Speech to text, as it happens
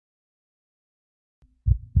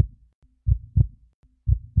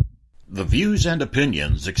The views and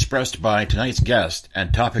opinions expressed by tonight's guest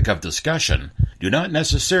and topic of discussion do not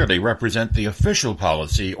necessarily represent the official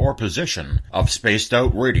policy or position of Spaced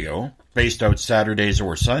Out Radio, Spaced Out Saturdays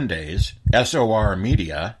or Sundays, SOR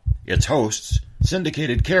Media, its hosts,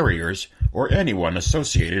 syndicated carriers, or anyone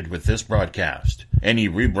associated with this broadcast. Any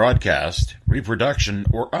rebroadcast, reproduction,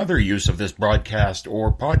 or other use of this broadcast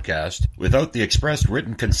or podcast without the expressed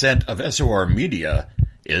written consent of SOR Media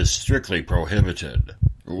is strictly prohibited.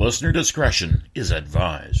 Listener discretion is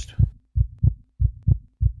advised.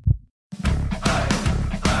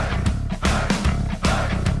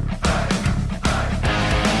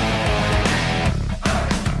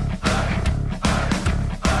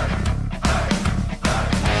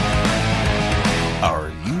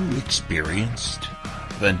 Are you experienced?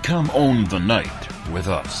 Then come own the night with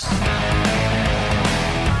us.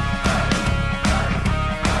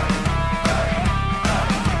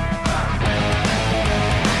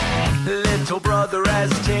 Little brother has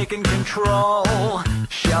taken control,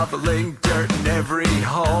 shoveling dirt in every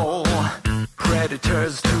hole.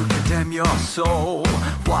 Predators to condemn your soul,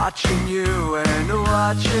 watching you and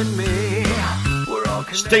watching me. We're all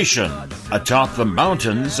Station atop the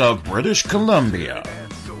mountains of British Columbia,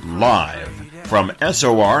 live from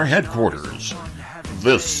SOR headquarters.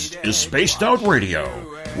 This is Spaced Out Radio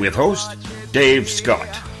with host Dave Scott.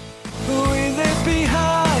 We live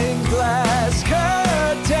behind glass curtains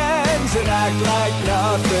and act like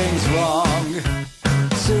nothing's wrong.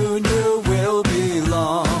 Soon you will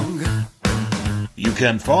belong. You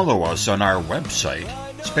can follow us on our website,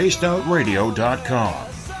 spacedoutradio.com,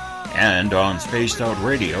 and on Spaced Out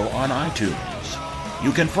Radio on iTunes.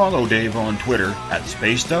 You can follow Dave on Twitter at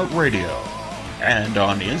Spaced Out Radio, and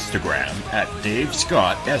on Instagram at Dave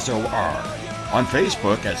Scott SOR, on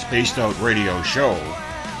Facebook at Spaced Out Radio Show,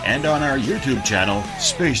 and on our YouTube channel,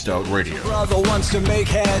 Spaced Out Radio. Brother wants to make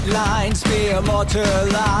headlines, be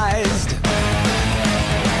immortalized.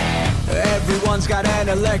 Everyone's got an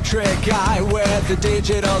electric eye with the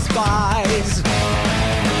digital spies. They've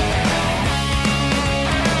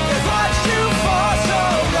watched you for so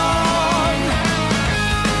long.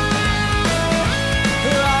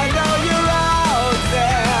 I know you're out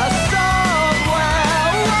there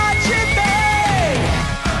somewhere watching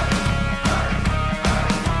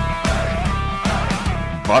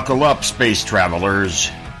me. Buckle up, space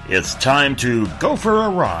travelers. It's time to go for a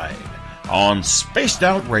ride on Spaced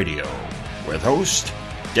Out Radio with host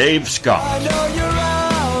Dave Scott. I know you're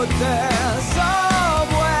out there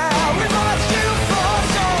somewhere. We've watched you for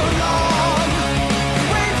so long.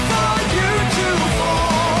 Wait for you to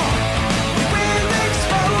fall. We'll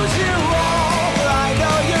expose you all. I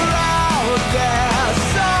know you're out there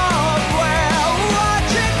somewhere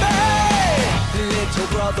watching me. Little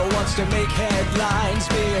brother wants to make headlines,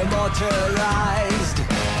 be immortalized.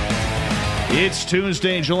 It's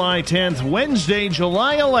Tuesday, July 10th, Wednesday,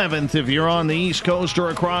 July 11th, if you're on the East Coast or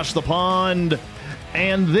across the pond.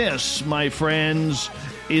 And this, my friends,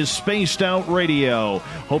 is Spaced Out Radio.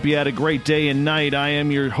 Hope you had a great day and night. I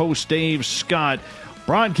am your host, Dave Scott,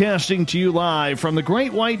 broadcasting to you live from the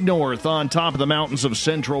Great White North on top of the mountains of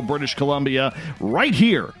central British Columbia, right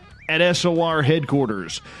here at SOR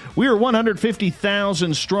headquarters. We are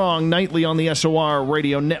 150,000 strong nightly on the SOR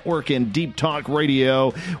radio network and Deep Talk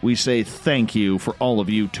Radio. We say thank you for all of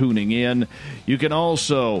you tuning in. You can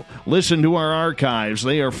also listen to our archives.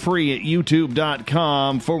 They are free at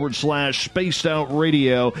youtube.com/spaced out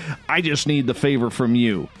radio. I just need the favor from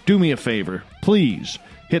you. Do me a favor, please.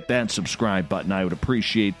 Hit that subscribe button. I would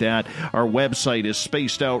appreciate that. Our website is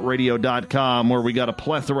spacedoutradio.com, where we got a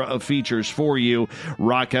plethora of features for you.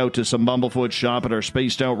 Rock out to some Bumblefoot, shop at our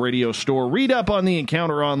Spaced Out Radio store, read up on the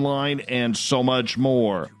encounter online, and so much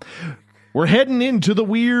more. We're heading into the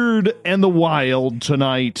weird and the wild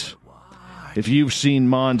tonight. If you've seen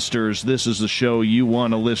Monsters, this is the show you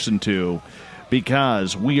want to listen to,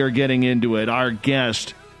 because we are getting into it. Our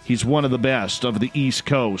guest, he's one of the best of the East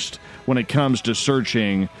Coast when it comes to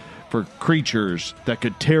searching for creatures that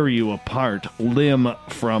could tear you apart limb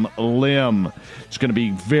from limb. It's going to be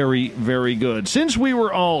very, very good. Since we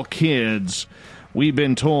were all kids, we've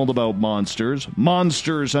been told about monsters.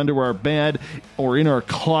 Monsters under our bed or in our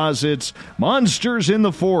closets. Monsters in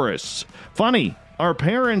the forests. Funny, our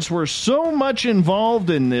parents were so much involved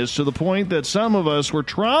in this to the point that some of us were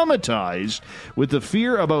traumatized with the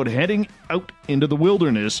fear about heading out into the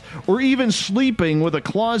wilderness or even sleeping with a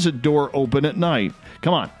closet door open at night.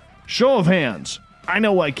 Come on, show of hands. I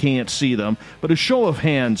know I can't see them, but a show of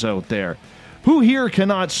hands out there. Who here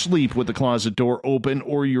cannot sleep with the closet door open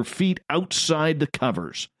or your feet outside the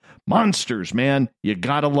covers? Monsters, man. You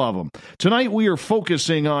gotta love them. Tonight we are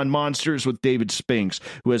focusing on monsters with David Spinks,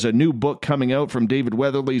 who has a new book coming out from David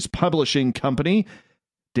Weatherly's publishing company.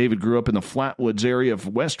 David grew up in the Flatwoods area of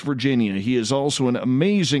West Virginia. He has also an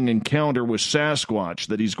amazing encounter with Sasquatch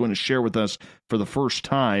that he's going to share with us for the first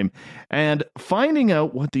time. And finding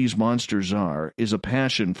out what these monsters are is a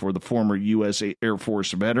passion for the former U.S. Air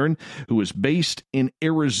Force veteran who was based in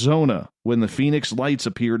Arizona when the Phoenix Lights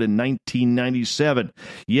appeared in 1997.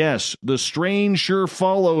 Yes, the strange sure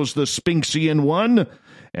follows the Spinksian one.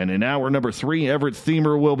 And in hour number 3, Everett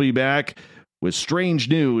Thiemer will be back with strange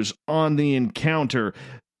news on the encounter.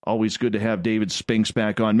 Always good to have David Spinks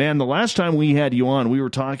back on. Man, the last time we had you on, we were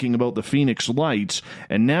talking about the Phoenix Lights,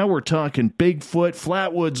 and now we're talking Bigfoot,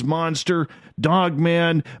 Flatwoods Monster,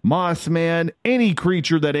 Dogman, Mothman, any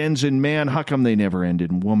creature that ends in man. How come they never end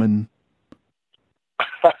in woman?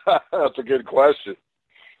 That's a good question.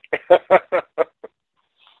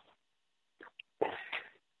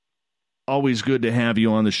 Always good to have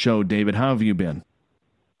you on the show, David. How have you been?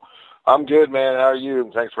 I'm good, man. How are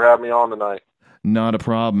you? Thanks for having me on tonight. Not a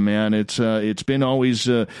problem, man. It's been always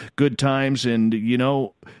good times, and you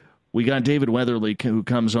know, we got David Weatherly who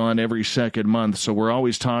comes on every second month, so we're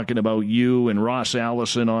always talking about you and Ross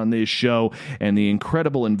Allison on this show and the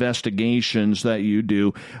incredible investigations that you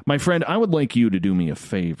do. My friend, I would like you to do me a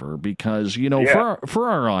favor because, you know, for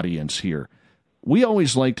our audience here, we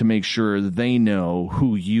always like to make sure that they know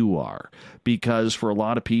who you are, because for a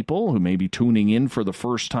lot of people who may be tuning in for the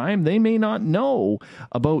first time, they may not know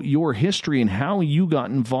about your history and how you got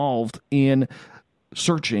involved in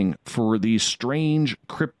searching for these strange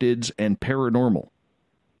cryptids and paranormal.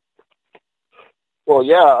 Well,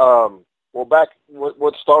 yeah. Back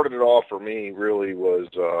what started it all for me really was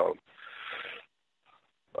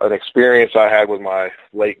an experience I had with my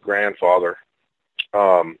late grandfather.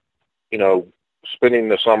 You know, spending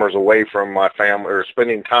the summers away from my family, or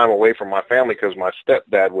spending time away from my family, because my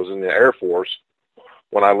stepdad was in the Air Force.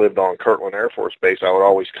 When I lived on Kirtland Air Force Base, I would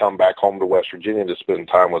always come back home to West Virginia to spend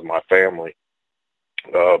time with my family,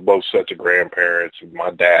 both sets of grandparents, my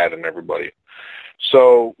dad, and everybody.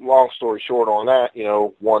 So, long story short on that, you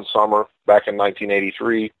know, one summer back in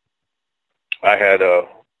 1983, I had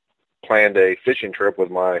planned a fishing trip with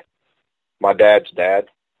my dad's dad,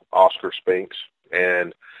 Oscar Spinks,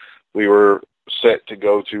 and we were set to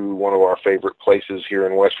go to one of our favorite places here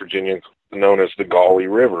in West Virginia known as the Gauley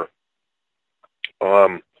River.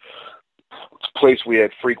 It's a place we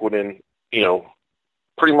had frequented, you know,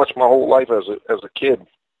 pretty much my whole life as a kid.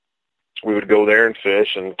 We would go there and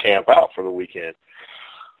fish and camp out for the weekend.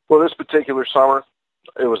 Well, this particular summer,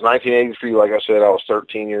 it was 1983, like I said, I was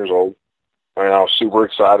 13 years old, and I was super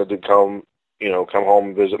excited to come home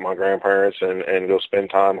and visit my grandparents and go spend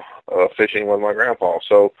time fishing with my grandpa.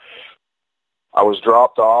 So I was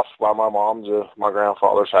dropped off by my mom to my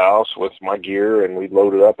grandfather's house with my gear, and we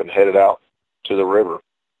loaded up and headed out to the river.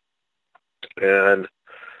 And,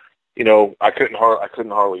 you know, I couldn't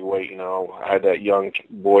hardly wait. You know, I had that young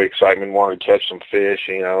boy excitement, wanted to catch some fish,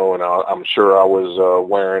 you know, and I'm sure I was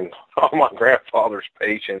wearing all my grandfather's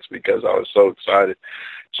patience because I was so excited.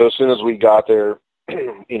 So as soon as we got there,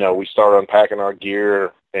 you know, we started unpacking our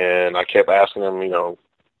gear, and I kept asking him, you know,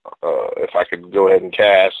 if I could go ahead and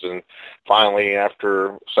cast. And finally,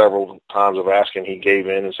 after several times of asking, he gave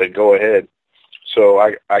in and said, go ahead. So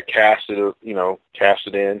I casted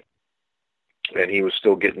in, and he was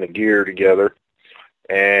still getting the gear together.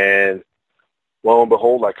 And lo and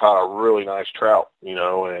behold, I caught a really nice trout, you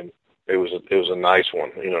know, and it was a nice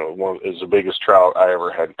one. You know, it was the biggest trout I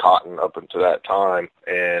ever had caught up until that time.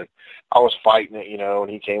 And I was fighting it, you know,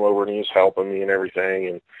 and he came over and he was helping me and everything.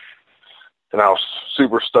 And I was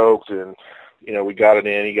super stoked, and, you know, we got it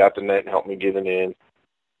in. He got the net and helped me get it in.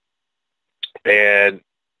 And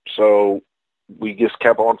so we just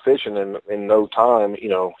kept on fishing, and in no time, you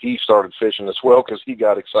know, he started fishing as well because he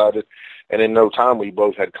got excited. And in no time, we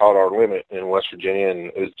both had caught our limit in West Virginia,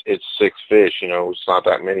 and it's 6 fish. You know, it's not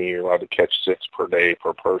that many. You're allowed to catch 6 per day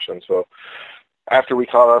per person. So after we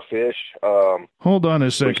caught our fish, hold on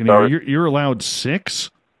a second here. You're allowed 6?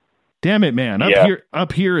 Damn it, man!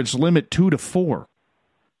 Up here, it's limit 2 to 4.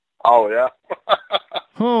 Oh yeah.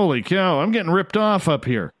 Holy cow! I'm getting ripped off up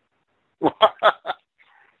here.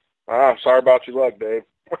 Sorry about your luck, Dave.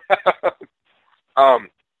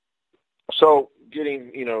 So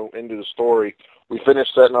getting, you know, into the story, we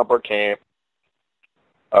finished setting up our camp,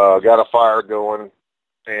 got a fire going,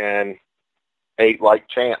 and ate like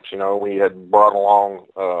champs. You know, we had brought along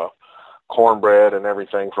cornbread and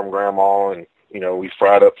everything from Grandma, and, you know, we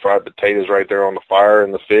fried potatoes right there on the fire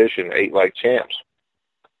and the fish and ate like champs.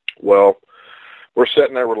 Well, we're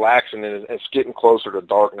sitting there relaxing, and it's getting closer to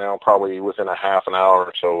dark now, probably within a half an hour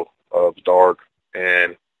or so of dark.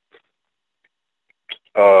 And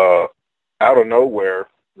out of nowhere,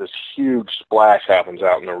 this huge splash happens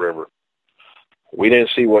out in the river. We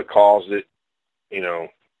didn't see what caused it,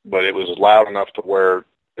 but it was loud enough to where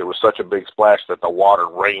it was such a big splash that the water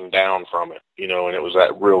rained down from it, and it was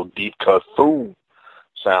that real deep kathoo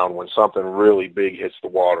sound when something really big hits the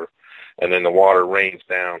water, and then the water rains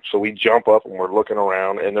down. So we jump up and we're looking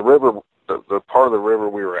around, and the river, the part of the river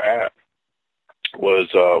we were at was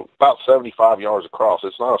about 75 yards across.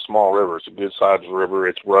 It's not a small river. It's a good-sized river.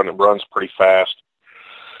 It runs pretty fast.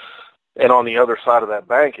 And on the other side of that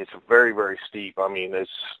bank, it's very, very steep. I mean,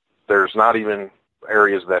 there's not even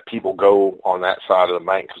areas that people go on that side of the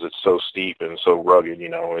bank because it's so steep and so rugged,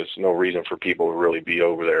 There's no reason for people to really be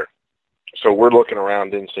over there. So we're looking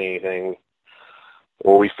around, didn't see anything.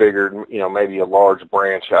 Well, we figured, maybe a large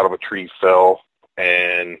branch out of a tree fell,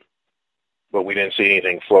 but we didn't see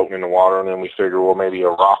anything floating in the water. And then we figured, well, maybe a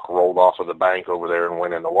rock rolled off of the bank over there and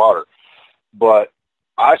went in the water. But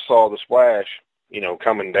I saw the splash,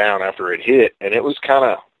 coming down after it hit, and it was kind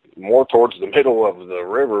of more towards the middle of the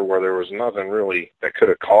river where there was nothing really that could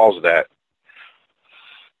have caused that.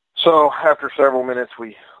 So after several minutes,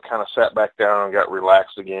 we kind of sat back down and got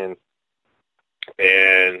relaxed again.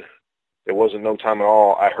 And it wasn't no time at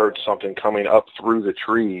all. I heard something coming up through the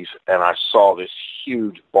trees, and I saw this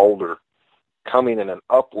huge boulder coming in an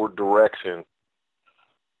upward direction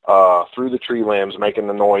through the tree limbs, making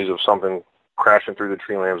the noise of something crashing through the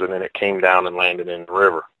tree limbs, and then it came down and landed in the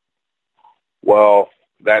river. Well,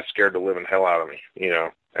 that scared the living hell out of me,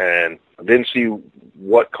 and I didn't see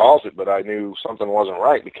what caused it, but I knew something wasn't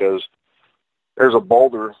right because there's a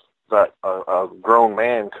boulder that a grown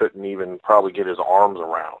man couldn't even probably get his arms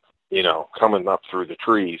around, coming up through the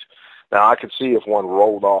trees. Now, I could see if one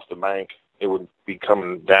rolled off the bank, it would be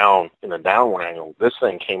coming down in a downward angle. This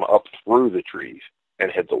thing came up through the trees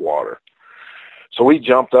and hit the water. So we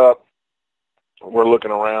jumped up. We're looking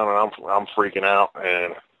around, and I'm freaking out,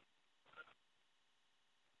 and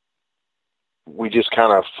we just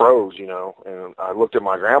kind of froze, and I looked at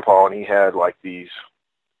my grandpa, and he had like these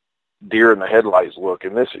deer in the headlights look.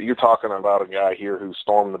 And you're talking about a guy here who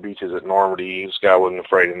stormed the beaches at Normandy. This guy wasn't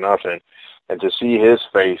afraid of nothing. And to see his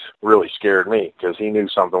face really scared me because he knew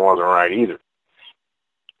something wasn't right either.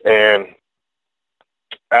 And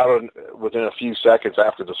within a few seconds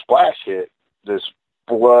after the splash hit, this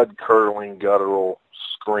blood-curdling, guttural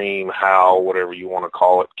scream, howl, whatever you want to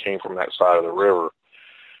call it, came from that side of the river.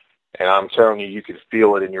 And I'm telling you, you could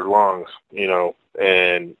feel it in your lungs,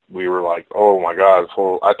 and we were like, oh, my God.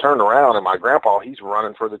 So I turned around, and my grandpa, he's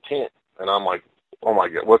running for the tent. And I'm like, oh, my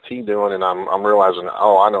God, what's he doing? And I'm realizing,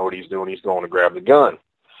 oh, I know what he's doing. He's going to grab the gun.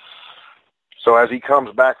 So as he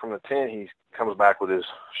comes back from the tent, he comes back with his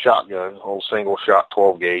shotgun, old single-shot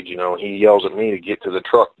 12-gauge, He yells at me to get to the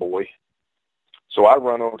truck, boy. So I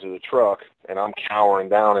run over to the truck, and I'm cowering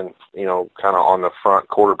down and, kind of on the front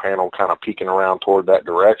quarter panel, kind of peeking around toward that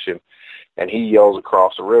direction. And he yells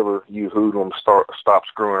across the river, you hoodlum, stop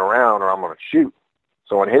screwing around or I'm going to shoot.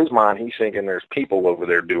 So in his mind, he's thinking there's people over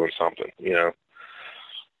there doing something,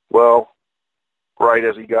 Well, right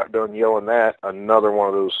as he got done yelling that, another one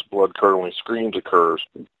of those blood-curdling screams occurs.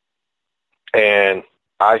 And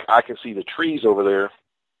I can see the trees over there.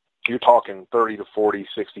 You're talking 30 to 40,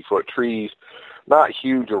 60-foot trees, not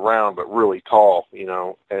huge around, but really tall,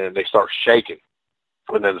 and they start shaking.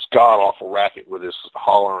 And then this god-awful racket with this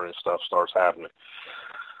hollering and stuff starts happening.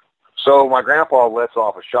 So my grandpa lets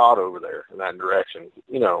off a shot over there in that direction.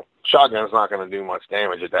 Shotgun's not going to do much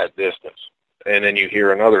damage at that distance. And then you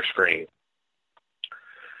hear another scream.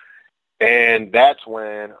 And that's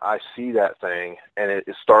when I see that thing, and it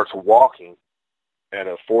starts walking at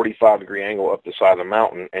a 45-degree angle up the side of the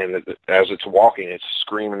mountain, and as it's walking, it's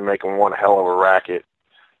screaming, making one hell of a racket,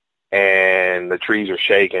 and the trees are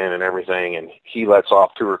shaking and everything, and he lets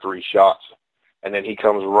off 2 or 3 shots, and then he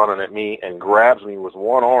comes running at me and grabs me with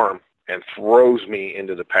one arm and throws me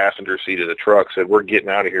into the passenger seat of the truck, said, we're getting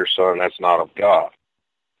out of here, son, that's not of God.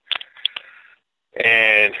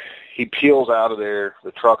 And he peels out of there.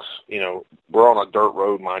 The truck's, we're on a dirt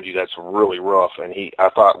road, mind you, that's really rough. And I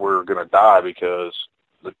thought we were going to die because,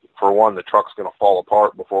 for one, the truck's going to fall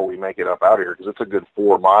apart before we make it up out of here because it's a good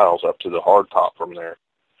 4 miles up to the hard top from there.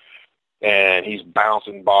 And he's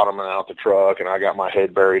bouncing, bottoming out the truck, and I got my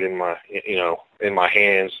head buried in my, in my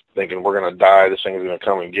hands, thinking we're going to die. This thing's going to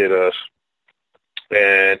come and get us.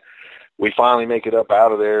 And we finally make it up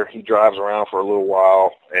out of there. He drives around for a little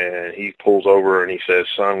while, and he pulls over, and he says,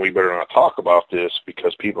 son, we better not talk about this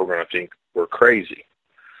because people are going to think we're crazy,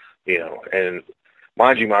 And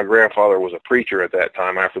Mind you, my grandfather was a preacher at that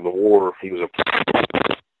time. After the war, he was a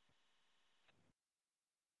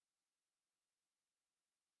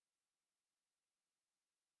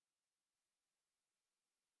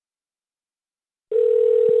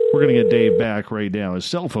We're going to get Dave back right now. His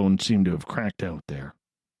cell phone seemed to have cracked out there.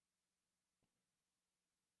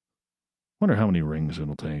 Wonder how many rings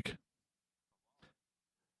it'll take.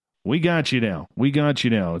 We got you now.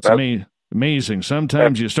 It's amazing.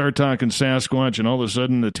 Sometimes you start talking Sasquatch and all of a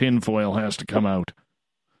sudden the tinfoil has to come out.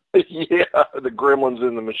 Yeah, the gremlins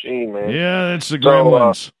in the machine, man. Yeah, that's the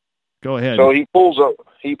gremlins. Go ahead. So he pulls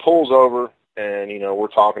over, and we're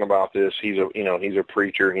talking about this. He's a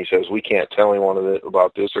preacher, and he says we can't tell anyone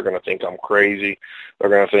about this. They're going to think I'm crazy. They're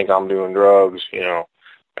going to think I'm doing drugs,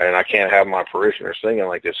 and I can't have my parishioners singing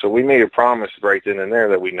like this. So we made a promise right then and there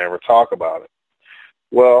that we'd never talk about it.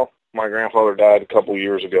 Well, my grandfather died a couple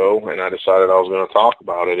years ago, and I decided I was going to talk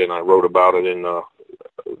about it, and I wrote about it in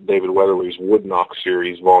David Weatherly's Wood Knock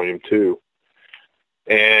series, Volume 2.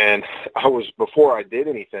 And before I did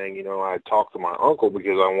anything, I talked to my uncle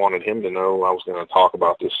because I wanted him to know I was going to talk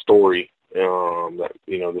about this story, that,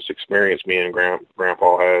 this experience me and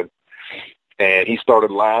Grandpa had. And he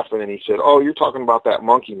started laughing, and he said, "Oh, you're talking about that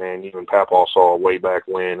monkey man you and Papa saw way back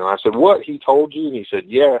when." And I said, "What? He told you?" And he said,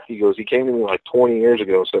 "Yeah." He goes, "He came to me like 20 years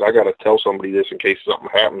ago and said, I got to tell somebody this in case something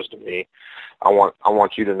happens to me. I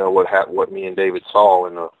want you to know what me and David saw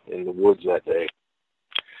in the woods that day."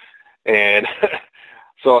 And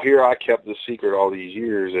so here I kept the secret all these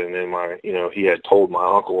years, and then he had told my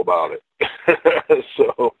uncle about it.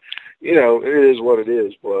 So, it is what it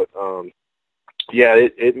is. But, yeah,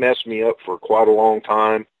 it messed me up for quite a long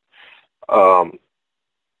time. And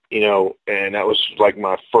that was like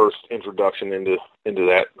my first introduction into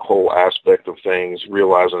that whole aspect of things,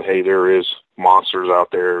 realizing, hey, there is monsters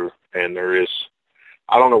out there, and there is,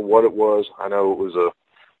 I don't know what it was. I know it was a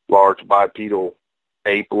large bipedal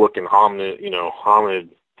ape-looking hominid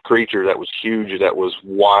creature that was huge, that was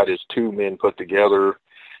wide as two men put together,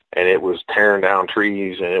 and it was tearing down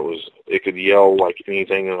trees, and it could yell like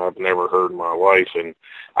anything that I've never heard in my life. And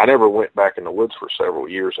I never went back in the woods for several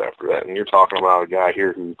years after that. And you're talking about a guy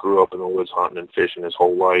here who grew up in the woods hunting and fishing his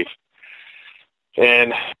whole life.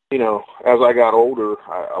 And, as I got older,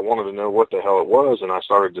 I wanted to know what the hell it was, and I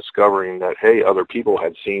started discovering that, hey, other people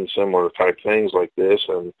had seen similar type things like this,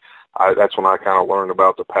 and that's when I kind of learned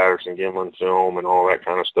about the Patterson-Gimlin film and all that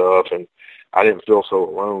kind of stuff, and I didn't feel so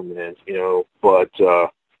alone then, but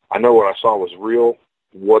I know what I saw was real.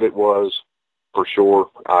 What it was, for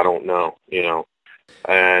sure, I don't know,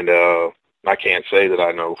 and I can't say that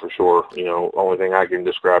I know for sure. Only thing I can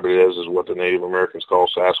describe it as is what the Native Americans call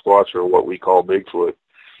Sasquatch, or what we call Bigfoot.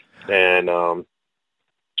 And,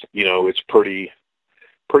 it's pretty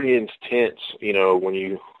intense, when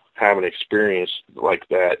you have an experience like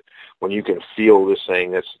that, when you can feel this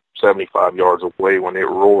thing that's 75 yards away. When it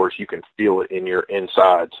roars, you can feel it in your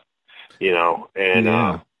insides, and,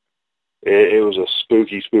 yeah. It was a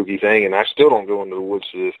spooky thing, and I still don't go into the woods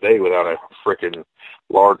to this day without a frickin'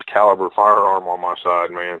 large caliber firearm on my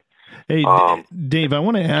side, man. Hey, Dave, I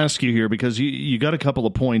want to ask you here, because you got a couple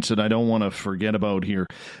of points that I don't want to forget about here.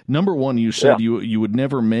 Number one, you said you would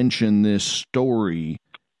never mention this story,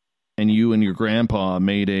 and you and your grandpa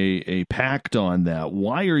made a pact on that.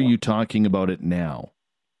 Why are you talking about it now?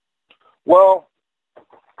 Well,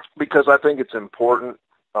 because I think it's important.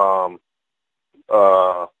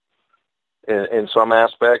 In some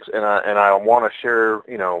aspects, and I want to share,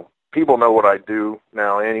 people know what I do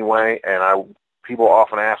now anyway, and people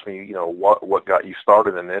often ask me, what got you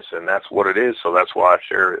started in this, and that's what it is, so that's why I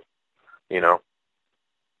share it,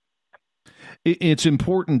 It's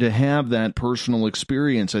important to have that personal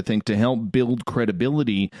experience, I think, to help build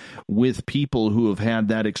credibility with people who have had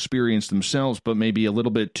that experience themselves, but maybe a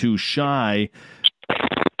little bit too shy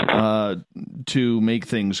to make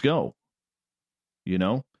things go,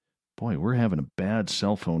 Boy, we're having a bad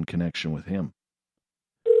cell phone connection with him.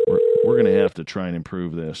 We're going to have to try and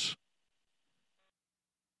improve this.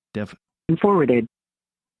 Forwarded.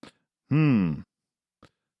 Give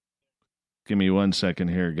me 1 second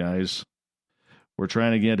here, guys. We're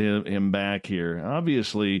trying to get him back here.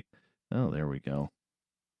 Obviously, there we go.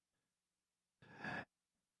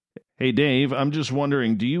 Hey, Dave, I'm just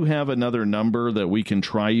wondering, do you have another number that we can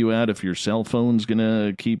try you at if your cell phone's going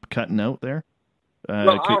to keep cutting out there? I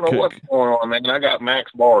don't know what's going on, man. I got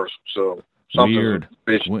max bars, so something weird.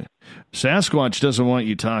 Fishy. Sasquatch doesn't want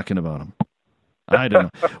you talking about him. I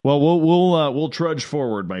don't know. Well, we'll trudge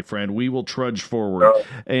forward, my friend. We will trudge forward.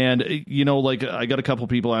 And like I got a couple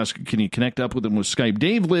people ask, can you connect up with him with Skype?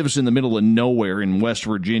 Dave lives in the middle of nowhere in West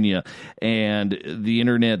Virginia, and the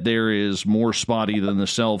internet there is more spotty than the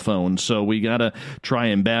cell phone. So we got to try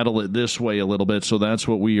and battle it this way a little bit. So that's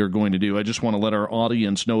what we are going to do. I just want to let our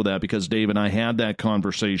audience know that, because Dave and I had that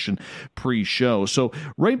conversation pre-show. So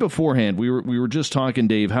right beforehand, we were just talking,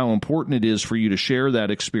 Dave, how important it is for you to share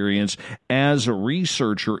that experience as a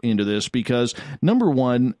researcher into this, because number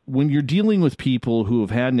one, when you're dealing with people who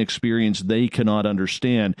have had an experience they cannot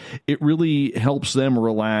understand, it really helps them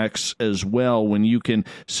relax as well when you can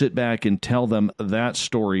sit back and tell them that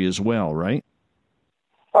story as well, right?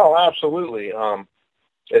 Oh, absolutely.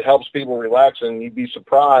 It helps people relax, and you'd be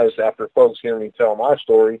surprised after folks hear me tell my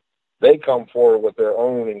story, they come forward with their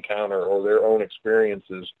own encounter or their own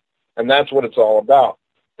experiences, and that's what it's all about.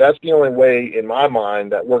 That's the only way, in my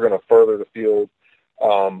mind, that we're going to further the field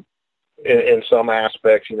in some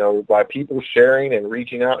aspects, by people sharing and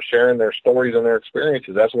reaching out, sharing their stories and their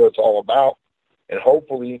experiences. That's what it's all about. And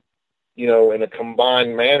hopefully, in a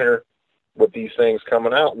combined manner with these things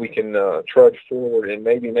coming out, we can trudge forward and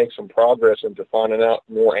maybe make some progress into finding out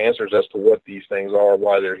more answers as to what these things are,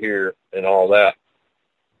 why they're here, and all that.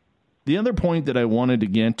 The other point that I wanted to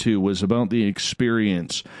get to was about the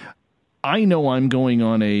experience. I know I'm going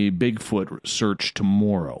on a Bigfoot search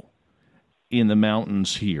tomorrow in the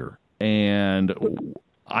mountains here, and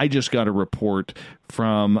I just got a report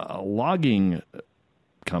from a logging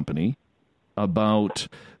company about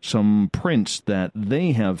some prints that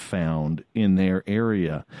they have found in their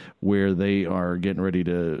area where they are getting ready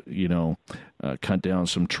to, cut down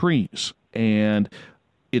some trees, and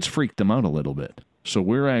it's freaked them out a little bit. So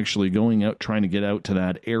we're actually going out, trying to get out to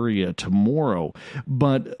that area tomorrow.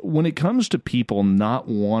 But when it comes to people not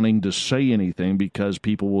wanting to say anything because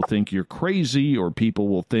people will think you're crazy, or people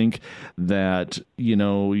will think that,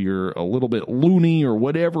 you're a little bit loony or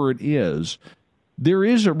whatever it is, there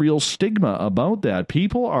is a real stigma about that.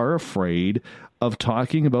 People are afraid of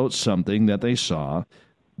talking about something that they saw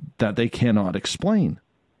that they cannot explain.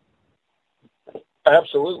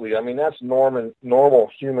 Absolutely. I mean, that's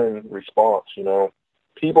normal human response,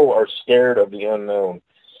 People are scared of the unknown.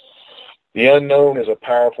 The unknown is a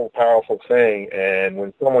powerful, powerful thing, and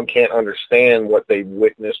when someone can't understand what they've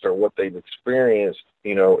witnessed or what they've experienced,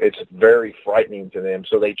 it's very frightening to them.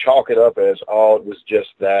 So they chalk it up as, oh, it was just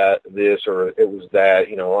this, or it was that,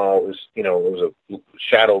 it was a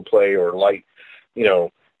shadow play or light,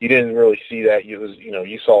 you didn't really see that.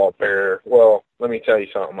 You saw a bear. Well, let me tell you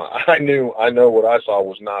something. I know what I saw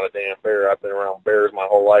was not a damn bear. I've been around bears my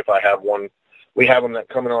whole life. I have one. We have them that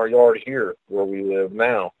come in our yard here where we live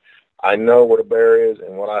now. I know what a bear is,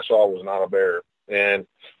 and what I saw was not a bear. And,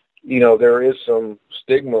 there is some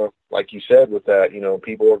stigma, like you said, with that.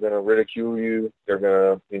 People are going to ridicule you. They're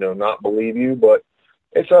going to, not believe you. But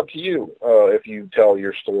it's up to you if you tell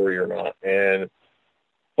your story or not.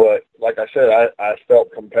 But like I said, I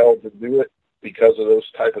felt compelled to do it because of those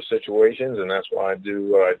type of situations, and that's why I do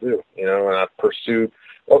what I do, and I pursued,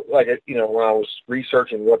 when I was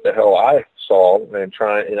researching what the hell I saw and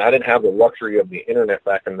I didn't have the luxury of the internet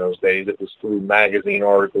back in those days. It was through magazine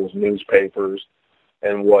articles, newspapers,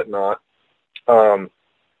 and whatnot.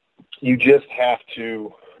 You just have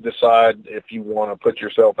to decide if you want to put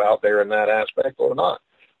yourself out there in that aspect or not.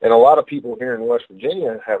 And a lot of people here in West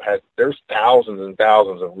Virginia there's thousands and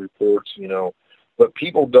thousands of reports, but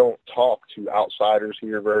people don't talk to outsiders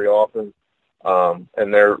here very often.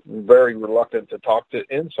 And they're very reluctant to talk to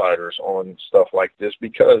insiders on stuff like this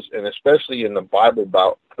and especially in the Bible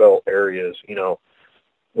Belt areas,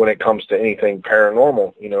 when it comes to anything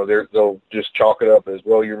paranormal, they'll just chalk it up as,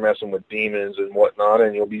 well, you're messing with demons and whatnot,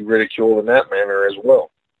 and you'll be ridiculed in that manner as well.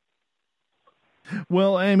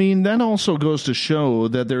 Well, I mean, that also goes to show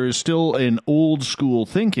that there is still an old school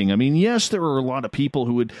thinking. I mean, yes, there are a lot of people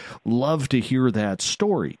who would love to hear that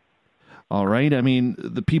story. All right. I mean,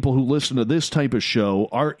 the people who listen to this type of show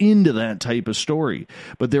are into that type of story.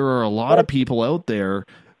 But there are a lot of people out there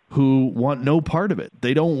who want no part of it.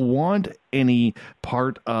 They don't want any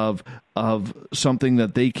part of something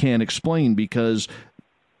that they can't explain, because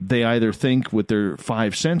they either think with their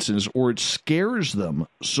five senses, or it scares them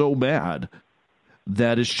so bad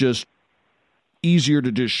that it's just easier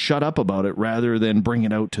to just shut up about it rather than bring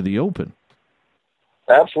it out to the open.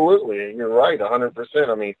 Absolutely. You're right, 100%.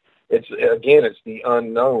 I mean, it's the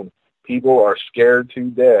unknown. People are scared to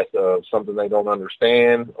death of something they don't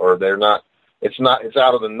understand, or it's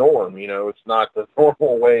out of the norm. It's not the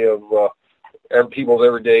normal way of people's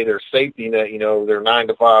everyday, their safety net, their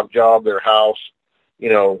 9-to-5 job, their house,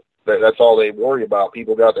 That's all they worry about.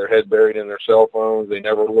 People got their head buried in their cell phones. They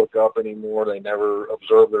never look up anymore. They never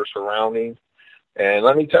observe their surroundings. And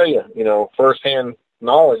let me tell you, firsthand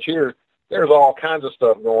knowledge here, there's all kinds of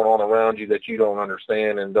stuff going on around you that you don't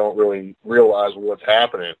understand and don't really realize what's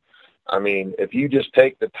happening. I mean, if you just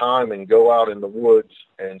take the time and go out in the woods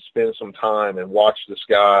and spend some time and watch the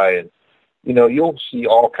sky, and, you'll see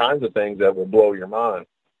all kinds of things that will blow your mind.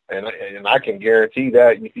 And I can guarantee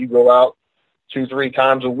that if you go out 2-3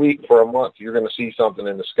 times a week for a month, you're going to see something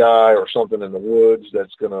in the sky or something in the woods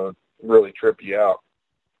that's going to really trip you out.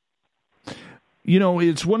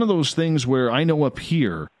 It's one of those things where I know up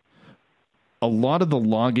here, a lot of the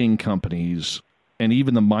logging companies and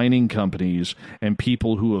even the mining companies and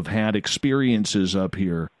people who have had experiences up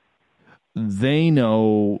here, they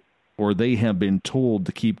know, or they have been told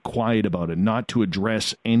to keep quiet about it, not to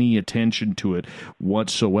address any attention to it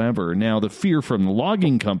whatsoever. Now, the fear from the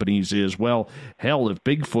logging companies is, well, hell, if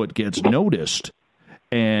Bigfoot gets noticed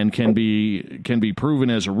and can be proven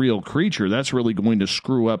as a real creature, that's really going to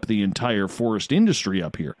screw up the entire forest industry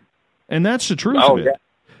up here. And that's the truth of it. Yeah.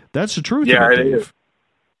 That's the truth of it, Dave. Is.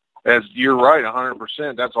 As you're right,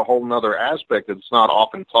 100%. That's a whole nother aspect that's not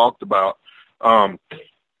often talked about. I'm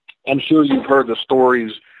sure you've heard the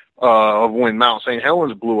stories of when Mount St.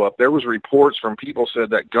 Helens blew up. There was reports from people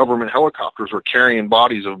said that government helicopters were carrying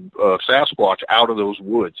bodies of Sasquatch out of those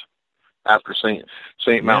woods after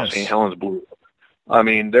Mount St. Helens blew up. I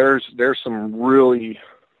mean, there's some really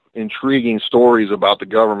intriguing stories about the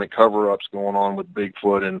government cover-ups going on with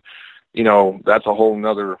Bigfoot, and that's a whole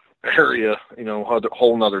nother area, a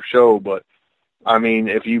whole nother show. But I mean,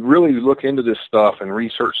 if you really look into this stuff and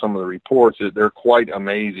research some of the reports, they're quite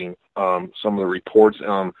amazing. Some of the reports,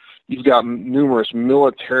 you've got numerous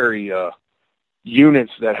military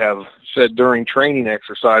units that have said during training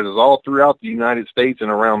exercises all throughout the United States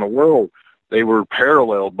and around the world, they were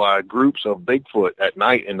paralleled by groups of Bigfoot at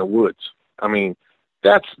night in the woods. I mean,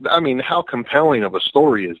 how compelling of a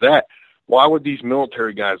story is that? Why would these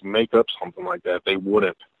military guys make up something like that? They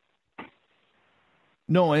wouldn't.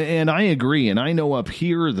 No, and I agree. And I know up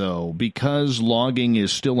here, though, because logging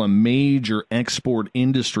is still a major export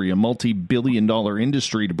industry, a multi-billion-dollar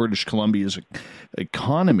industry to British Columbia's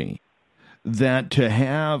economy, that to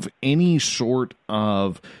have any sort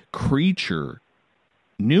of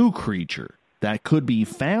new creature that could be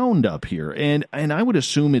found up here. And I would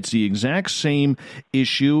assume it's the exact same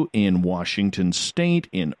issue in Washington State,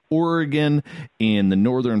 in Oregon, in the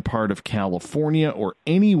northern part of California, or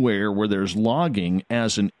anywhere where there's logging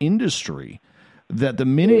as an industry, that the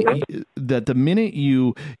minute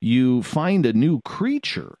you find a new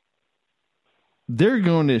creature, they're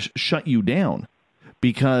going to shut you down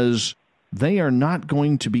because they are not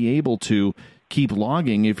going to be able to keep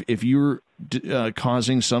logging if you're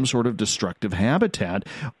causing some sort of destructive habitat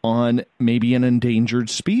on maybe an endangered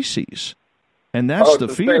species. And that's the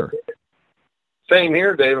fear. Same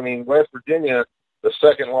here, Dave. I mean, West Virginia, the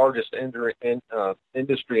second largest industry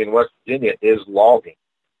in West Virginia is logging.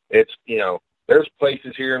 It's, there's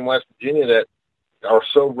places here in West Virginia that are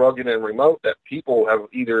so rugged and remote that people have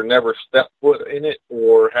either never stepped foot in it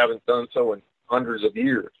or haven't done so in hundreds of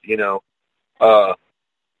years,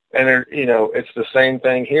 And, it's the same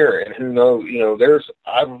thing here. And who knows,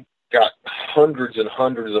 I've got hundreds and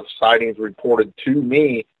hundreds of sightings reported to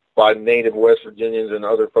me by native West Virginians and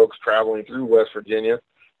other folks traveling through West Virginia.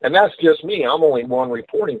 And that's just me. I'm only one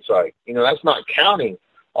reporting site. That's not counting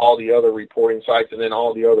all the other reporting sites and then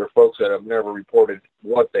all the other folks that have never reported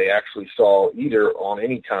what they actually saw either on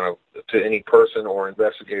any kind of, to any person or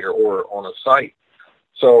investigator or on a site.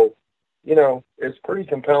 So, it's pretty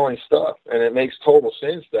compelling stuff, and it makes total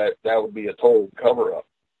sense that would be a total cover-up.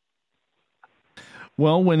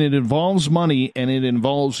 Well, when it involves money and it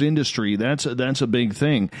involves industry, that's a big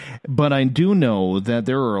thing. But I do know that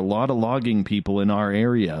there are a lot of logging people in our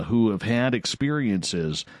area who have had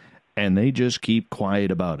experiences, and they just keep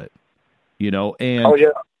quiet about it. And oh, yeah.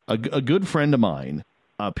 a good friend of mine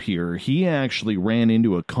up here, he actually ran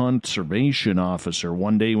into a conservation officer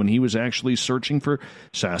one day when he was actually searching for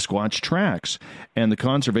Sasquatch tracks. And the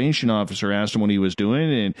conservation officer asked him what he was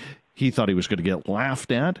doing, and he thought he was going to get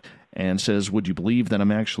laughed at, and says, "Would you believe that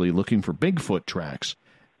I'm actually looking for Bigfoot tracks?"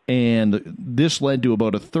 And this led to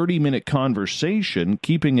about a 30-minute conversation.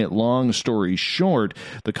 Keeping it long story short,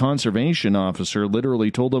 the conservation officer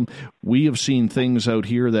literally told him, "We have seen things out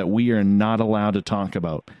here that we are not allowed to talk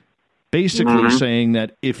about." Basically saying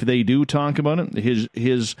that if they do talk about it,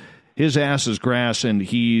 his ass is grass, and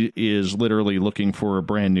he is literally looking for a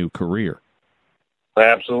brand new career.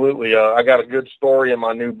 Absolutely. I got a good story in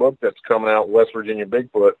my new book that's coming out, West Virginia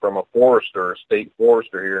Bigfoot, from a state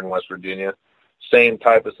forester here in West Virginia. same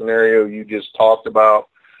type of scenario you just talked about,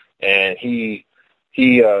 and he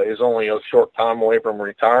is only a short time away from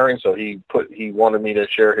retiring, so he wanted me to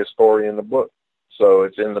share his story in the book. So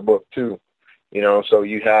it's in the book too. You know, so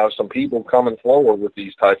you have some people coming forward with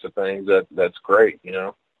these types of things that's great, you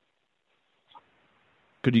know.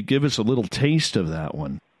 Could you give us a little taste of that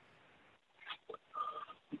one?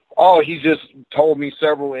 Oh, he just told me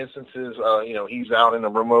several instances. You know, he's out in the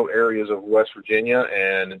remote areas of West Virginia,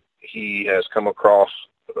 and he has come across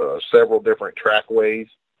several different trackways.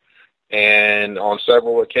 And on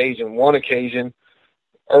several occasions, one occasion,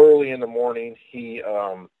 early in the morning, it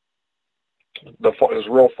was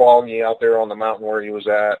real foggy out there on the mountain where he was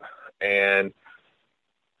at, and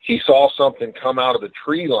he saw something come out of the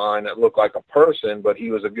tree line that looked like a person, but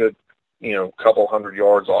he was a good, you know, couple hundred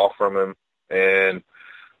yards off from him. And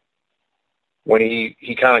when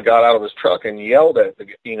he kind of got out of his truck and yelled at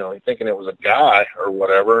thinking it was a guy or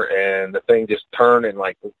whatever, and the thing just turned and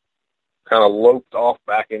like kind of loped off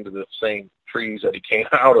back into the same trees that he came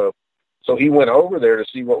out of. So he went over there to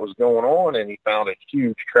see what was going on, and he found a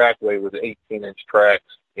huge trackway with 18-inch tracks,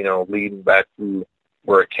 you know, leading back through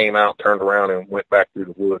where it came out, turned around, and went back through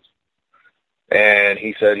the woods. And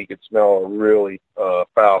he said he could smell a really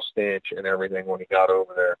foul stench and everything when he got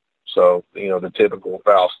over there. So, you know, the typical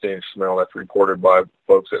foul stench smell that's reported by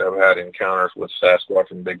folks that have had encounters with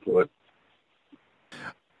Sasquatch and Bigfoot.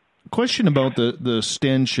 Question about the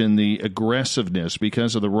stench and the aggressiveness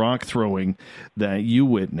because of the rock throwing that you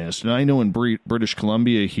witnessed. And I know in British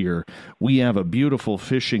Columbia here, we have a beautiful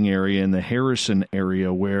fishing area in the Harrison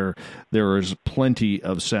area where there is plenty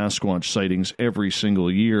of Sasquatch sightings every single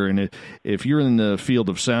year. And if you're in the field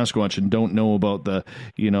of Sasquatch and don't know about the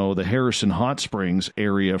Harrison Hot Springs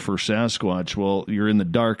area for Sasquatch, well, you're in the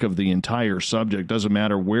dark of the entire subject. Doesn't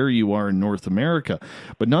matter where you are in North America.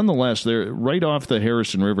 But nonetheless, there right off the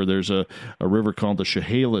Harrison River, there's a river called the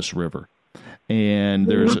Chehalis River, and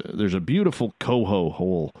there's a beautiful coho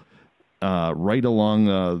hole right along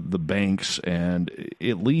the banks, and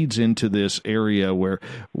it leads into this area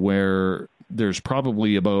where there's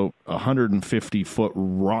probably about 150-foot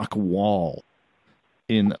rock wall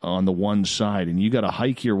on the one side, and you got to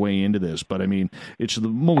hike your way into this. But I mean, it's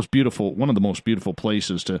one of the most beautiful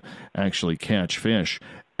places to actually catch fish.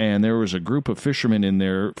 And there was a group of fishermen in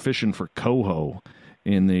there fishing for coho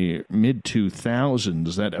in the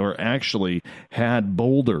mid-2000s that are actually had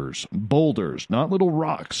boulders, not little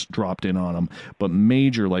rocks dropped in on them, but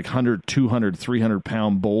major, like 100, 200,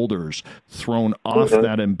 300-pound boulders thrown off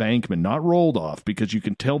that embankment, not rolled off, because you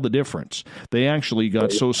can tell the difference. They actually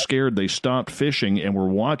got so scared they stopped fishing and were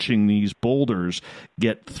watching these boulders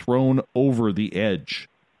get thrown over the edge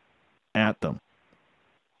at them.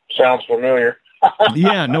 Sounds familiar.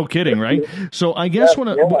 Yeah, no kidding, right? So I guess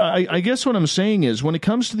I guess what I'm saying is, when it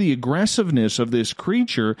comes to the aggressiveness of this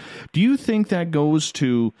creature, do you think that goes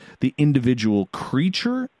to the individual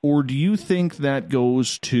creature, or do you think that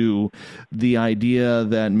goes to the idea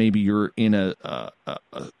that maybe you're in a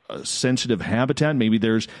sensitive habitat, maybe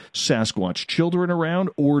there's Sasquatch children around,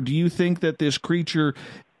 or do you think that this creature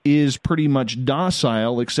is pretty much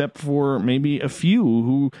docile, except for maybe a few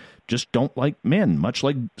who just don't like men, much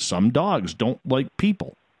like some dogs don't like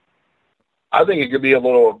people? I think it could be a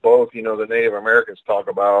little of both. You know, the Native Americans talk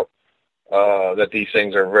about that these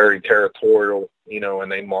things are very territorial, you know,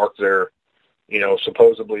 and they mark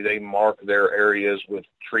supposedly they mark their areas with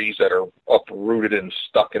trees that are uprooted and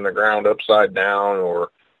stuck in the ground upside down, or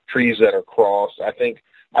trees that are crossed. I think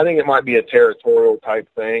it might be a territorial type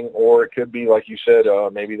thing, or it could be, like you said,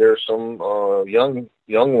 maybe there's some young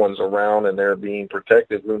ones around and they're being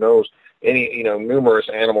protected. Who knows? Numerous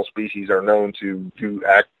animal species are known to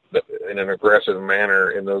act in an aggressive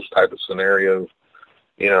manner in those type of scenarios.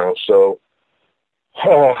 So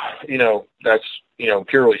that's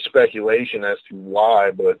purely speculation as to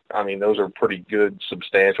why, but I mean, those are pretty good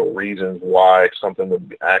substantial reasons why something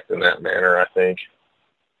would act in that manner, I think.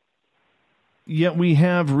 Yet we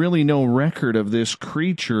have really no record of this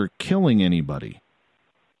creature killing anybody.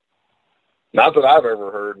 Not that I've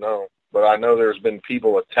ever heard, no. But I know there's been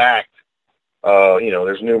people attacked.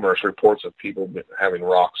 There's numerous reports of people having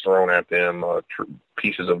rocks thrown at them,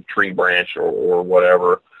 pieces of tree branch or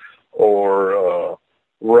whatever, or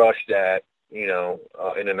rushed at, in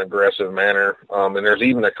an aggressive manner. And there's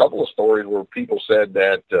even a couple of stories where people said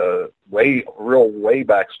that way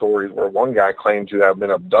back stories where one guy claimed to have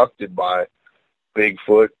been abducted by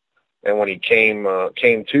Bigfoot, and when he came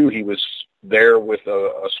to, he was there with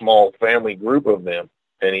a small family group of them,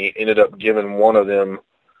 and he ended up giving one of them,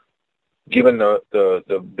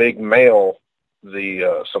 the big male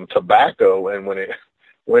some tobacco, and when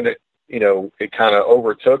it it kind of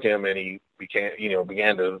overtook him, and he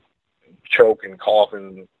began to choke and cough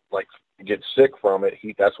and like get sick from it,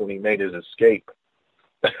 that's when he made his escape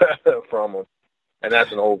from him. And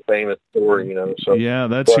that's an old famous story, So yeah,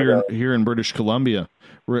 that's here in British Columbia.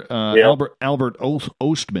 Albert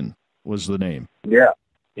Ostman was the name. Yeah,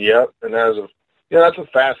 yep, and that's a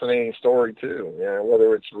fascinating story too. Yeah,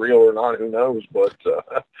 whether it's real or not, who knows? But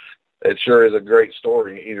it sure is a great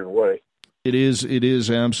story either way. It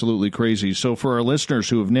is absolutely crazy. So for our listeners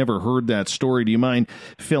who have never heard that story, do you mind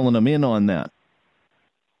filling them in on that?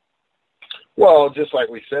 Well, just like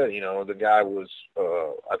we said, the guy was,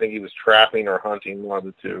 I think he was trapping or hunting, one of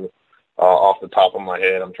the two, off the top of my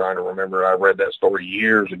head. I'm trying to remember. I read that story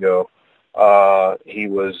years ago. He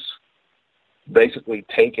was basically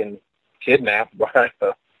kidnapped by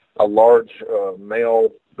a large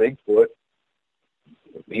male Bigfoot.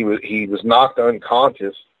 He was knocked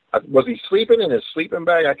unconscious. Was he sleeping in his sleeping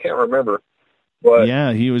bag? I can't remember. But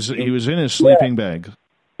yeah, he was in his sleeping bag.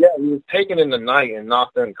 Yeah, he was taken in the night and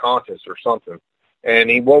knocked unconscious or something. And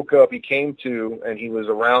he woke up, he came to, and he was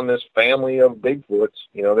around this family of Bigfoots.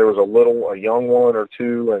 There was a young one or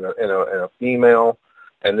two and a female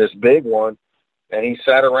and this big one. And he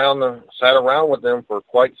sat around with them for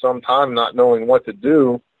quite some time, not knowing what to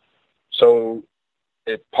do. So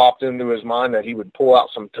it popped into his mind that he would pull out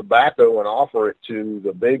some tobacco and offer it to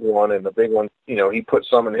the big one. And the big one, he put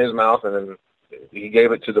some in his mouth, and then he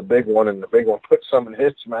gave it to the big one, and the big one put some in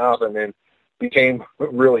his mouth, and then became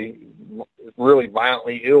really, really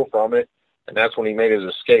violently ill from it. And that's when he made his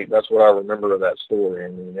escape. That's what I remember of that story. I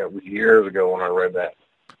mean, it was years ago when I read that.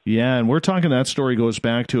 Yeah, and we're talking that story goes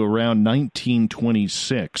back to around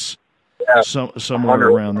 1926. Yeah, somewhere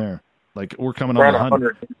around there. Like, we're coming on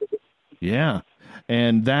 100. Yeah,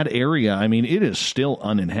 and that area, I mean, it is still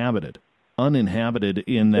uninhabited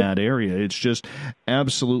in that area. It's just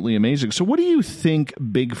absolutely amazing. So what do you think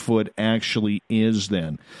Bigfoot actually is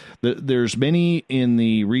then? There's many in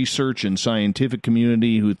the research and scientific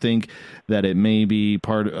community who think that it may be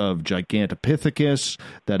part of Gigantopithecus,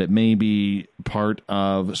 that it may be part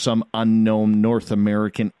of some unknown North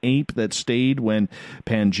American ape that stayed when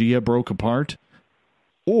Pangea broke apart.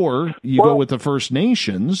 Or you go with the First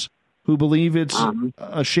Nations, who believe it's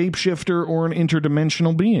a shapeshifter or an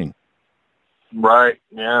interdimensional being. Right,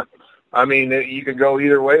 yeah. I mean, you could go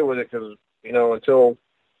either way with it because, until,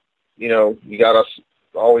 you got to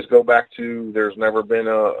always go back to there's never been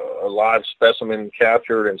a live specimen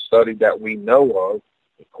captured and studied that we know of.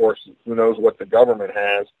 Of course, who knows what the government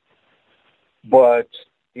has. But,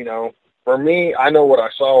 for me, I know what I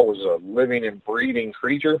saw was a living and breathing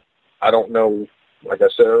creature. I don't know, like I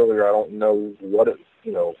said earlier, I don't know what it,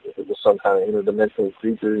 if it was some kind of interdimensional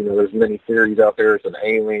creature. There's many theories out there. It's an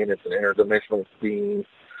alien. It's an interdimensional being.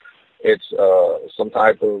 It's some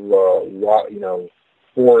type of,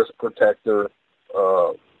 forest protector,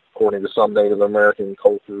 according to some Native American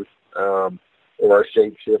cultures, or a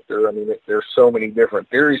shapeshifter. I mean, there's so many different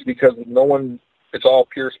theories because it's all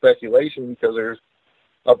pure speculation because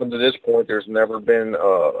up until this point, there's never been an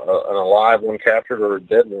alive one captured or a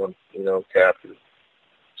dead one, captured.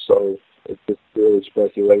 So it's just purely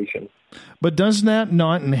speculation. But does that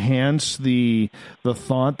not enhance the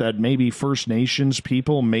thought that maybe First Nations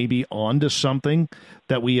people may be onto something,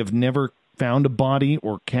 that we have never found a body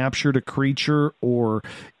or captured a creature or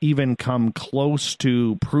even come close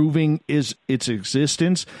to proving its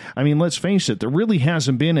existence? I mean, let's face it, there really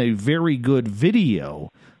hasn't been a very good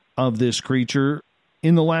video of this creature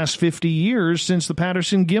in the last 50 years since the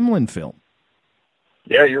Patterson-Gimlin film.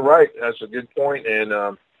 Yeah, you're right. That's a good point.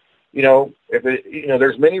 And,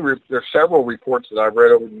 there's several reports that I've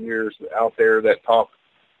read over the years out there that talk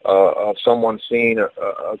of someone seeing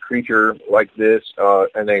a creature like this,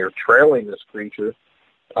 and they are trailing this creature.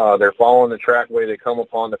 They're following the trackway. They come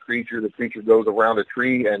upon the creature. The creature goes around a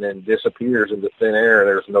tree and then disappears into thin air.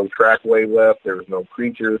 There's no trackway left. There's no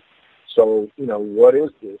creature. So, what is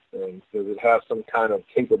this thing? Does it have some kind of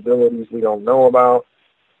capabilities we don't know about?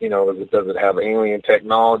 Does it have alien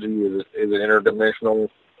technology? Is it interdimensional?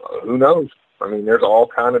 Who knows? I mean, there's all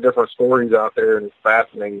kind of different stories out there, and it's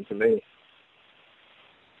fascinating to me.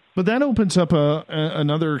 But that opens up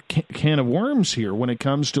another can of worms here when it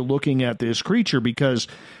comes to looking at this creature, because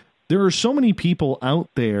there are so many people out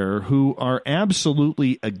there who are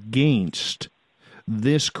absolutely against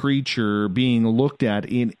this creature being looked at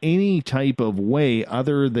in any type of way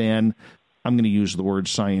other than, I'm going to use the word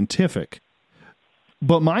scientific.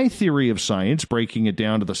 But my theory of science, breaking it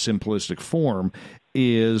down to the simplistic form,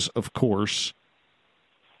 is, of course,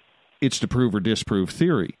 it's to prove or disprove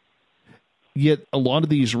theory. Yet a lot of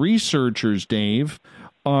these researchers, Dave,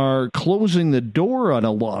 are closing the door on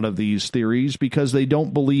a lot of these theories because they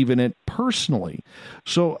don't believe in it personally.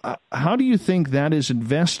 So how do you think that is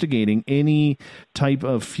investigating any type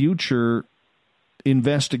of future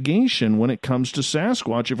investigation when it comes to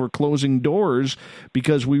Sasquatch if we're closing doors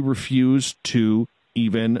because we refuse to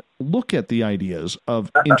even look at the ideas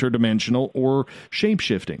of interdimensional or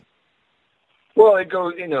shape-shifting? Well, it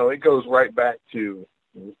goes right back to,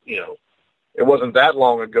 it wasn't that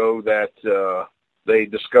long ago that they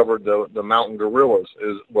discovered the mountain gorillas.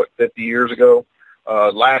 Is 50 years ago?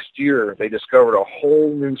 Last year, they discovered a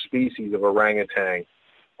whole new species of orangutan,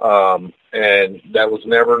 and that was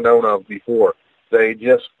never known of before. They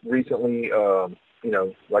just recently,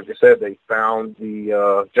 like I said, they found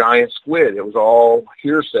the giant squid. It was all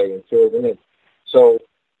hearsay until then. So,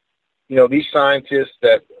 these scientists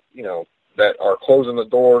that are closing the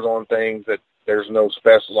doors on things that there's no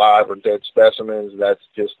live or dead specimens, that's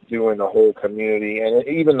just doing the whole community and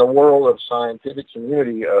even the world of scientific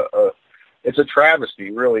community. It's a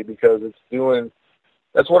travesty, really, because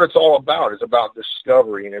that's what it's all about. It's about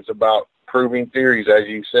discovery, and it's about proving theories, as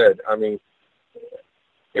you said. I mean,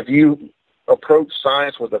 if you approach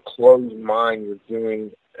science with a closed mind, you're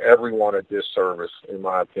doing everyone a disservice, in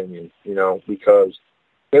my opinion, because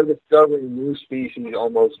they're discovering new species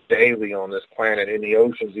almost daily on this planet in the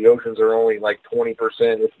oceans. The oceans are only like 20%,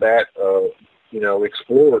 if that,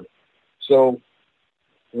 explored. So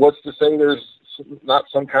what's to say there's not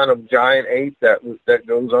some kind of giant ape that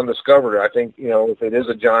goes undiscovered? I think, if it is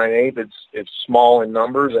a giant ape, it's small in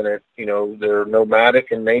numbers, and they're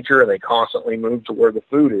nomadic in nature, and they constantly move to where the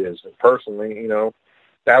food is. And personally,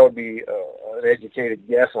 that would be an educated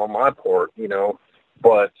guess on my part,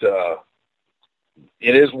 but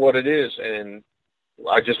it is what it is, and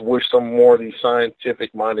I just wish some more of these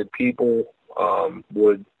scientific-minded people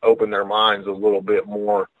would open their minds a little bit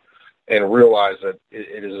more and realize that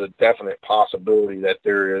it is a definite possibility that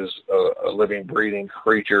there is a living, breathing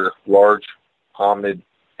creature, large hominid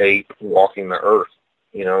ape walking the earth,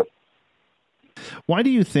 Why do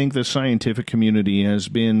you think the scientific community has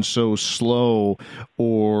been so slow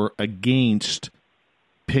or against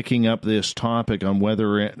picking up this topic on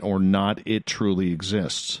whether or not it truly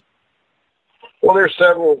exists? Well, there's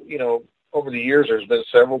several, over the years, there's been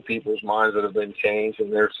several people's minds that have been changed,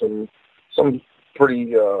 and there's some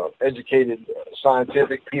pretty educated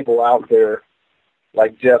scientific people out there,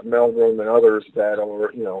 like Jeff Meldrum and others that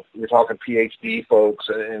are, you're talking PhD folks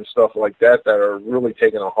and stuff like that are really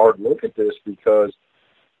taking a hard look at this because,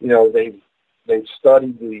 they've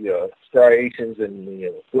studied the striations and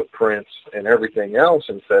the footprints and everything else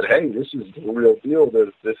and said, hey, this is the real deal.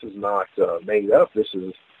 This is not made up. This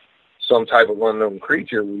is some type of unknown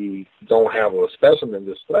creature. We don't have a specimen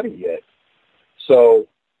to study yet. So,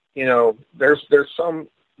 there's some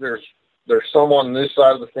on this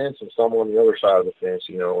side of the fence and some on the other side of the fence,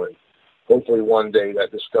 and hopefully one day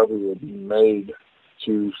that discovery will be made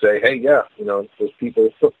to say, hey, yeah, those people,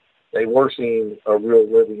 they were seeing a real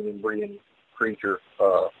living and breathing creature,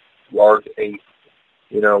 large ape,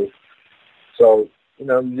 So,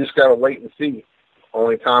 you just got to wait and see.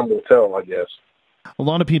 Only time will tell, I guess. A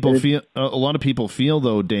lot of people feel,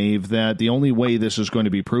 though, Dave, that the only way this is going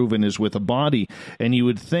to be proven is with a body. And you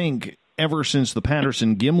would think, ever since the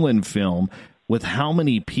Patterson-Gimlin film, with how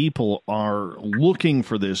many people are looking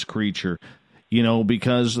for this creature,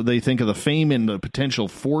 because they think of the fame and the potential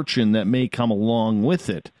fortune that may come along with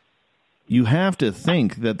it, you have to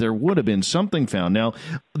think that there would have been something found. Now,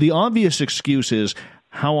 the obvious excuse is,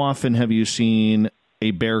 how often have you seen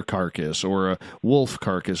a bear carcass or a wolf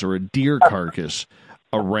carcass or a deer carcass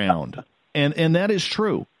around? And that is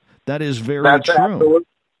true. That is very true.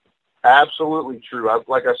 Absolutely true.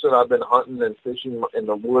 Like I said, I've been hunting and fishing in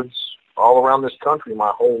the woods all around this country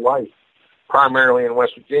my whole life, primarily in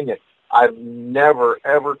West Virginia. I've never,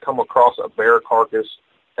 ever come across a bear carcass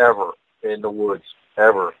ever in the woods,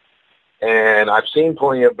 ever. And I've seen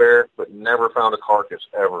plenty of bear, but never found a carcass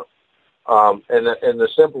ever. And the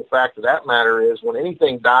simple fact of that matter is when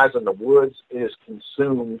anything dies in the woods, it is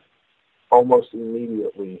consumed almost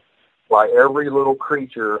immediately by every little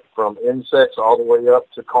creature from insects all the way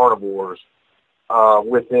up to carnivores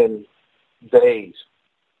within days.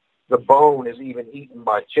 The bone is even eaten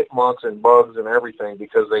by chipmunks and bugs and everything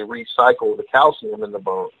because they recycle the calcium in the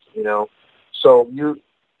bones, So your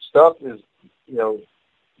stuff is,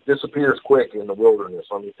 disappears quick in the wilderness,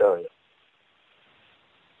 let me tell you.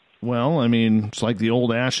 Well, I mean, it's like the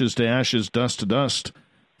old ashes to ashes, dust to dust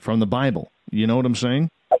from the Bible. You know what I'm saying?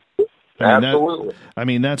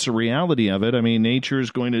 Absolutely. That's the reality of it. I mean, nature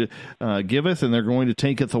is going to giveth, and they're going to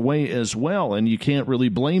taketh away as well, and you can't really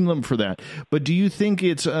blame them for that. But do you think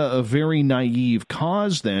it's a very naive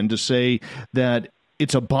cause then to say that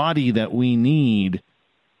it's a body that we need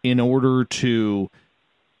in order to,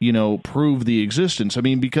 prove the existence? I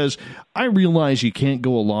mean, because I realize you can't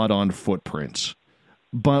go a lot on footprints.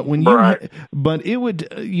 But when but it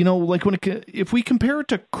would, like if we compare it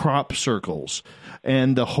to crop circles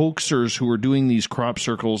and the hoaxers who are doing these crop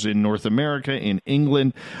circles in North America, in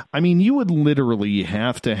England, I mean, you would literally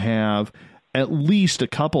have to have at least a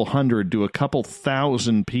couple hundred to a couple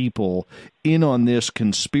thousand people in on this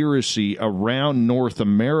conspiracy around North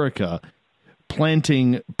America,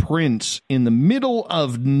 planting prints in the middle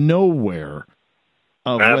of nowhere.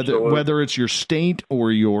 Of whether it's your state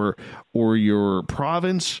or your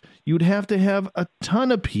province, you'd have to have a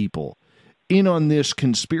ton of people in on this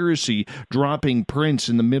conspiracy, dropping prints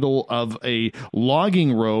in the middle of a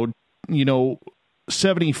logging road,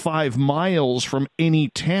 75 miles from any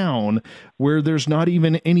town where there's not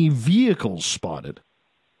even any vehicles spotted.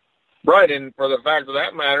 Right, and for the fact of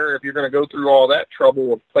that matter, if you're going to go through all that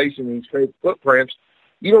trouble of placing these fake footprints,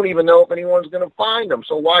 you don't even know if anyone's going to find them.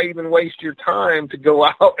 So why even waste your time to go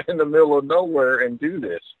out in the middle of nowhere and do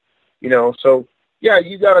this? So yeah,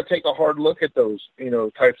 you got to take a hard look at those,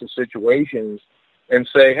 types of situations and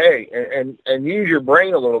say, hey, and use your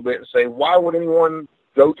brain a little bit and say, why would anyone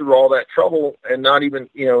go through all that trouble and not even,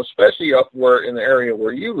 especially up where in the area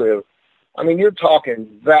where you live? I mean, you're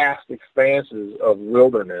talking vast expanses of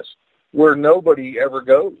wilderness where nobody ever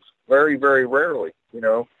goes, very, very rarely,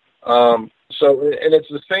 So, and it's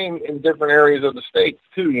the same in different areas of the state,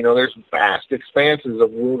 too. There's vast expanses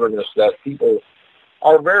of wilderness that people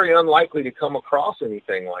are very unlikely to come across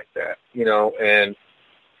anything like that, and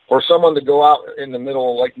for someone to go out in the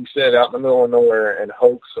middle, like you said, out in the middle of nowhere and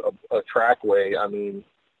hoax a trackway, I mean,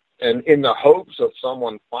 and in the hopes of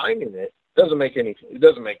someone finding it, doesn't make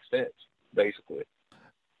sense, basically.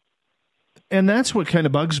 And that's what kind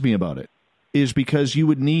of bugs me about it, is because you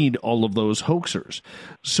would need all of those hoaxers.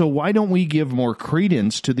 So why don't we give more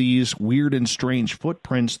credence to these weird and strange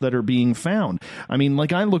footprints that are being found? I mean,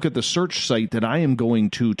 like I look at the search site that I am going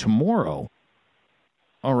to tomorrow.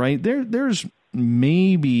 All right, there's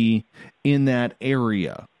maybe in that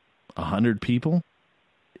area 100 people,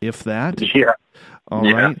 if that. Yeah. All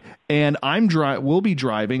right. And we'll be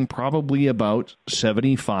driving probably about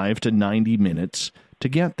 75 to 90 minutes to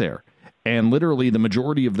get there. And literally the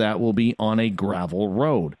majority of that will be on a gravel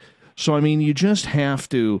road. So, I mean, you just have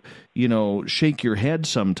to, shake your head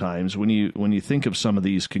sometimes when you think of some of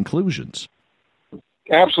these conclusions.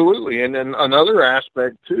 Absolutely. And then another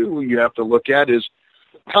aspect, too, you have to look at is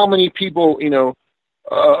how many people,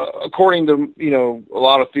 according to, a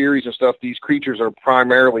lot of theories and stuff, these creatures are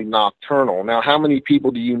primarily nocturnal. Now, how many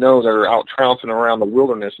people do you know that are out trouncing around the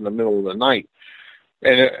wilderness in the middle of the night?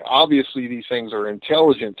 And obviously these things are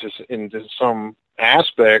intelligent into some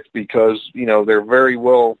aspect because, they're very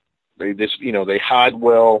well, they hide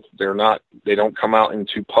well. They don't come out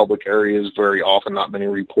into public areas very often, not many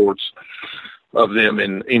reports of them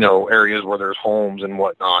in, areas where there's homes and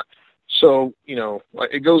whatnot. So,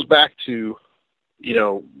 it goes back to,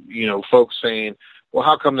 folks saying, well,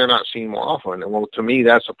 how come they're not seen more often? And well, to me,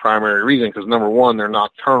 that's a primary reason because number one, they're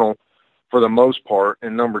nocturnal for the most part.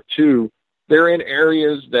 And number two, they're in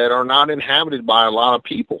areas that are not inhabited by a lot of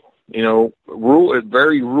people,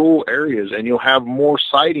 very rural areas, and you'll have more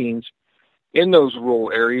sightings in those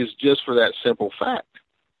rural areas just for that simple fact,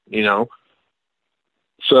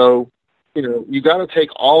 So, you got to take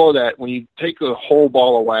all of that. When you take the whole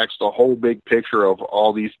ball of wax, the whole big picture of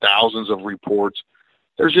all these thousands of reports,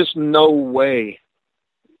 there's just no way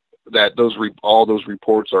that all those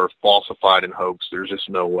reports are falsified and hoaxed. There's just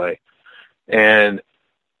no way. And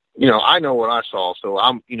I know what I saw, so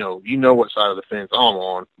I'm, what side of the fence I'm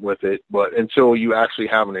on with it. But until you actually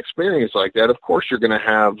have an experience like that, of course you're going to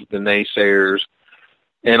have the naysayers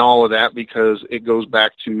and all of that because it goes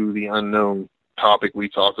back to the unknown topic we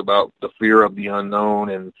talked about, the fear of the unknown,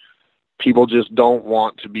 and people just don't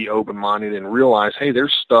want to be open-minded and realize, hey,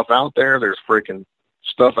 there's stuff out there. There's freaking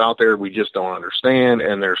stuff out there we just don't understand,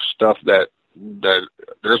 and there's stuff that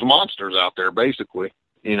there's monsters out there, basically,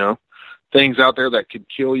 things out there that could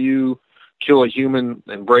kill a human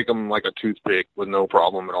and break them like a toothpick with no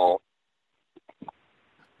problem at all.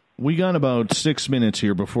 We got about 6 minutes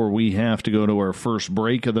here before we have to go to our first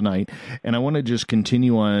break of the night, and I want to just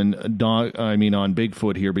continue on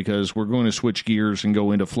Bigfoot here, because we're going to switch gears and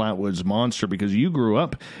go into Flatwoods Monster, because you grew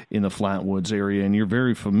up in the Flatwoods area and you're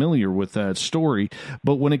very familiar with that story.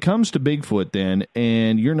 But when it comes to Bigfoot then,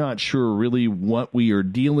 and you're not sure really what we are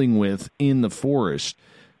dealing with in the forest,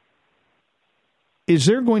 is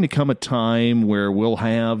there going to come a time where we'll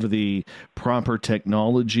have the proper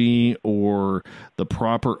technology or the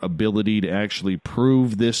proper ability to actually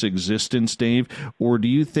prove this existence, Dave? Or do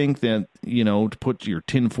you think that, to put your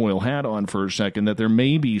tinfoil hat on for a second, that there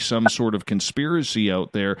may be some sort of conspiracy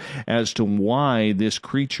out there as to why this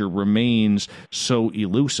creature remains so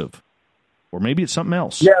elusive? Or maybe it's something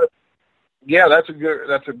else. Yeah, that's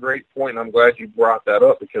a great point, and I'm glad you brought that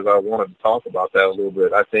up, because I wanted to talk about that a little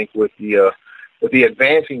bit. I think with the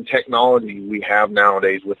advancing technology we have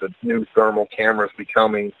nowadays, with the new thermal cameras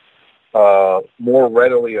becoming more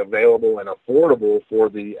readily available and affordable for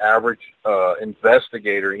the average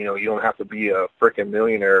investigator, you don't have to be a freaking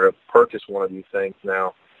millionaire to purchase one of these things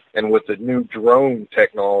now. And with the new drone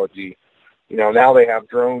technology, now they have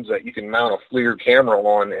drones that you can mount a FLIR camera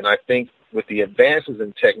on. And I think with the advances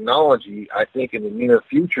in technology, I think in the near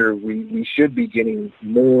future, we should be getting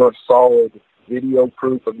more solid video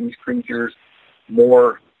proof of these creatures,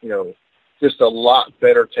 more, just a lot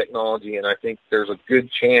better technology. And I think there's a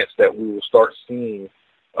good chance that we will start seeing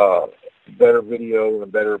better video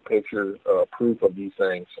and better picture proof of these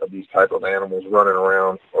things, of these type of animals running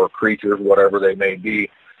around, or creatures, whatever they may be,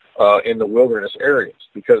 in the wilderness areas.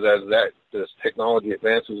 Because as this technology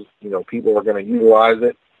advances, people are going to utilize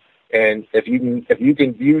it. And if you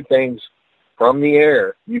can view things from the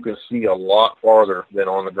air, you can see a lot farther than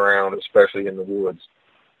on the ground, especially in the woods.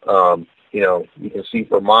 You can see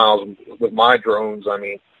for miles. With my drones,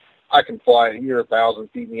 I can fly here 1,000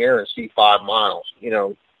 feet in the air and see 5 miles.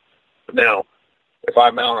 Now, if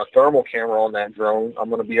I mount a thermal camera on that drone, I'm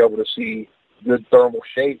going to be able to see good thermal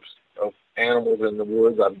shapes of animals in the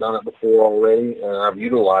woods. I've done it before already, and I've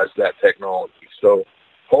utilized that technology. So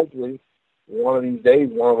hopefully, one of these days,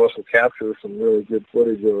 one of us will capture some really good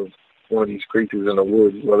footage of one of these creatures in the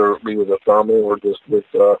woods, whether it be with a thermal or just with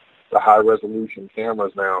the high-resolution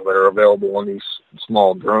cameras now that are available on these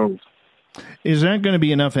small drones. Is that going to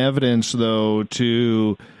be enough evidence, though,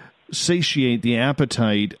 to satiate the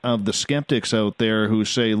appetite of the skeptics out there who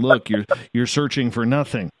say, look, you're searching for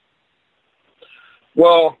nothing?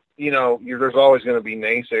 Well, there's always going to be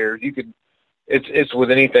naysayers. It's with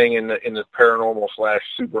anything in the paranormal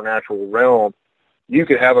 / supernatural realm. You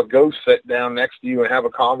could have a ghost sit down next to you and have a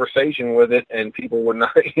conversation with it, and people would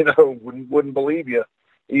not, wouldn't believe you.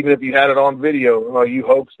 Even if you had it on video, you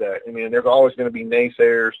hoaxed that. There's always going to be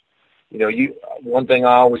naysayers. One thing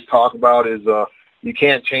I always talk about is you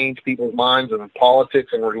can't change people's minds on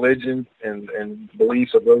politics and religion and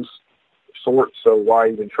beliefs of those sorts, so why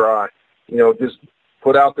even try? Just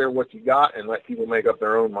put out there what you got and let people make up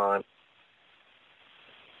their own mind.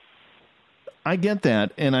 I get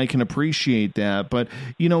that, and I can appreciate that, but,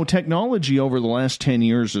 technology over the last 10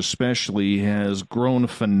 years especially has grown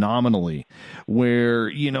phenomenally,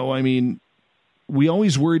 where, we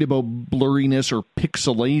always worried about blurriness or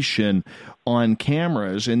pixelation on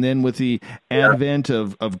cameras, and then with the advent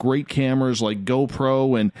of great cameras like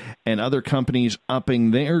GoPro and other companies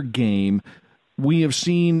upping their game, we have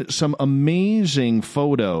seen some amazing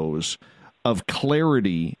photos of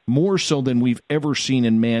clarity, more so than we've ever seen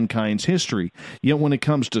in mankind's history. Yet when it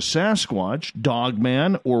comes to Sasquatch,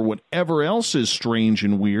 Dogman, or whatever else is strange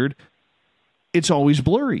and weird, it's always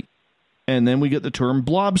blurry. And then we get the term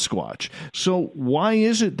blob squatch. So why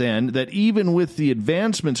is it then that even with the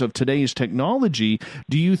advancements of today's technology,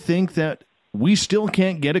 do you think that we still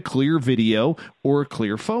can't get a clear video or a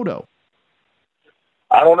clear photo?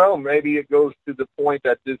 I don't know. Maybe it goes to the point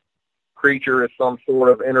that this creature is some sort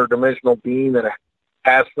of interdimensional being that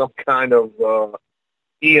has some kind of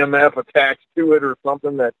EMF attached to it or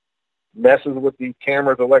something that messes with the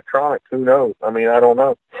camera's electronics. Who knows? I don't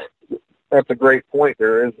know. That's a great point.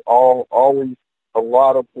 There is always a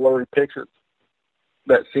lot of blurry pictures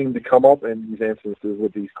that seem to come up in these instances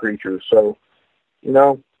with these creatures. So,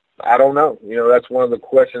 I don't know. That's one of the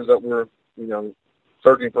questions that we're,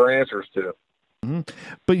 searching for answers to. Mm-hmm.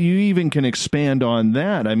 But you even can expand on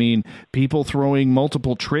that. People throwing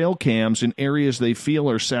multiple trail cams in areas they feel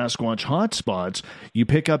are Sasquatch hotspots. You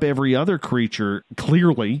pick up every other creature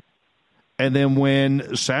clearly, and then when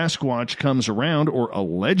Sasquatch comes around, or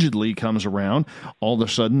allegedly comes around, all of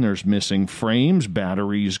a sudden there's missing frames,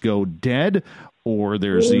 batteries go dead, or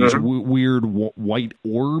there's these weird white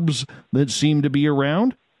orbs that seem to be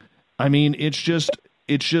around. It's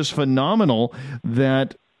just phenomenal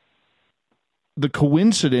that the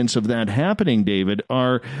coincidence of that happening, David,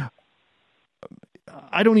 I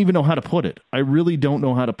don't even know how to put it. I really don't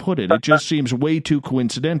know how to put it. It just seems way too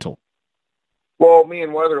coincidental. Well, me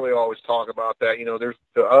and Weatherly always talk about that.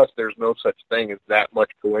 To us, there's no such thing as that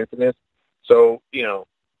much coincidence. So,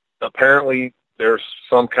 apparently there's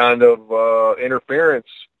some kind of interference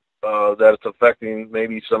that's affecting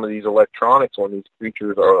maybe some of these electronics when these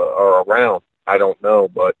creatures are around. I don't know,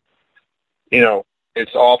 but,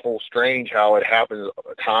 it's awful strange how it happens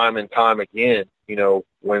time and time again,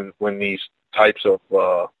 when these types of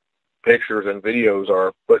pictures and videos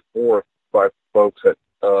are put forth by folks that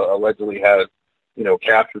allegedly had,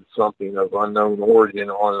 captured something of unknown origin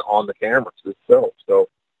on the cameras itself. So,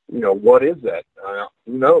 what is that?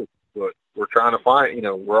 Who knows? But we're trying to find,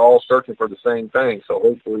 we're all searching for the same thing. So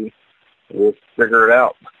hopefully we'll figure it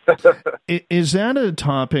out. Is that a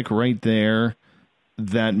topic right there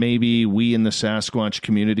that maybe we in the Sasquatch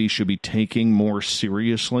community should be taking more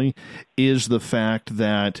seriously? Is the fact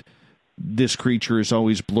that this creature is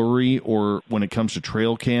always blurry, or when it comes to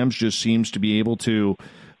trail cams, just seems to be able to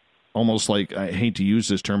almost like, I hate to use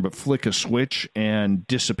this term, but flick a switch and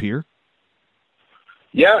disappear?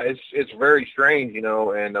 Yeah, it's very strange,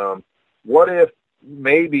 and what if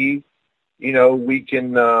maybe, we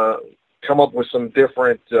can come up with some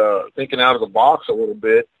different, thinking out of the box a little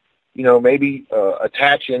bit, maybe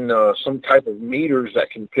attaching some type of meters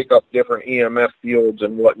that can pick up different EMF fields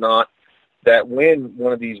and whatnot, that when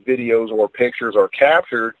one of these videos or pictures are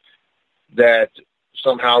captured, that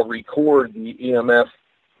somehow record the EMF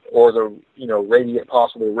or the,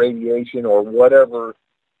 possible radiation or whatever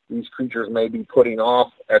these creatures may be putting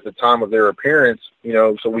off at the time of their appearance,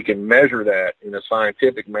 so we can measure that in a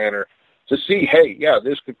scientific manner to see, hey, yeah,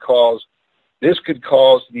 this could cause these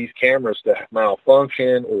cameras to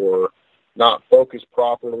malfunction or not focus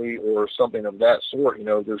properly or something of that sort.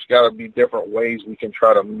 There's got to be different ways we can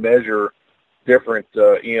try to measure different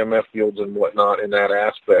EMF fields and whatnot in that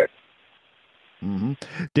aspect. Mm-hmm.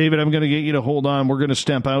 David, I'm going to get you to hold on. We're going to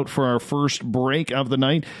step out for our first break of the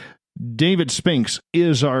night. David Spinks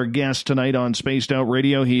is our guest tonight on Spaced Out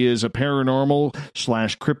Radio. He is a paranormal /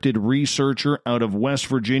 cryptid researcher out of West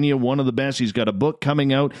Virginia, one of the best. He's got a book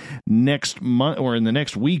coming out next month or in the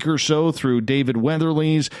next week or so through David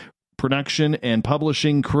Weatherly's production and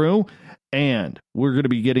publishing crew. And we're going to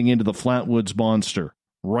be getting into the Flatwoods Monster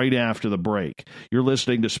right after the break. You're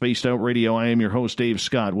listening to Spaced Out Radio. I am your host, Dave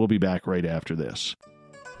Scott. We'll be back right after this.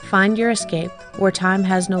 Find your escape where time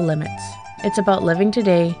has no limits. It's about living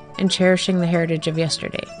today and cherishing the heritage of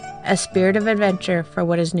yesterday. A spirit of adventure for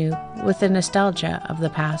what is new, with the nostalgia of the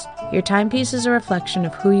past. Your timepiece is a reflection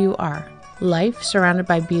of who you are. Life surrounded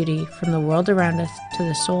by beauty from the world around us to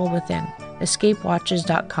the soul within.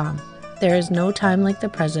 EscapeWatches.com. There is no time like the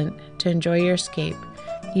present to enjoy your escape.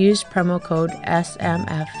 Use promo code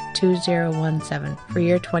SMF2017 for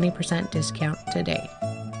your 20% discount today.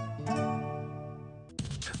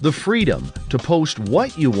 The freedom to post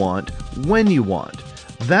what you want, when you want.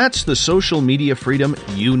 That's the social media freedom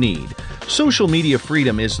you need. Social Media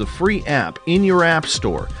Freedom is the free app in your app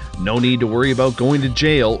store. No need to worry about going to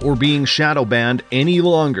jail or being shadow banned any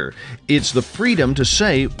longer. It's the freedom to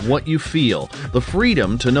say what you feel. The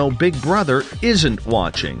freedom to know Big Brother isn't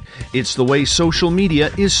watching. It's the way social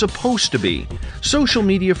media is supposed to be. Social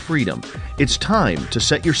Media Freedom. It's time to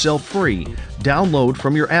set yourself free. Download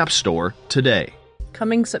from your app store today.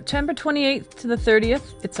 Coming September 28th to the 30th,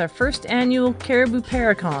 it's our first annual Caribou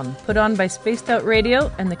Paracon, put on by Spaced Out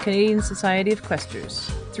Radio and the Canadian Society of Questers.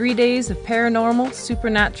 3 days of paranormal,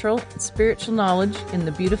 supernatural, and spiritual knowledge in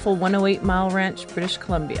the beautiful 108 Mile Ranch, British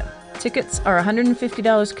Columbia. Tickets are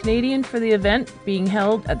 $150 Canadian for the event, being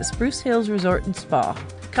held at the Spruce Hills Resort and Spa.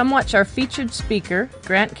 Come watch our featured speaker,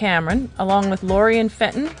 Grant Cameron, along with Lorian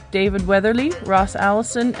Fenton, David Weatherly, Ross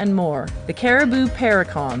Allison, and more. The Caribou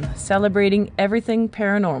Paracon, celebrating everything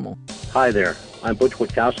paranormal. Hi there, I'm Butch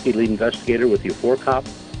Witkowski, lead investigator with U4Cop.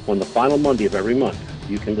 On the final Monday of every month,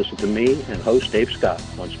 you can listen to me and host Dave Scott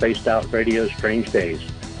on Spaced Out Radio's Strange Days.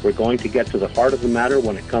 We're going to get to the heart of the matter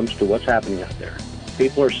when it comes to what's happening out there.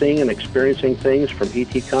 People are seeing and experiencing things from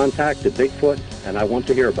ET contact to Bigfoot, and I want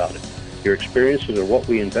to hear about it. Your experiences are what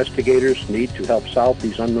we investigators need to help solve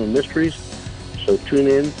these unknown mysteries. So tune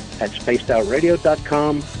in at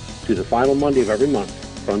spacedoutradio.com to the final Monday of every month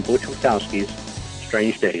from Butch Witkowski's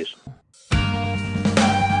Strange Days.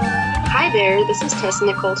 Hi there, this is Tessa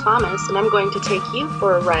Nicole Thomas, and I'm going to take you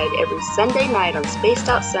for a ride every Sunday night on Spaced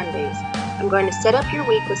Out Sundays. I'm going to set up your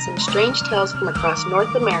week with some strange tales from across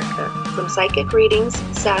North America, from psychic readings,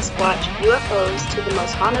 Sasquatch, UFOs, to the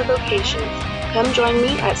most haunted locations. Come join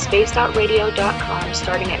me at spacedoutradio.com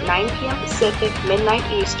starting at 9 p.m. Pacific, midnight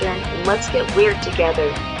Eastern, and let's get weird together.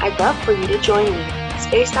 I'd love for you to join me.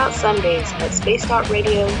 Spaced Out Sundays at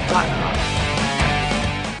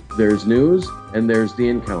spacedoutradio.com. There's news, and there's The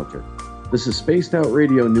Encounter. This is Spaced Out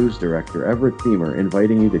Radio News Director Everett Beamer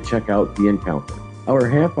inviting you to check out The Encounter. Our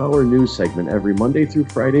half-hour news segment every Monday through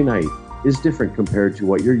Friday night is different compared to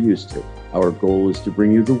what you're used to. Our goal is to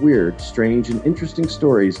bring you the weird, strange, and interesting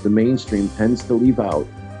stories the mainstream tends to leave out,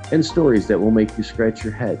 and stories that will make you scratch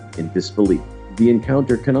your head in disbelief. The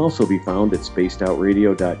Encounter can also be found at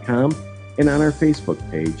spacedoutradio.com and on our Facebook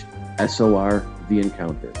page, SOR The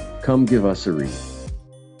Encounter. Come give us a read.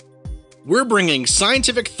 We're bringing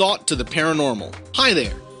scientific thought to the paranormal. Hi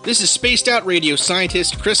there, this is Spaced Out Radio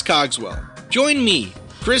scientist Chris Cogswell. Join me,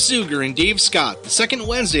 Chris Zuger, and Dave Scott the second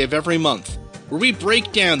Wednesday of every month, where we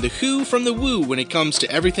break down the who from the woo when it comes to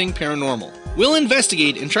everything paranormal. We'll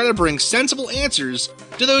investigate and try to bring sensible answers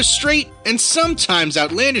to those straight and sometimes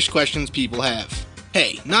outlandish questions people have.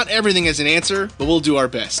 Hey, not everything has an answer, but we'll do our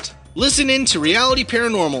best. Listen in to Reality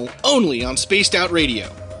Paranormal only on Spaced Out Radio.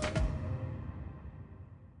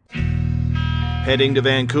 Heading to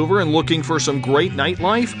Vancouver and looking for some great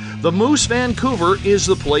nightlife? The Moose Vancouver is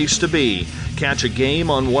the place to be. Catch a game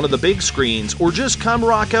on one of the big screens or just come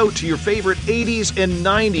rock out to your favorite 80s and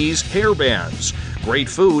 90s hair bands. Great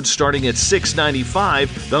food starting at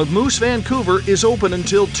 $6.95. The Moose Vancouver is open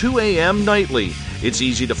until 2 a.m. nightly. It's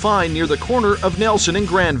easy to find near the corner of Nelson and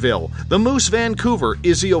Granville. The Moose Vancouver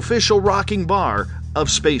is the official rocking bar of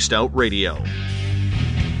Spaced Out Radio.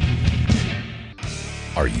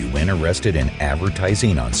 Are you interested in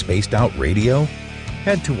advertising on Spaced Out Radio?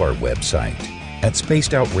 Head to our website at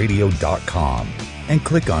spacedoutradio.com and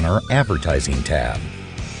click on our advertising tab.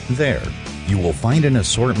 There, you will find an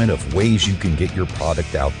assortment of ways you can get your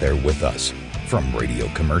product out there with us, from radio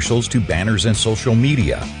commercials to banners and social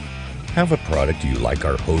media. Have a product you like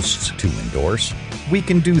our hosts to endorse? We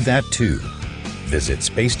can do that too. Visit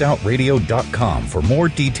spacedoutradio.com for more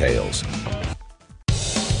details.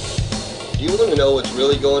 Do you want to know what's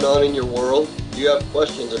really going on in your world? Do you have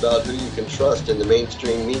questions about who you can trust in the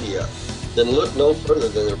mainstream media? Then look no further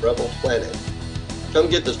than the Rebel Planet. Come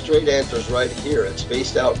get the straight answers right here at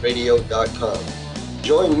spacedoutradio.com.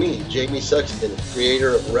 Join me, Jamie Sexton,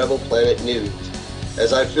 creator of Rebel Planet News,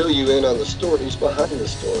 as I fill you in on the stories behind the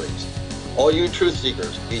stories. All you truth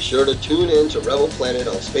seekers, be sure to tune in to Rebel Planet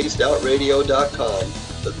on spacedoutradio.com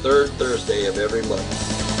the third Thursday of every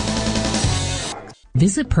month.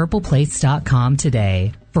 Visit purpleplates.com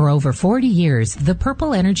today. For over 40 years, the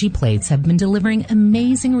Purple Energy Plates have been delivering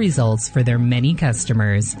amazing results for their many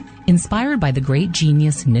customers. Inspired by the great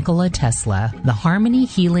genius Nikola Tesla, the harmony,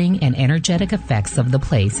 healing, and energetic effects of the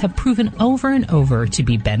plates have proven over and over to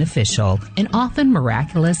be beneficial and often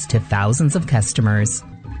miraculous to thousands of customers.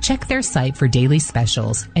 Check their site for daily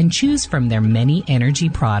specials and choose from their many energy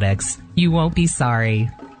products. You won't be sorry.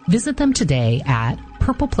 Visit them today at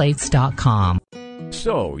purpleplates.com.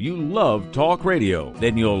 So, you love talk radio?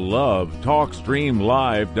 Then you'll love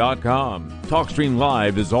TalkStreamLive.com. TalkStream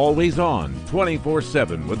Live is always on,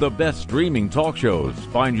 24/7, with the best streaming talk shows.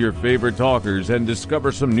 Find your favorite talkers and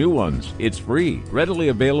discover some new ones. It's free, readily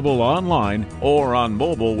available online or on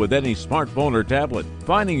mobile with any smartphone or tablet.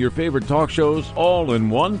 Finding your favorite talk shows all in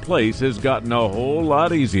one place has gotten a whole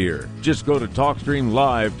lot easier. Just go to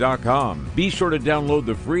TalkStreamLive.com. Be sure to download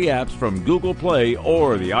the free apps from Google Play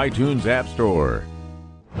or the iTunes App Store.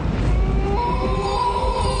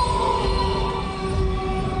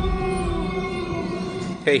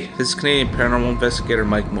 Hey, this is Canadian Paranormal Investigator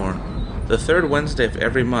Mike Moore. The third Wednesday of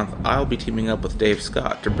every month, I'll be teaming up with Dave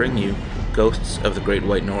Scott to bring you Ghosts of the Great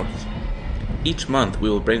White North. Each month,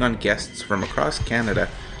 we will bring on guests from across Canada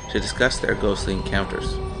to discuss their ghostly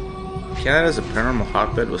encounters. Canada is a paranormal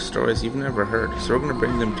hotbed with stories you've never heard, so we're going to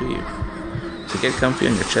bring them to you. So get comfy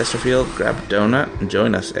on your Chesterfield, grab a donut, and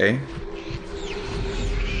join us, eh?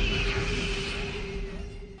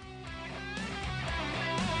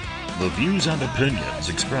 The views and opinions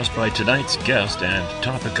expressed by tonight's guest and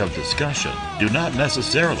topic of discussion do not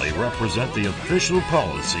necessarily represent the official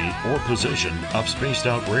policy or position of Spaced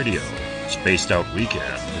Out Radio, Spaced Out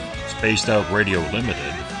Weekend, Spaced Out Radio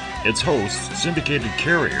Limited, its hosts, syndicated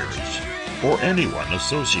carriers, or anyone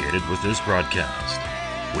associated with this broadcast.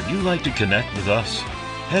 Would you like to connect with us?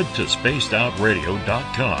 Head to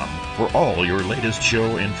spacedoutradio.com for all your latest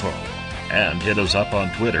show info. And hit us up on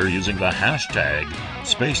Twitter using the hashtag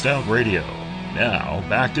Spaced Out Radio. Now,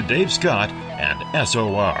 back to Dave Scott and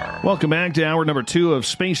SOR. Welcome back to hour number 2 of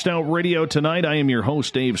Spaced Out Radio tonight. I am your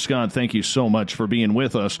host, Dave Scott. Thank you so much for being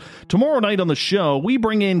with us. Tomorrow night on the show, we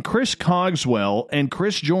bring in Chris Cogswell and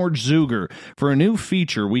Chris George Zuger for a new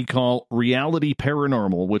feature we call Reality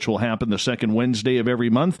Paranormal, which will happen the second Wednesday of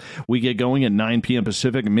every month. We get going at 9 p.m.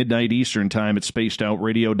 Pacific, midnight Eastern time at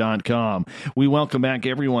spacedoutradio.com. We welcome back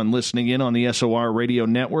everyone listening in on the SOR Radio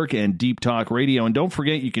Network and Deep Talk Radio. And don't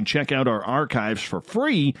forget, you can check out our archives for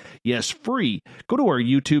free. Yes, free. Go to our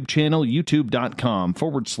YouTube channel,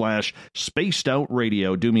 youtube.com/Spaced Out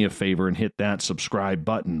Radio. Do me a favor and hit that subscribe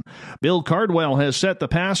button. Bill Cardwell has set the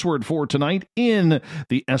password for tonight in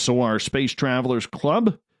the SOR Space Travelers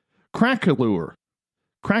Club. Crackalure.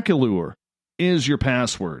 Crackalure is your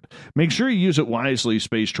password. Make sure you use it wisely,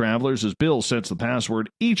 Space Travelers, as Bill sets the password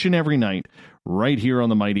each and every night right here on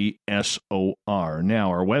the mighty SOR.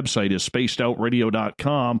 Now, our website is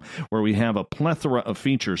spacedoutradio.com, where we have a plethora of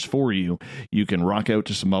features for you. You can rock out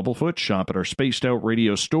to some Bumblefoot, shop at our Spaced Out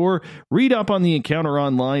Radio store, read up on the encounter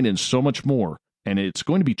online, and so much more. And it's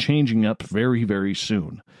going to be changing up very, very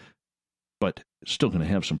soon. But still going to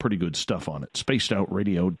have some pretty good stuff on it.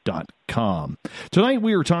 spacedoutradio.com. Tonight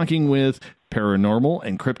we are talking with paranormal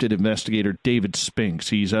and cryptid investigator David Spinks.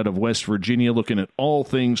 He's out of West Virginia looking at all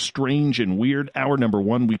things strange and weird. Hour number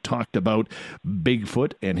 1, we talked about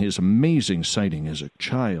Bigfoot and his amazing sighting as a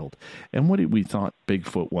child. And what did we thought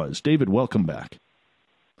Bigfoot was? David, welcome back.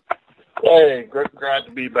 Hey, glad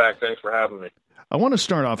to be back. Thanks for having me. I want to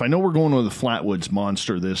start off, I know we're going with the Flatwoods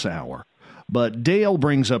Monster this hour, but Dale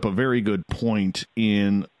brings up a very good point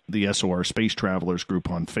in the SOR Space Travelers group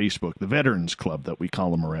on Facebook, the Veterans Club that we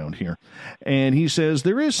call them around here. And he says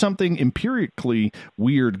there is something empirically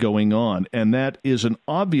weird going on, and that is an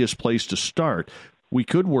obvious place to start. We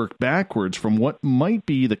could work backwards from what might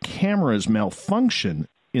be the camera's malfunction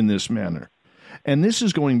in this manner. And this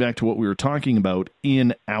is going back to what we were talking about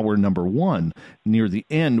in hour number 1 near the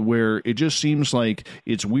end, where it just seems like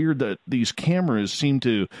it's weird that these cameras seem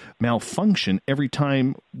to malfunction every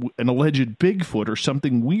time an alleged Bigfoot or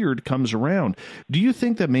something weird comes around. Do you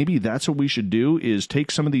think that maybe that's what we should do, is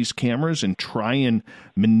take some of these cameras and try and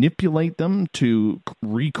manipulate them to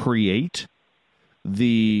recreate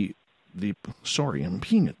sorry, I'm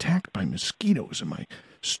being attacked by mosquitoes in my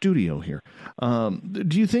studio here.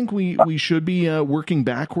 Do you think we should be working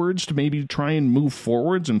backwards to maybe try and move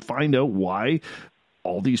forwards and find out why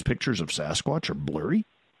all these pictures of Sasquatch are blurry?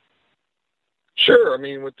 Sure. I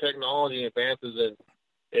mean, with technology advances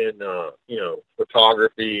in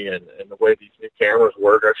photography and the way these new cameras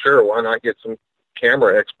work, sure, why not get some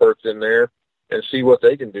camera experts in there and see what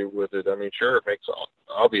they can do with it? I mean, sure, it makes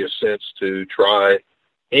obvious sense to try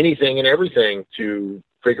anything and everything to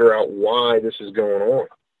figure out why this is going on.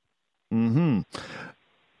 Mm-hmm.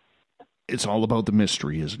 It's all about the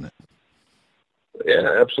mystery, isn't it?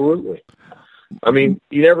 Yeah, absolutely. I mean,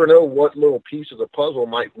 you never know what little piece of the puzzle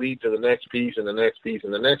might lead to the next piece and the next piece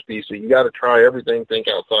and the next piece. So you got to try everything, think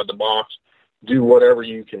outside the box, do whatever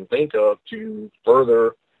you can think of to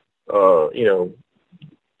further, to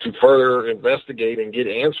further investigate and get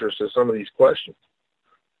answers to some of these questions.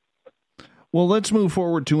 Well, let's move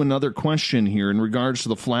forward to another question here in regards to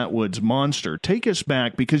the Flatwoods Monster. Take us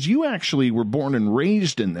back, because you actually were born and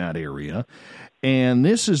raised in that area, and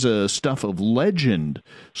this is a stuff of legend.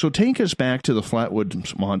 So take us back to the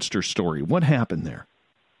Flatwoods Monster story. What happened there?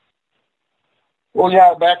 Well,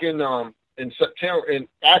 yeah, back in September,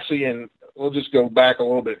 we'll just go back a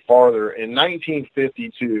little bit farther. In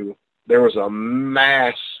 1952, there was a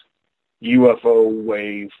mass UFO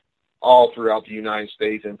wave all throughout the United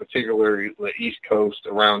States, and particularly the East Coast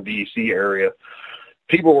around D.C. area.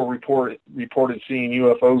 People were reported seeing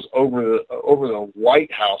UFOs over the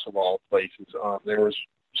White House of all places. There was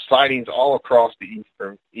sightings all across the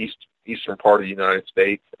eastern part of the United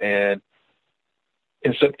States. And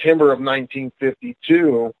in September of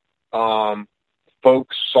 1952,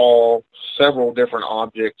 folks saw several different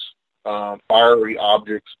objects, fiery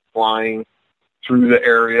objects, flying through the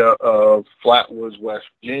area of Flatwoods, West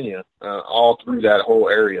Virginia, all through that whole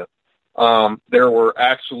area. There were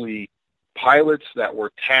actually pilots that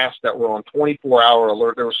were tasked, that were on 24-hour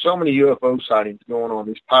alert. There were so many UFO sightings going on.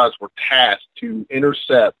 These pilots were tasked to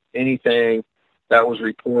intercept anything that was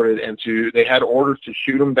reported, and they had orders to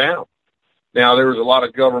shoot them down. Now, there was a lot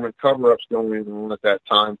of government cover-ups going on at that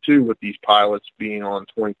time, too, with these pilots being on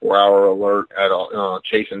 24-hour alert at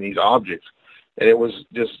chasing these objects. And it was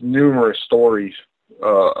just numerous stories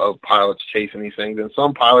of pilots chasing these things, and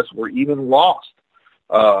some pilots were even lost.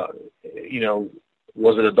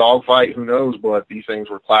 Was it a dogfight? Who knows? But these things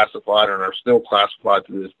were classified and are still classified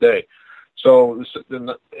to this day. So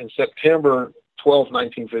in September 12,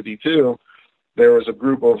 1952, there was a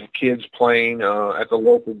group of kids playing at the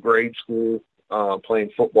local grade school, playing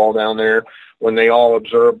football down there, when they all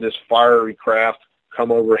observed this fiery craft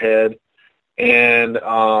come overhead and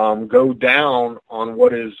go down on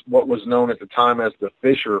what was known at the time as the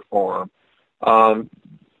Fisher Farm.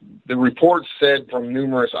 The reports said from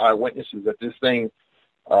numerous eyewitnesses that this thing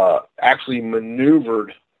actually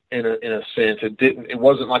maneuvered in a sense. It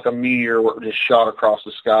wasn't like a meteor where it just shot across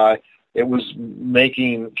the sky. It was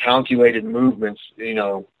making calculated movements,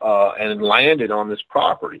 and landed on this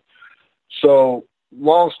property. So,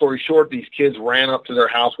 long story short, these kids ran up to their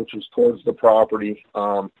house, which was towards the property,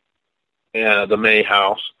 the May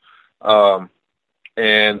house,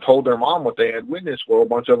 and told their mom what they had witnessed. Well, a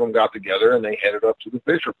bunch of them got together and they headed up to the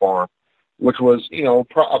Fisher Farm, which was,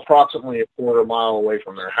 approximately a quarter mile away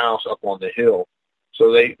from their house up on the hill.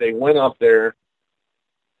 So they went up there,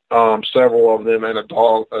 several of them, and a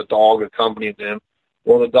dog accompanied them.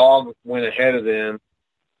 Well, the dog went ahead of them,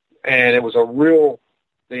 and it was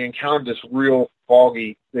they encountered this real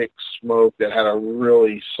foggy, thick smoke that had a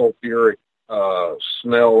really sulfuric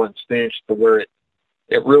smell and stench, to where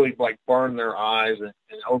it really like burned their eyes and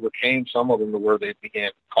overcame some of them to where they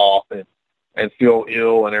began to cough and feel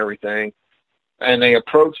ill and everything. And they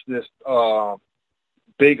approached this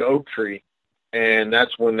big oak tree, and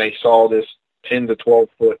that's when they saw this 10 to 12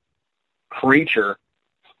 foot creature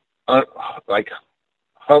like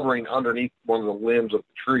hovering underneath one of the limbs of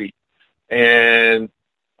the tree. And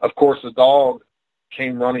of course the dog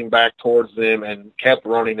came running back towards them and kept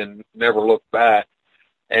running and never looked back.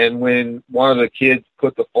 And when one of the kids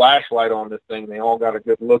put the flashlight on this thing, they all got a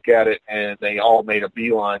good look at it, and they all made a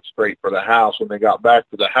beeline straight for the house. When they got back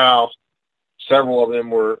to the house, several of them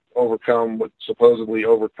were supposedly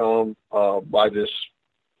overcome by this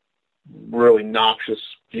really noxious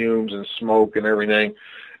fumes and smoke and everything,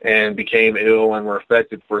 and became ill and were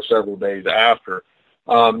affected for several days after.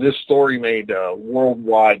 This story made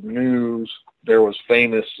worldwide news. There was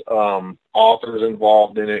famous authors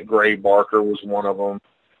involved in it. Gray Barker was one of them,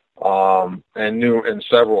 and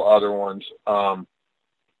several other ones.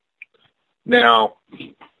 Now,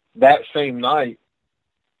 that same night,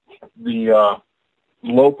 the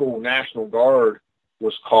local National Guard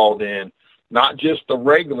was called in. Not just the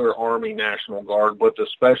regular Army National Guard, but the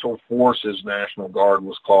Special Forces National Guard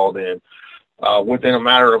was called in. Within a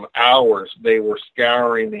matter of hours, they were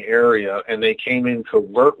scouring the area, and they came in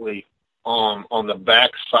covertly on the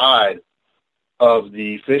back side of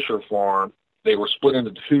the Fisher Farm. They were split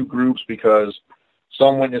into two groups because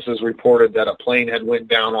some witnesses reported that a plane had went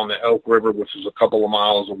down on the Elk River, which is a couple of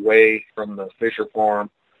miles away from the Fisher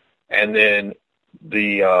Farm, and then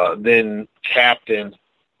the then captain,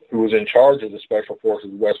 who was in charge of the Special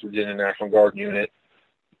Forces West Virginia National Guard unit,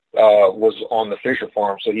 was on the Fisher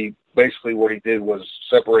Farm. So what he did was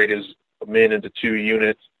separate his men into two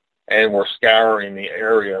units and were scouring the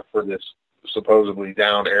area for this supposedly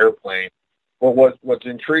downed airplane. Well, what's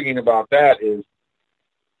intriguing about that is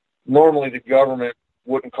normally the government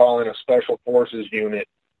wouldn't call in a Special Forces unit.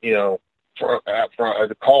 A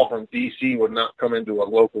call from D.C. would not come into a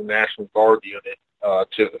local National Guard unit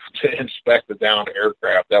to inspect the downed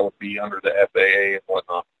aircraft. That would be under the FAA and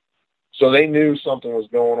whatnot. So they knew something was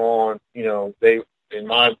going on.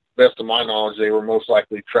 Best of my knowledge, they were most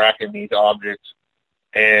likely tracking these objects,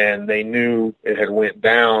 and they knew it had went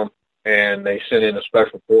down, and they sent in a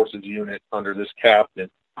Special Forces unit under this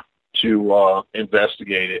captain to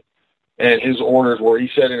investigate it. And his orders were,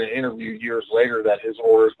 he said in an interview years later that his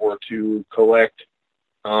orders were to collect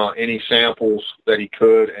any samples that he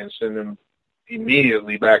could and send them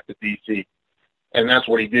immediately back to D.C. And that's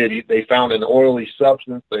what he did. They found an oily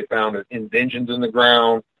substance. They found indentions in the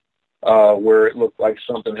ground where it looked like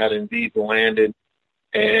something had indeed landed.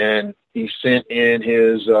 And he sent in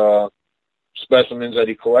his specimens that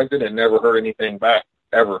he collected and never heard anything back,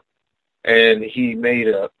 ever. And he made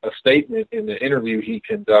a statement in the interview he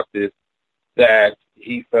conducted that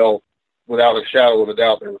he felt, without a shadow of a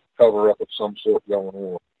doubt, there was a cover-up of some sort going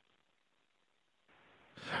on.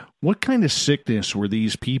 What kind of sickness were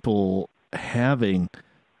these people having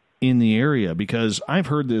in the area? Because I've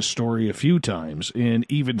heard this story a few times, and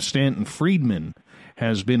even Stanton Friedman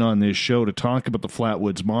has been on this show to talk about the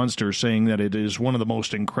Flatwoods Monster, saying that it is one of the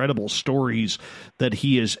most incredible stories that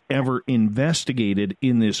he has ever investigated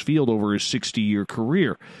in this field over his 60-year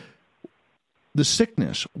career. The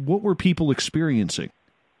sickness, what were people experiencing?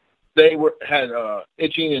 They had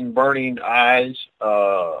itching and burning eyes,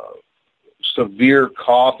 severe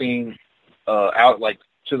coughing, out like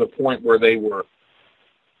to the point where they were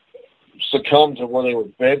succumbed to where they were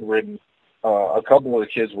bedridden. A couple of the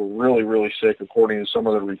kids were really, really sick, according to some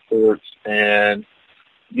of the reports. And,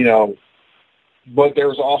 But there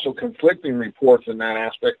was also conflicting reports in that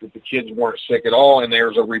aspect that the kids weren't sick at all, and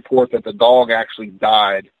there's a report that the dog actually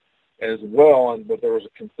died as well, but there was a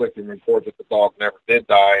conflicting report that the dog never did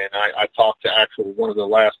die. And I talked to actually one of the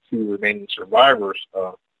last two remaining survivors,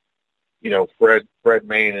 Fred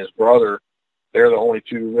May and his brother. They're the only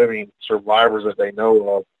two living survivors that they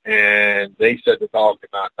know of, and they said the dog did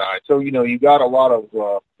not die. So, you got a lot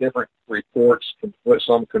of different reports,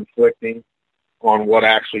 some conflicting on what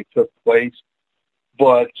actually took place.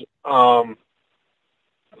 But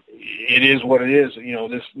it is what it is.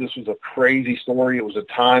 This was a crazy story. It was a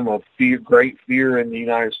time of great fear in the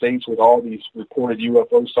United States with all these reported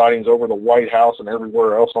UFO sightings over the White House and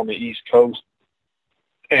everywhere else on the East Coast.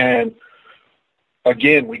 And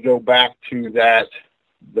again, we go back to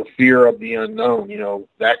the fear of the unknown.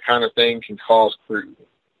 That kind of thing can cause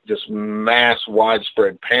just mass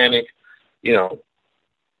widespread panic.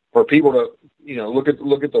 For people to, look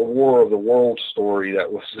at the War of the Worlds story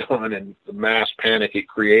that was done and the mass panic it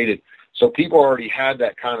created. So people already had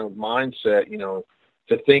that kind of mindset,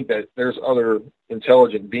 to think that there's other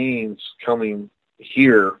intelligent beings coming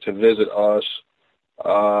here to visit us,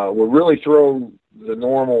 would really throw the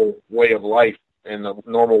normal way of life and the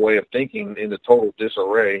normal way of thinking into total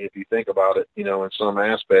disarray, if you think about it, in some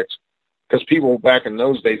aspects. Because people back in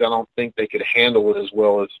those days, I don't think they could handle it as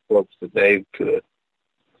well as folks today could.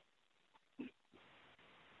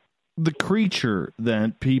 The creature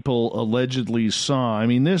that people allegedly saw,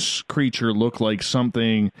 this creature looked like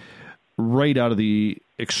something right out of the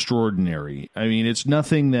extraordinary. It's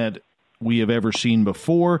nothing that we have ever seen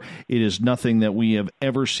before. It is nothing that we have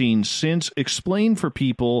ever seen since. Explain for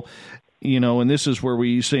people, and this is where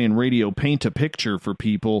we say in radio, paint a picture for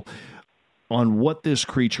people on what this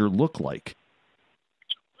creature looked like.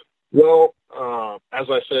 Well, as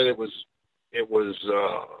I said, it was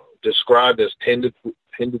described as 10 to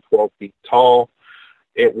 12 feet tall.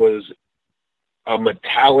 It was a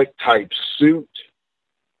metallic type suit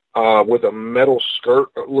with a metal skirt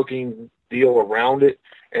looking deal around it.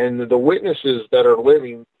 And the witnesses that are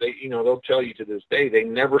living, they'll tell you to this day, they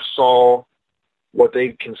never saw what they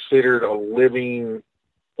considered a living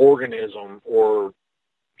organism or,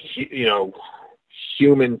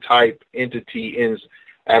 human type entity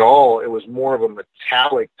at all. It was more of a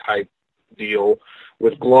metallic type deal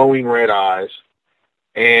with glowing red eyes.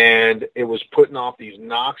 And it was putting off these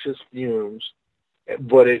noxious fumes,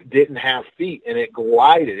 but it didn't have feet, and it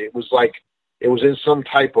glided. It was like it was in some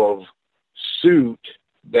type of suit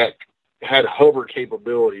that had hover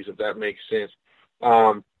capabilities, if that makes sense.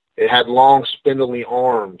 It had long, spindly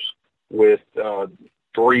arms with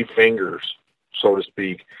 3 fingers, so to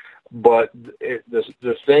speak. But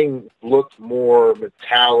the thing looked more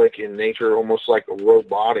metallic in nature, almost like a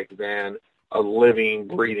robotic than a living,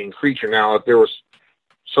 breathing creature. Now, if there was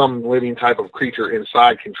some living type of creature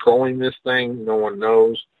inside controlling this thing, no one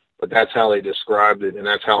knows, but that's how they described it, and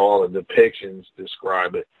that's how all the depictions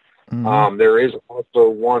describe it. Mm-hmm. There is also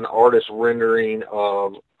one artist rendering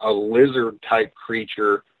of a lizard type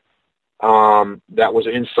creature that was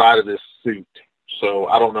inside of this suit. So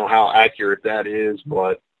I don't know how accurate that is,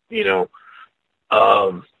 but because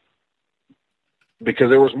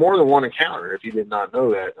there was more than one encounter, if you did not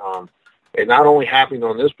know that. It not only happened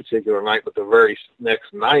on this particular night, but the very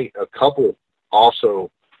next night, a couple also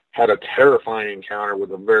had a terrifying encounter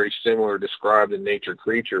with a very similar described in nature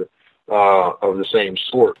creature of the same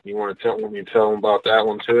sort. You want to tell them about that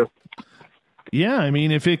one too? Yeah,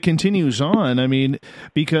 if it continues on,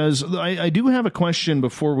 because I do have a question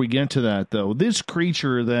before we get to that, though. This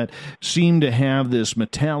creature that seemed to have this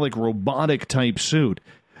metallic robotic type suit,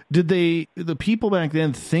 did the people back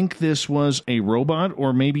then think this was a robot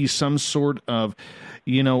or maybe some sort of,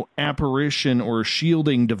 apparition or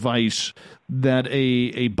shielding device that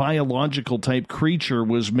a biological type creature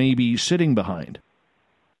was maybe sitting behind?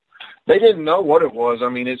 They didn't know what it was.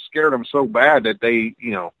 It scared them so bad that they,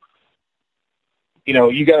 you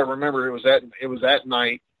got to remember it was at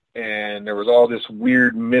night, and there was all this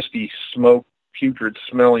weird misty smoke, putrid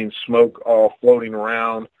smelling smoke all floating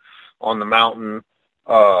around on the mountain.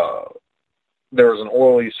 There was an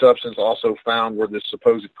oily substance also found where this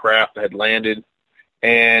supposed craft had landed,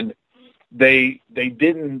 and they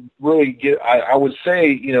didn't really get, I would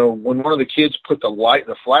say, when one of the kids put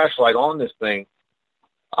the flashlight on this thing,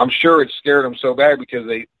 I'm sure it scared him so bad because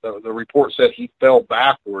the report said he fell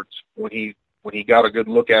backwards when he got a good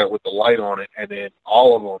look at it with the light on it, and then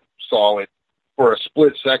all of them saw it for a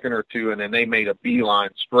split second or two, and then they made a beeline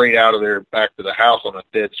straight out of there back to the house on a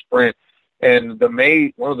dead sprint. And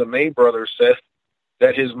one of the May brothers said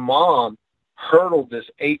that his mom hurdled this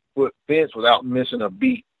 8-foot fence without missing a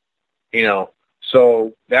beat,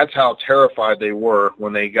 So that's how terrified they were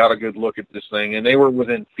when they got a good look at this thing, and they were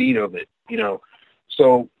within feet of it,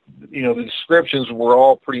 So, the descriptions were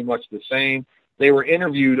all pretty much the same. They were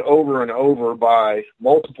interviewed over and over by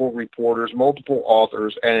multiple reporters, multiple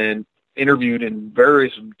authors, and interviewed in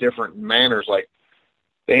various different manners. Like,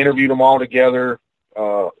 they interviewed them all together.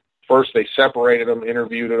 First, they separated them,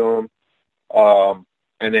 interviewed them,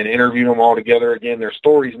 and then interviewed them all together again. Their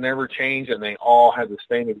stories never changed, and they all had the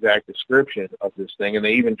same exact description of this thing, and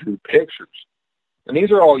they even drew pictures. And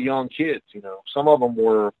these are all young kids, Some of them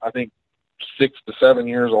were, I think, 6 to 7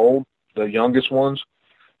 years old, the youngest ones,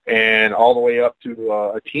 and all the way up to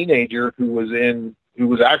a teenager who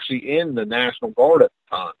was actually in the National Guard at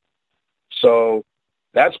the time. So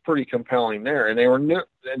that's pretty compelling there. And they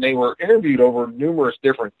were interviewed over numerous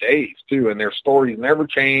different days too, and their stories never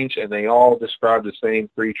changed, and they all described the same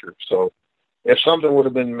creature. So if something would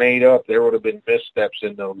have been made up, there would have been missteps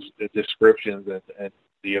in those descriptions and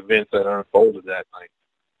the events that unfolded that night.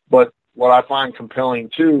 But what I find compelling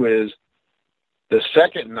too is the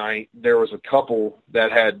second night, there was a couple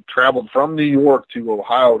that had traveled from New York to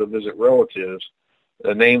Ohio to visit relatives.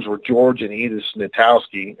 The names were George and Edith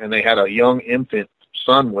Snitowski, and they had a young infant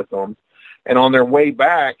son with them. And on their way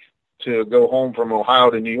back to go home from Ohio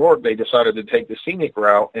to New York, they decided to take the scenic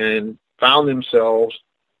route and found themselves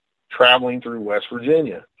traveling through West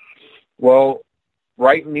Virginia. Well,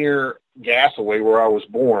 right near Gasaway, where I was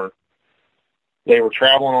born, they were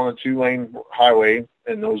traveling on a 2-lane highway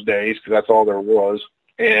in those days, because that's all there was.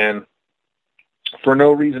 And for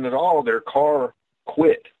no reason at all, their car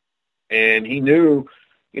quit. And he knew,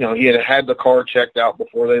 he had the car checked out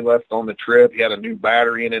before they left on the trip. He had a new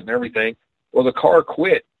battery in it and everything. Well, the car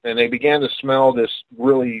quit, and they began to smell this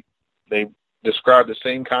they described the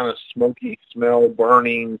same kind of smoky smell,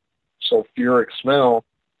 burning, sulfuric smell.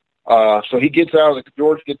 So George gets out of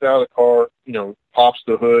the car, pops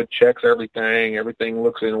the hood, checks everything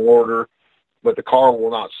looks in order, but the car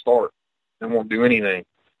will not start and won't do anything.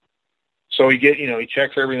 So he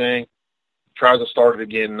checks everything, tries to start it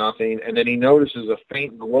again, nothing, and then he notices a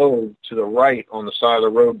faint glow to the right on the side of the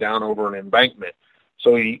road down over an embankment.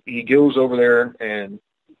 So he goes over there, and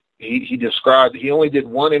he described, he only did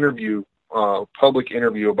one interview, public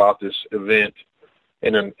interview about this event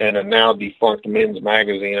in a now defunct men's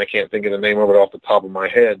magazine. I can't think of the name of it off the top of my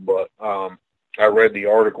head, but I read the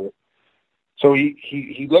article. So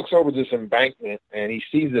he looks over this embankment, and he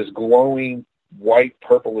sees this glowing white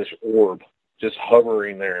purplish orb just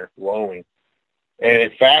hovering there, glowing. And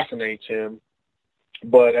it fascinates him.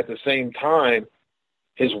 But at the same time,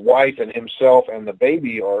 his wife and himself and the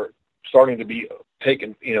baby are starting to be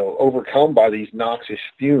taken, overcome by these noxious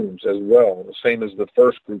fumes as well, the same as the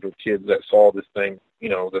first group of kids that saw this thing,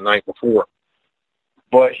 the night before.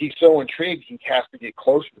 But he's so intrigued, he has to get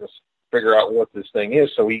closer to figure out what this thing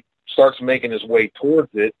is. So he starts making his way towards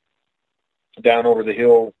it, down over the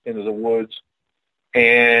hill into the woods.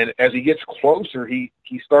 And as he gets closer, he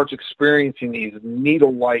starts experiencing these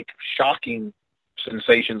needle-like shocking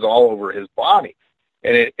sensations all over his body.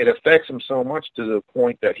 And it affects him so much to the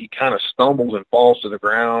point that he kind of stumbles and falls to the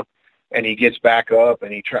ground, and he gets back up,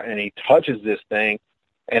 and he touches this thing,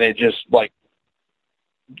 and it just, like,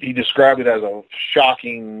 he described it as a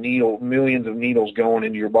shocking needle, millions of needles going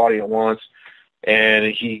into your body at once. And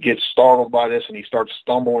he gets startled by this, and he starts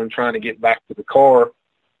stumbling, trying to get back to the car.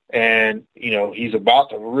 And, he's about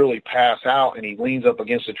to really pass out, and he leans up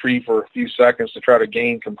against a tree for a few seconds to try to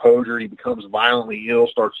gain composure. He becomes violently ill,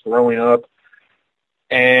 starts throwing up.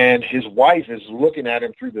 And his wife is looking at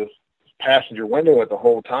him through the passenger window at the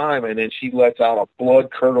whole time, and then she lets out a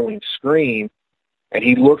blood-curdling scream, and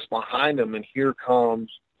he looks behind him, and here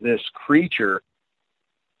comes this creature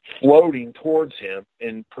floating towards him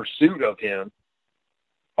in pursuit of him.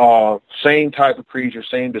 Same type of creature,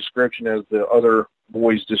 same description as the other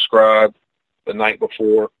boys described the night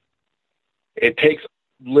before. It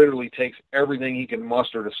literally takes everything he can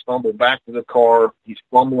muster to stumble back to the car. He's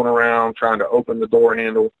fumbling around trying to open the door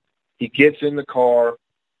handle. He gets in the car,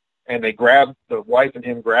 and the wife and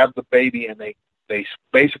him grab the baby, and they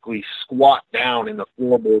basically squat down in the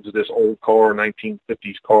floorboards of this old car,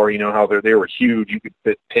 1950s car. You know how they were huge. You could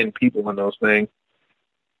fit 10 people in those things.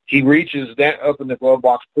 He reaches up in the glove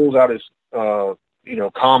box, pulls out his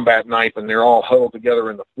combat knife, and they're all huddled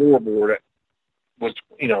together in the floorboard, which,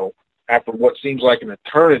 after what seems like an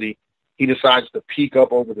eternity, he decides to peek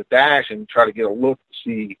up over the dash and try to get a look to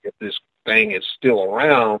see if this thing is still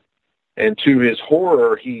around. And to his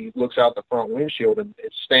horror, he looks out the front windshield, and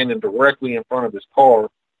it's standing directly in front of his car,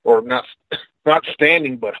 or not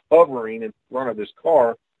standing, but hovering in front of his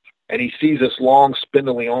car. And he sees this long,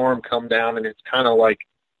 spindly arm come down, and it's kind of like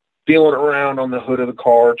feeling around on the hood of the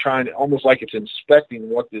car, trying to, almost like it's inspecting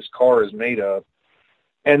what this car is made of.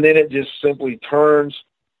 And then it just simply turns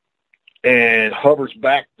and hovers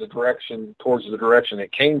back towards the direction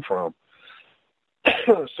it came from.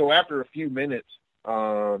 So after a few minutes,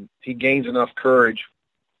 he gains enough courage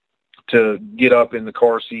to get up in the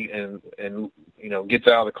car seat and gets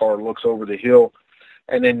out of the car, looks over the hill,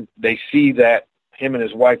 and then they see that him and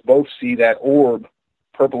his wife both see that orb,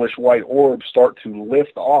 purplish white orb, start to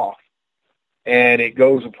lift off, and it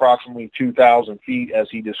goes approximately 2,000 feet as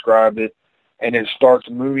he described it, and it starts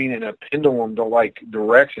moving in a pendulum-like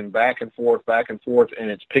direction, back and forth,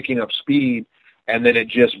 and it's picking up speed, and then it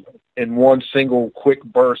just, in one single quick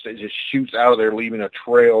burst, it just shoots out of there, leaving a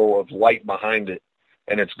trail of light behind it,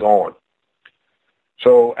 and it's gone.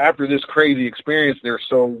 So after this crazy experience, they're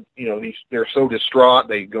so distraught.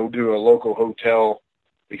 They go to a local hotel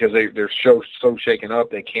because they're so shaken up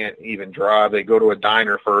they can't even drive. They go to a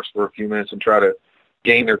diner first for a few minutes and try to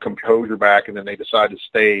gain their composure back, and then they decide to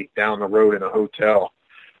stay down the road in a hotel.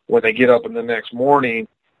 When they get up in the next morning,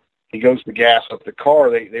 he goes to gas up the car.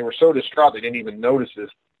 They were so distraught they didn't even notice this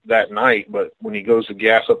that night, but when he goes to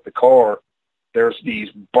gas up the car, there's these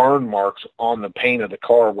burn marks on the paint of the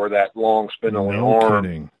car where that long spindly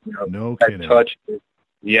arm had touched it.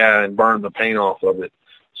 Yeah, and burned the paint off of it.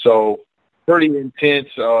 So pretty intense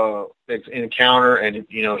encounter, and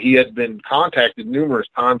he had been contacted numerous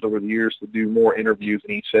times over the years to do more interviews,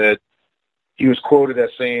 and he said he was quoted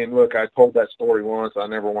as saying, "Look, I told that story once. I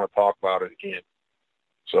never want to talk about it again."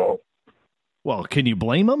 So, well, can you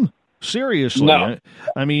blame him? Seriously. No.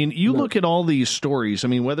 I mean, you look at all these stories. I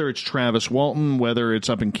mean, whether it's Travis Walton, whether it's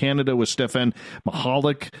up in Canada with Stefan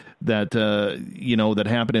Mahalik, that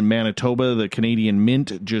happened in Manitoba, the Canadian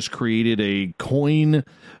Mint just created a coin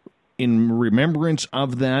in remembrance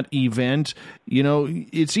of that event.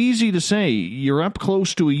 It's easy to say you're up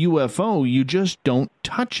close to a UFO, you just don't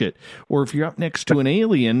touch it. Or if you're up next to an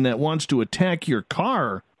alien that wants to attack your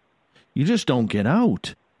car, you just don't get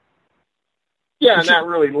out. Yeah, and that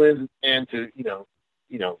really lends into,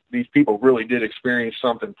 these people really did experience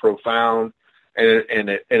something profound, and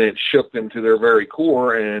it shook them to their very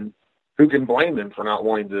core, and who can blame them for not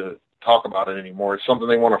wanting to talk about it anymore? It's something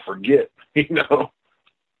they want to forget,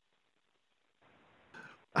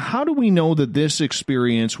 How do we know that this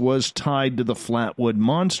experience was tied to the Flatwood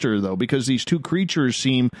Monster, though? Because these two creatures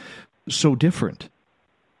seem so different.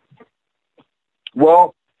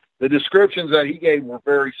 Well, the descriptions that he gave were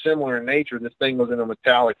very similar in nature. This thing was in a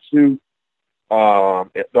metallic suit.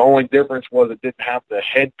 The only difference was it didn't have the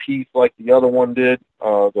headpiece like the other one did,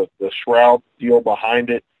 the shroud deal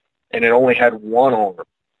behind it, and it only had one arm.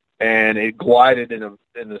 And it glided in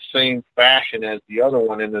the same fashion as the other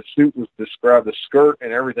one, and the suit was described, the skirt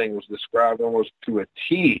and everything was described almost to a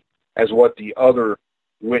T as what the other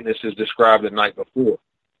witnesses described the night before.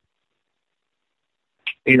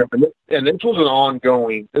 And this was an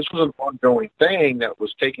ongoing thing that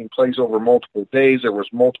was taking place over multiple days. There was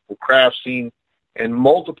multiple craft seen and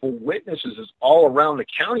multiple witnesses all around the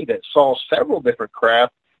county that saw several different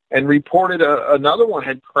craft and reported another one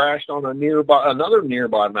had crashed on another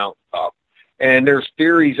nearby mountaintop. And there's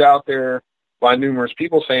theories out there by numerous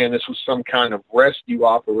people saying this was some kind of rescue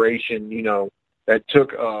operation, that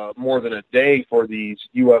took more than a day for these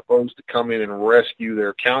UFOs to come in and rescue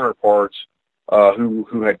their counterparts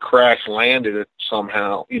who had crash landed it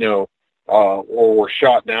somehow, or were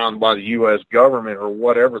shot down by the U.S. government or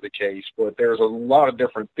whatever the case. But there's a lot of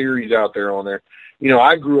different theories out there on there.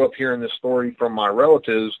 I grew up hearing this story from my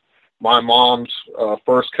relatives. My mom's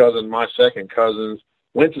first cousin, my second cousins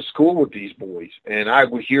went to school with these boys, and I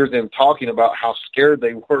would hear them talking about how scared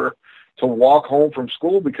they were to walk home from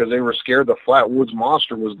school because they were scared the Flatwoods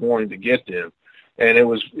Monster was going to get them. And it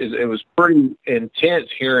was pretty intense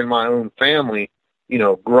hearing my own family,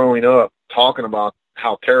 growing up, talking about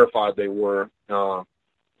how terrified they were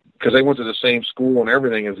because they went to the same school and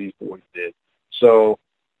everything as these boys did. So,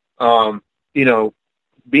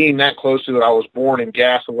 being that close to it, I was born in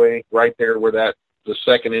Gasaway, right there where the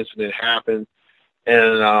second incident happened,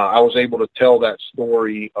 and I was able to tell that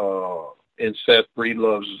story in Seth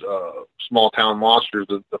Breedlove's Small Town Monsters,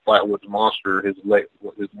 the Flatwoods Monster,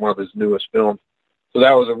 one of his newest films. So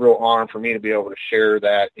that was a real honor for me to be able to share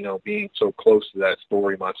that, being so close to that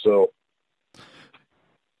story myself.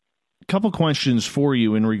 A couple questions for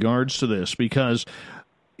you in regards to this, because,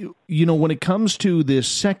 when it comes to this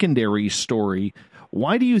secondary story,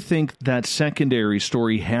 why do you think that secondary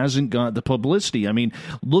story hasn't got the publicity? I mean,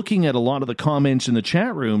 looking at a lot of the comments in the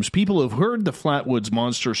chat rooms, people who have heard the Flatwoods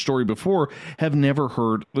Monster story before have never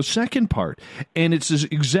heard the second part. And it's the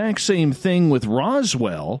exact same thing with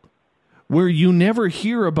Roswell. where you never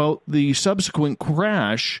hear about the subsequent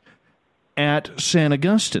crash at San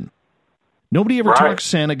Augustine. Nobody ever talks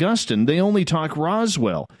San Augustine. They only talk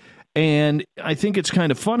Roswell. And I think it's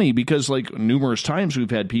kind of funny because, like, numerous times we've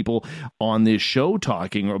had people on this show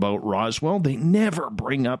talking about Roswell. They never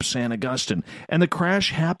bring up San Augustine. And the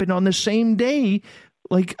crash happened on the same day,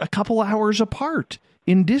 like a couple hours apart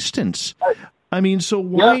in distance. I mean, so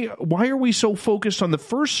why are we so focused on the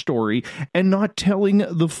first story and not telling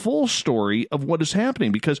the full story of what is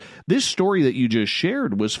happening? Because this story that you just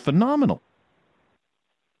shared was phenomenal.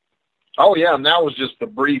 Oh, yeah, and that was just the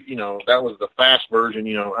brief, that was the fast version,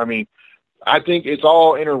 I mean, I think it's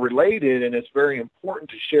all interrelated, and it's very important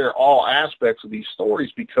to share all aspects of these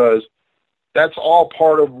stories because that's all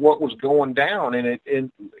part of what was going down. And,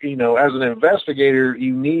 as an investigator,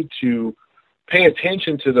 you need to pay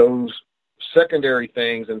attention to those secondary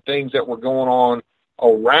things and things that were going on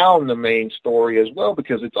around the main story as well,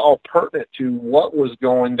 because it's all pertinent to what was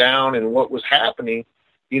going down and what was happening.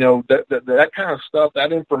 That kind of stuff,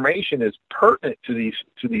 that information is pertinent to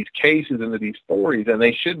these cases and to these stories, and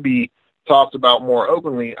they should be talked about more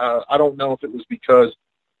openly. I don't know if it was because,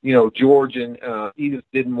 George and Edith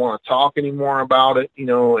didn't want to talk anymore about it,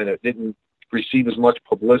 and it didn't receive as much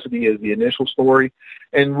publicity as the initial story.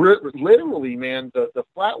 And literally, man, the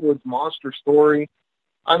Flatwoods monster story,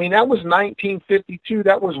 I mean, that was 1952.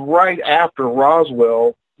 That was right after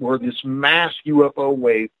Roswell, where this mass UFO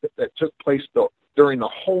wave that took place during the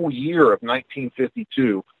whole year of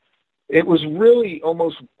 1952. It was really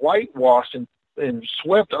almost whitewashed and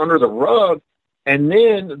swept under the rug. And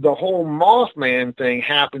then the whole Mothman thing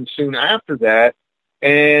happened soon after that.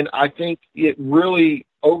 And I think it really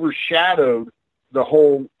overshadowed the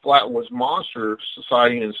whole Flatwoods Monster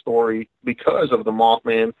Society and story because of the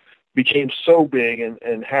Mothman became so big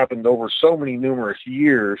and happened over so many numerous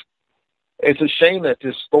years. It's a shame that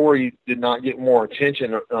this story did not get more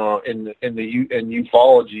attention in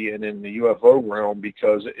ufology and in the UFO realm,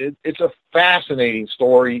 because it's a fascinating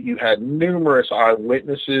story. You had numerous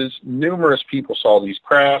eyewitnesses, numerous people saw these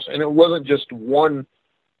crafts, and it wasn't just one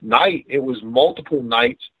night; it was multiple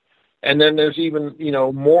nights. And then there's even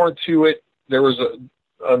more to it. There was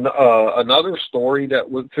another story that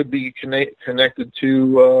could be connected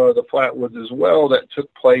to the Flatwoods as well, that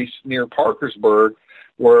took place near Parkersburg,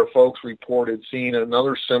 where folks reported seeing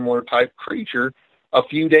another similar type creature a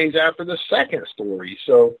few days after the second story.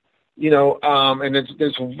 So, and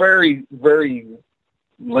there's very, very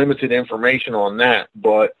limited information on that.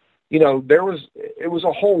 But, it was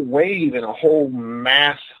a whole wave and a whole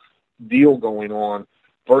mass deal going on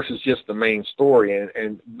versus just the main story.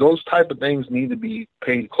 And those type of things need to be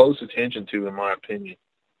paid close attention to, in my opinion.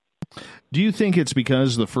 Do you think it's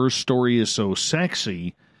because the first story is so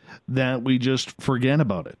sexy that we just forget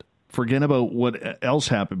about it, forget about what else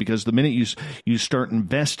happened? Because the minute you start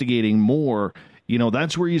investigating more,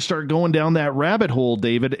 that's where you start going down that rabbit hole,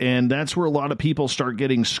 David, and that's where a lot of people start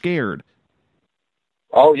getting scared.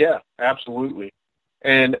 Oh, yeah, absolutely.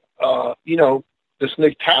 And, the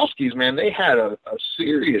Sniktowskis, man, they had a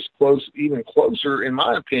serious, even closer, in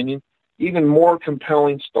my opinion, even more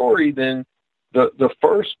compelling story than the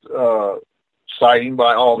first sighting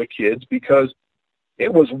by all the kids, because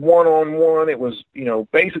it was one-on-one. It was,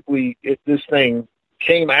 basically this thing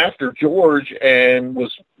came after George and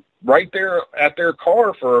was right there at their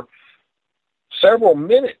car for several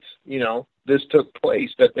minutes. This took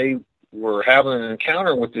place, that they were having an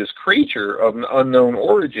encounter with this creature of an unknown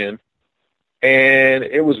origin. And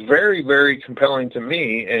it was very, very compelling to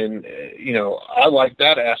me. And, I like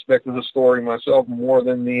that aspect of the story myself more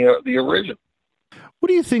than the original. What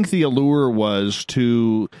do you think the allure was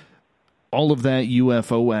to all of that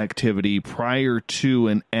UFO activity prior to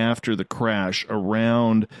and after the crash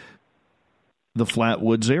around the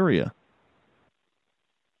Flatwoods area?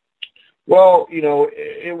 Well,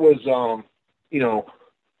 it was,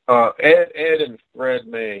 Ed and Fred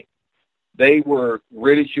May, they were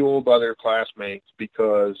ridiculed by their classmates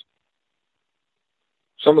because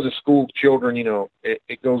some of the school children,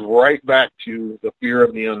 it goes right back to the fear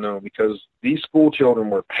of the unknown, because these school children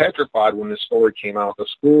were petrified when this story came out.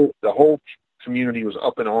 The whole community was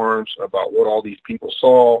up in arms about what all these people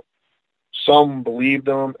saw. Some believed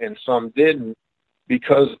them and some didn't,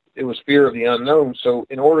 because it was fear of the unknown. So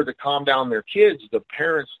in order to calm down their kids, the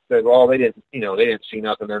parents said, well, they didn't see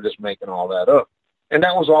nothing. They're just making all that up. And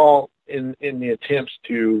that was all in the attempts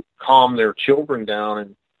to calm their children down.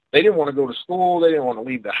 And they didn't want to go to school. They didn't want to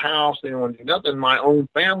leave the house. They didn't want to do nothing. My own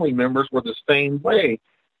family members were the same way.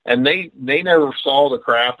 And they never saw the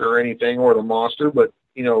craft or anything or the monster, but,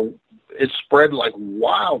 it spread like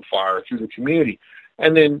wildfire through the community.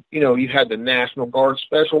 And then, you had the National Guard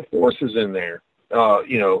Special Forces in there,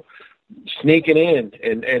 sneaking in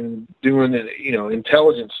and doing,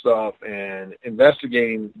 intelligence stuff and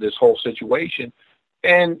investigating this whole situation.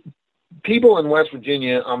 And people in West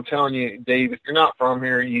Virginia, I'm telling you, Dave, if you're not from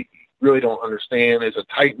here, you really don't understand. It's a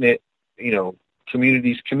tight-knit,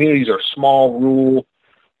 communities. Communities are small, rural,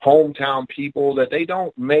 hometown people that they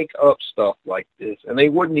don't make up stuff like this. And they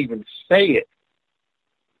wouldn't even say it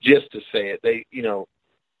just to say it. They,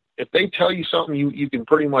 if they tell you something, you can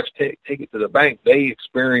pretty much take it to the bank. They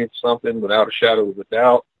experienced something without a shadow of a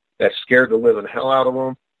doubt that scared the living hell out of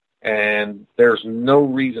them. And there's no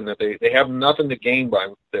reason that they have nothing to gain by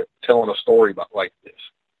telling a story about like this.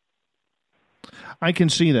 I can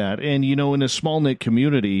see that. And, in a small-knit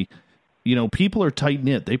community, people are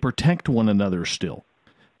tight-knit. They protect one another still.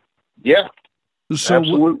 Yeah, so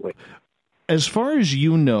absolutely. As far as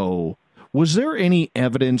you know, was there any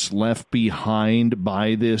evidence left behind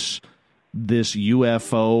by this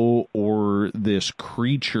UFO or this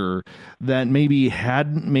creature that maybe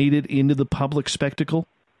hadn't made it into the public spectacle?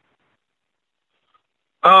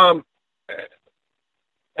 As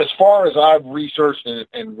far as I've researched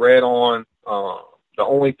and read on, the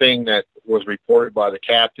only thing that was reported by the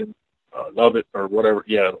captain, Lovett or whatever,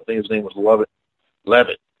 I think his name was Levitt,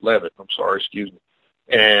 I'm sorry, excuse me.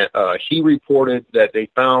 And he reported that they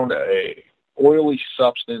found a oily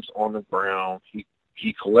substance on the ground.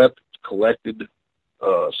 He collected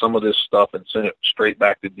some of this stuff and sent it straight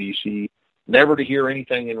back to D.C., never to hear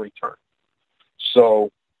anything in return.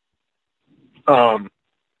 So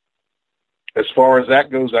as far as that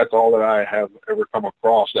goes, that's all that I have ever come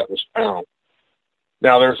across that was found.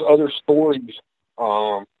 Now, there's other stories.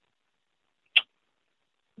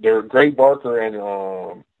 Gray Barker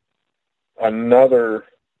and another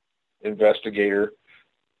investigator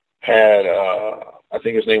had, I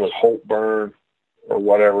think his name was Holt Byrne or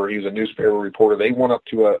whatever. He was a newspaper reporter. They went up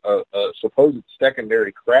to a supposed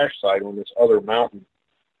secondary crash site on this other mountain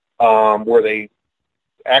where they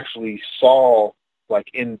actually saw like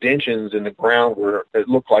indentions in the ground where it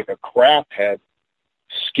looked like a craft had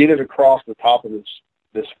skidded across the top of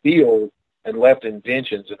this field and left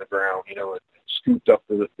indentions in the ground. It scooped up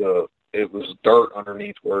it was dirt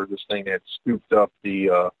underneath where this thing had scooped up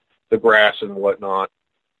the grass and whatnot.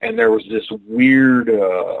 And there was this weird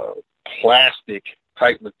plastic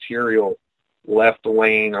type material left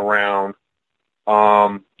laying around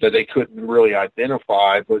that they couldn't really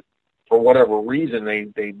identify, but for whatever reason,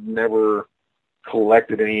 they never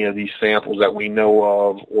collected any of these samples that we know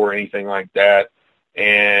of or anything like that.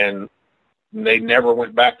 And they never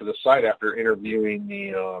went back to the site after interviewing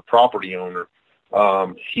the property owner.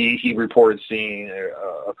 He reported seeing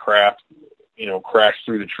a craft, crash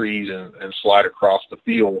through the trees and slide across the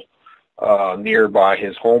field nearby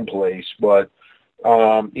his home place. But,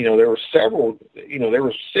 there were several, there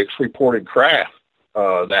were 6 reported craft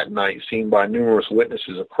that night seen by numerous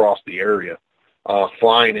witnesses across the area,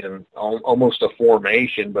 flying in almost a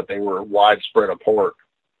formation, but they were widespread apart.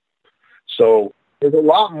 So there's a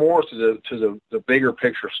lot more to the bigger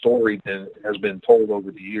picture story than has been told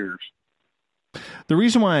over the years. The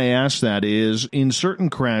reason why I ask that is in certain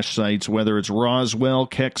crash sites, whether it's Roswell,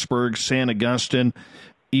 Kecksburg, San Augustine,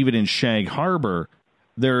 even in Shag Harbor,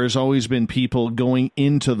 there has always been people going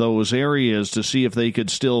into those areas to see if they could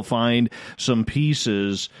still find some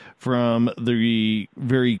pieces from the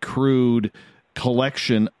very crude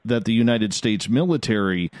collection that the United States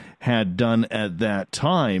military had done at that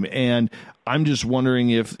time. And I'm just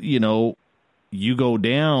wondering if, you go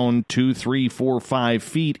down 2, 3, 4, 5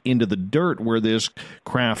 feet into the dirt where this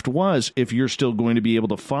craft was, if you're still going to be able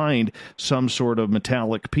to find some sort of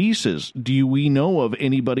metallic pieces. Do we know of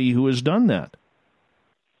anybody who has done that?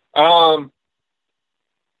 On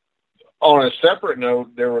a separate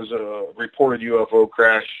note, there was a reported UFO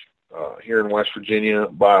crash here in West Virginia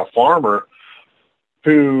by a farmer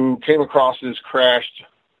who came across this crashed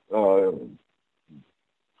craft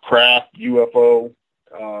UFO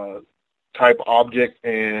type object,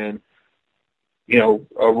 and a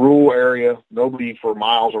rural area, nobody for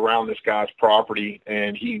miles around this guy's property,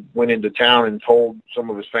 and he went into town and told some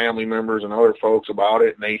of his family members and other folks about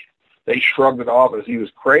it, and they shrugged it off as he was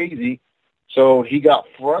crazy. So he got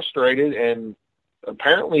frustrated and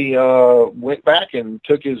apparently went back and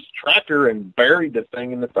took his tractor and buried the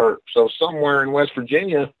thing in the dirt. So somewhere in West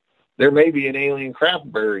Virginia, there may be an alien craft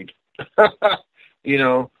buried.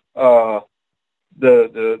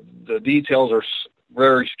 The details are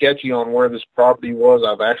very sketchy on where this property was.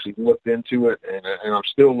 I've actually looked into it, and I'm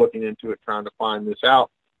still looking into it, trying to find this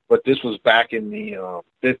out. But this was back in the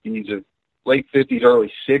 50s, late 50s,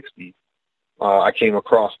 early 60s. I came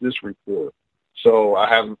across this report. So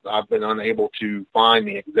I've been unable to find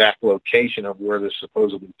the exact location of where this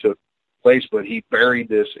supposedly took place, but he buried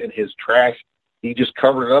this in his trash. He just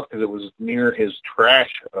covered it up because it was near his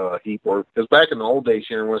trash heap. Or because back in the old days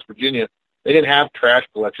here in West Virginia, they didn't have trash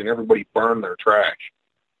collection. Everybody burned their trash.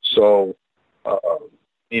 So,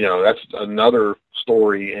 that's another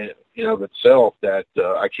story in of itself that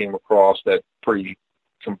I came across that's pretty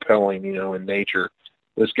compelling, in nature.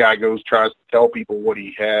 This guy tries to tell people what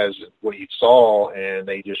he has, what he saw, and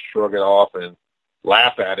they just shrug it off and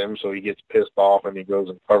laugh at him. So he gets pissed off and he goes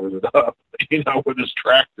and covers it up, with his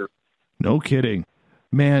tractor. No kidding.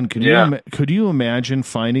 Man, could you imagine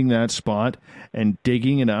finding that spot and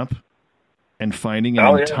digging it up and finding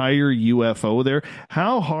an entire UFO there?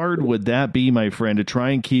 How hard would that be, my friend, to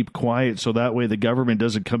try and keep quiet so that way the government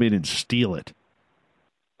doesn't come in and steal it?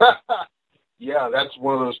 Yeah, that's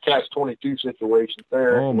one of those catch-22 situations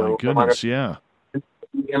there. Oh, my goodness,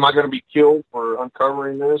 Am I going to be killed for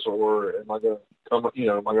uncovering this, or am I going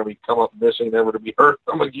to come up missing, never to be heard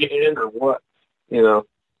from again, or what?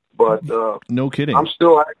 But no kidding. I'm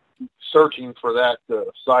still searching for that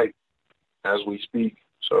site as we speak.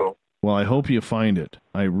 So. Well, I hope you find it.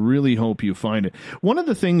 I really hope you find it. One of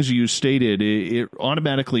the things you stated, it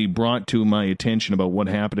automatically brought to my attention about what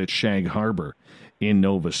happened at Shag Harbor in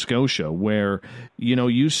Nova Scotia, where,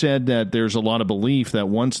 you said that there's a lot of belief that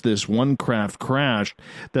once this one craft crashed,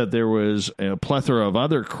 that there was a plethora of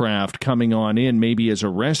other craft coming on in, maybe as a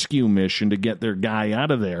rescue mission to get their guy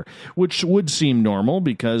out of there, which would seem normal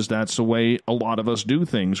because that's the way a lot of us do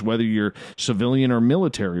things, whether you're civilian or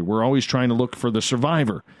military. We're always trying to look for the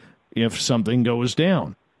survivor if something goes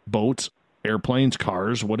down. Boats, airplanes,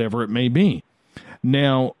 cars, whatever it may be.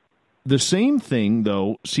 Now, the same thing,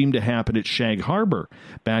 though, seemed to happen at Shag Harbor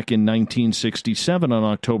back in 1967 on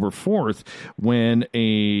October 4th when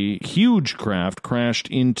a huge craft crashed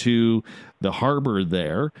into the harbor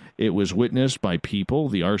there. It was witnessed by people,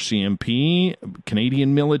 the RCMP,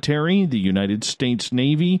 Canadian military, the United States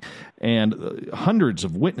Navy, and hundreds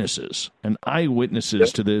of witnesses and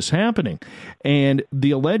eyewitnesses to this happening. And the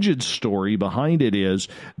alleged story behind it is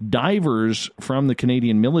divers from the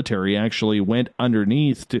Canadian military actually went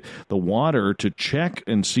underneath to the water to check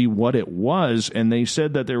and see what it was, and they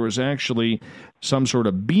said that there was actually some sort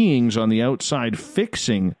of beings on the outside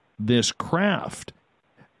fixing this craft.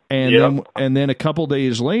 And then a couple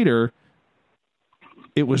days later,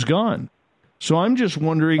 it was gone. So I'm just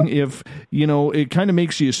wondering if, it kind of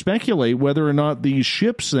makes you speculate whether or not these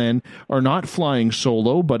ships then are not flying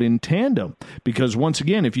solo, but in tandem. Because once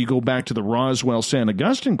again, if you go back to the Roswell-San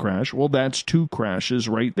Augustine crash, well, that's two crashes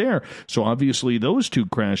right there. So obviously those two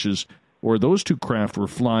crashes or those two craft were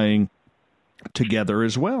flying together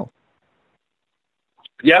as well.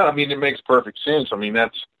 Yeah, it makes perfect sense.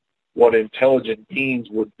 That's what intelligent beings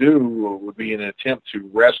would do, would be an attempt to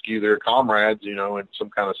rescue their comrades, in some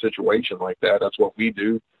kind of situation like that. That's what we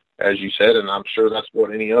do, as you said, and I'm sure that's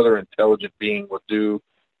what any other intelligent being would do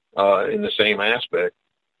in the same aspect.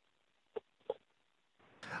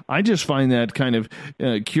 I just find that kind of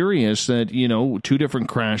curious that, two different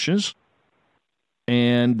crashes,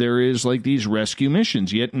 and there is like these rescue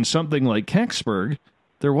missions, yet in something like Kecksburg,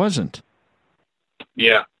 there wasn't.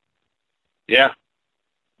 Yeah.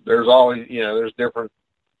 There's always, there's different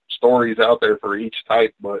stories out there for each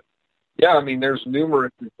type, but there's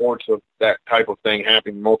numerous reports of that type of thing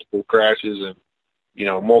happening, multiple crashes and,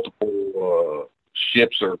 multiple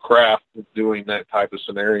ships or craft doing that type of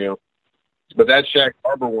scenario. But that Shag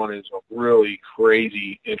Harbor one is a really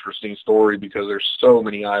crazy, interesting story because there's so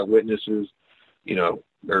many eyewitnesses.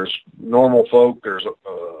 There's normal folk, there's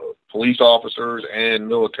police officers and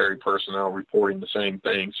military personnel reporting the same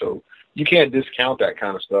thing. So you can't discount that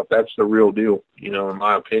kind of stuff. That's the real deal, in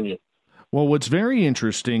my opinion. Well, what's very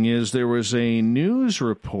interesting is there was a news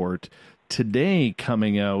report today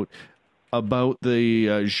coming out about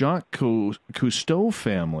the Jacques Cousteau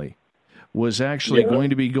family was actually going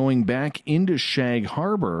to be going back into Shag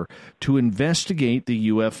Harbor to investigate the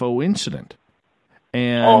UFO incident.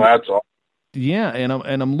 And that's awesome. Yeah, and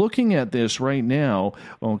I'm looking at this right now,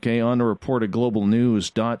 on a report at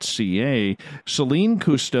globalnews.ca. Celine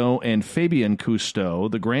Cousteau and Fabien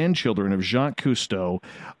Cousteau, the grandchildren of Jacques Cousteau,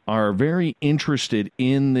 are very interested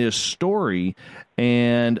in this story,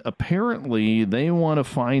 and apparently they want to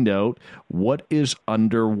find out what is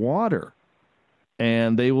underwater.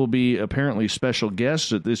 And they will be apparently special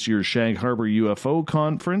guests at this year's Shag Harbor UFO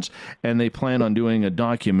conference, and they plan on doing a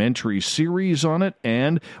documentary series on it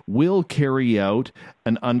and will carry out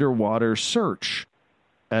an underwater search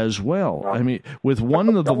as well. With one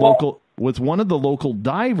of the local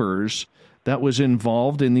divers that was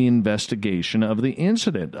involved in the investigation of the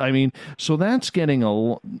incident. I mean, so that's getting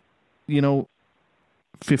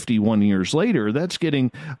 51 years later, that's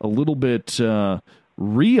getting a little bit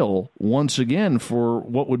real once again for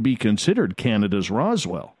what would be considered Canada's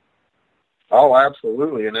Roswell. Oh,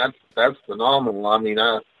 absolutely, and that's phenomenal. I mean,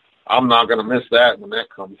 I'm not going to miss that when that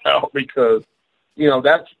comes out, because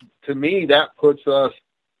that's, to me, that puts us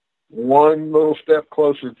one little step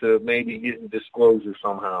closer to maybe getting disclosure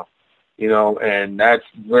somehow. And that's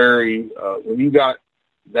very when you got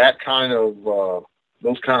that kind of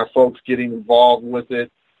those kind of folks getting involved with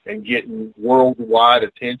it and getting worldwide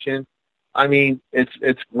attention. I mean,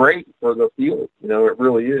 it's great for the field. It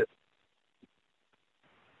really is.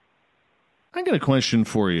 I got a question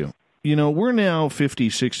for you. We're now 50,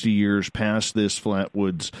 60 years past this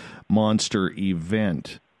Flatwoods monster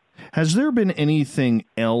event. Has there been anything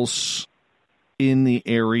else in the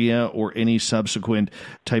area or any subsequent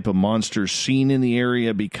type of monsters seen in the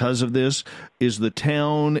area because of this? Is the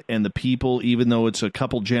town and the people, even though it's a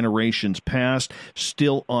couple generations past,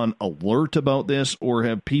 still on alert about this, or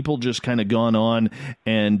have people just kind of gone on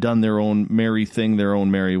and done their own merry thing, their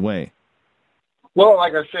own merry way? Well,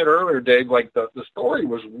 like I said earlier, Dave, like the story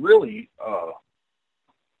was really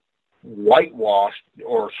whitewashed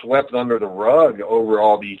or swept under the rug over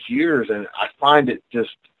all these years, and I find it just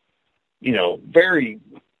very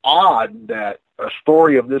odd that a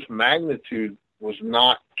story of this magnitude was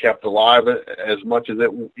not kept alive as much as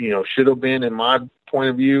it, should have been, in my point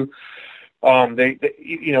of view.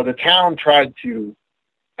 The town tried to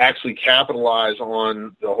actually capitalize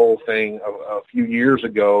on the whole thing a few years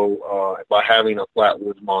ago by having a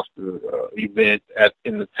Flatwoods Monster event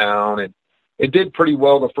in the town, and it did pretty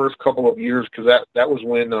well the first couple of years, because that was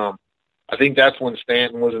when I think that's when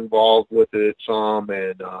Stanton was involved with it some,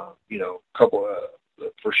 and a couple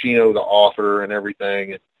of Frashino, the author, and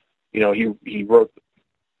everything, and he wrote,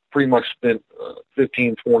 pretty much spent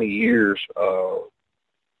 15, 20 years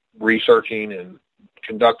researching and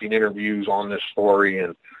conducting interviews on this story,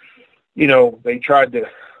 and they tried to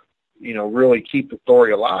really keep the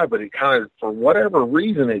story alive, but it kind of, for whatever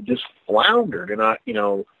reason, it just floundered. And I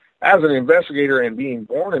as an investigator and being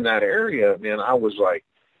born in that area, man, I was like,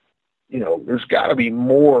 there's got to be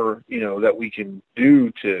more that we can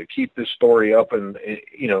do to keep this story up and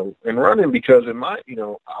running, because I'm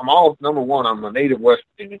all, number one, I'm a native West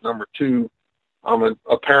Virginia. Number two, I'm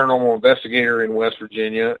a paranormal investigator in West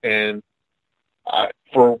Virginia, and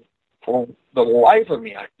for the life of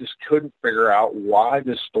me, I just couldn't figure out why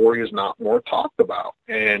this story is not more talked about.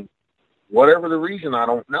 And whatever the reason, I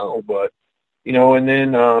don't know. But, and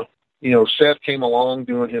then, Seth came along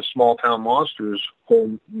doing his Small Town Monsters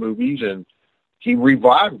home movies, and he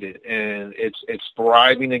revived it, and it's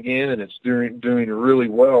thriving again, and it's doing really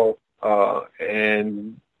well,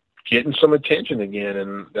 and getting some attention again.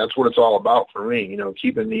 And that's what it's all about for me,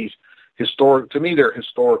 keeping these to me, they're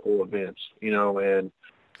historical events, and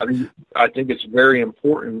I think it's very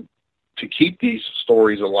important to keep these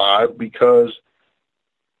stories alive, because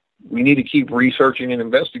we need to keep researching and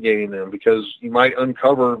investigating them, because you might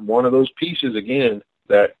uncover one of those pieces again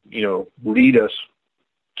that, lead us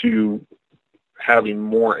to having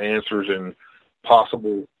more answers and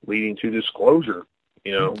possible leading to disclosure.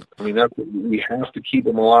 That's, we have to keep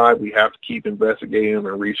them alive. We have to keep investigating them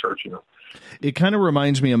and researching them. It kind of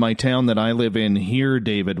reminds me of my town that I live in here,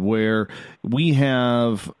 David, where we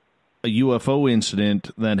have a UFO incident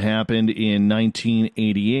that happened in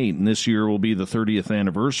 1988, and this year will be the 30th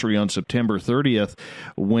anniversary on September 30th,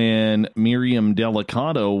 when Miriam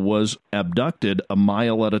Delicado was abducted a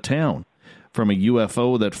mile out of town from a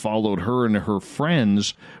UFO that followed her and her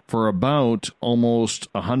friends for about almost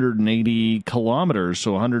 180 kilometers,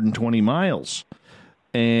 so 120 miles.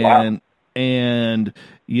 And wow. And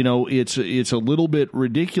it's a little bit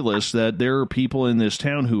ridiculous that there are people in this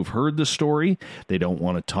town who've heard the story. They don't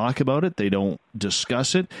want to talk about it. They don't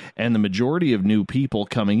discuss it. And the majority of new people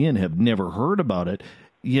coming in have never heard about it.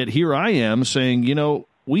 Yet here I am saying,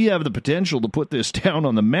 we have the potential to put this town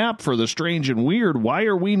on the map for the strange and weird. Why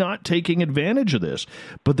are we not taking advantage of this?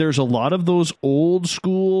 But there's a lot of those old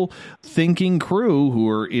school thinking crew who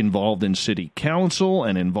are involved in city council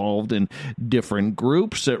and involved in different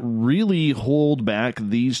groups that really hold back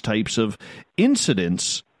these types of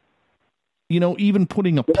incidents. Even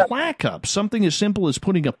putting a plaque up, something as simple as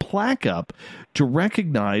putting a plaque up to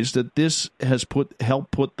recognize that this has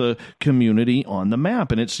helped put the community on the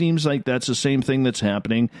map. And it seems like that's the same thing that's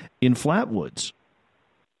happening in Flatwoods.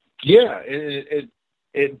 Yeah,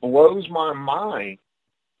 it blows my mind,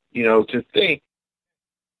 to think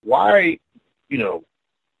why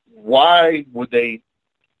would they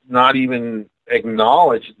not even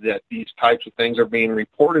acknowledge that these types of things are being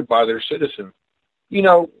reported by their citizens. You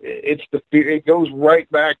know, it's the fear. It goes right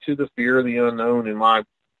back to the fear of the unknown, in my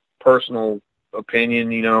personal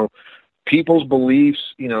opinion. You know, people's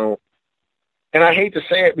beliefs, you know, and I hate to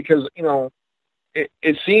say it because, you know,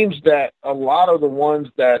 it seems that a lot of the ones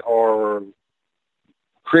that are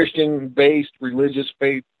Christian-based, religious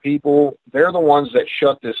faith people, they're the ones that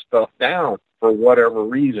shut this stuff down for whatever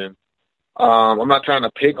reason. I'm not trying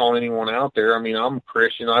to pick on anyone out there. I mean, I'm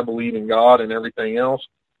Christian. I believe in God and everything else.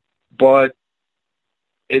 But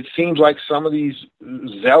it seems like some of these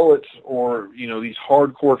zealots or, you know, these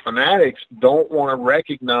hardcore fanatics don't want to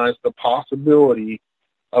recognize the possibility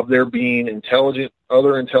of there being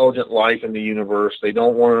other intelligent life in the universe. They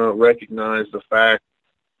don't want to recognize the fact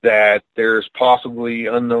that there's possibly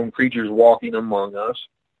unknown creatures walking among us.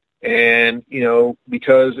 And, you know,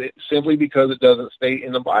 simply because it doesn't state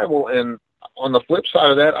in the Bible. And on the flip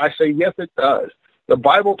side of that, I say, yes, it does. The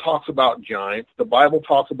Bible talks about giants. The Bible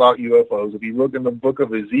talks about UFOs. If you look in the book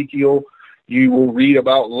of Ezekiel, you will read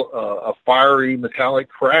about a fiery metallic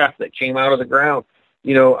craft that came out of the ground.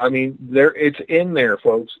 You know, I mean, it's in there,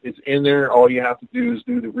 folks. It's in there. All you have to do is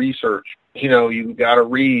do the research. You know, you got to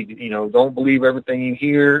read. You know, don't believe everything you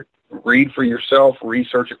hear. Read for yourself.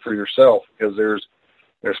 Research it for yourself, because there's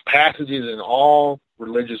passages in all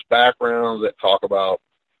religious backgrounds that talk about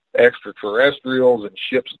extraterrestrials and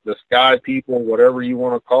ships, the sky people, whatever you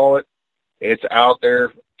want to call it. It's out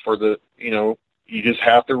there for you just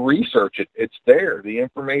have to research it. It's there. The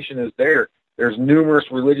information is there. There's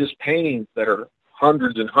numerous religious paintings that are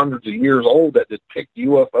hundreds and hundreds of years old that depict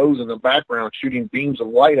UFOs in the background shooting beams of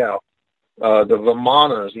light out. The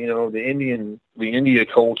Vimanas, you know, the India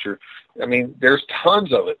culture. I mean, there's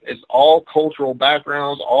tons of it. It's all cultural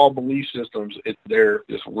backgrounds, all belief systems. It's there.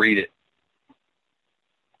 Just read it.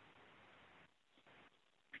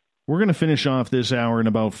 We're going to finish off this hour in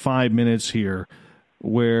about 5 minutes here,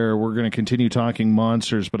 where we're going to continue talking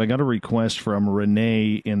monsters, but I got a request from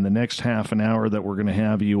Renee in the next half an hour that we're going to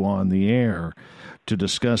have you on the air to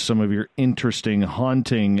discuss some of your interesting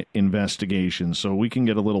haunting investigations, so we can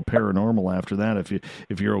get a little paranormal after that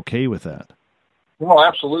if you're okay with that. Well,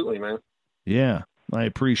 absolutely, man. Yeah, I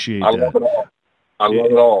appreciate that. Love it all. I love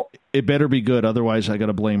it all. It better be good, otherwise I got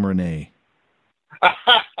to blame Renee.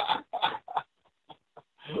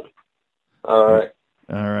 All right.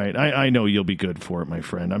 All right. I know you'll be good for it, my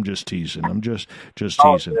friend. I'm just teasing. I'm just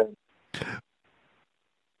teasing. Oh,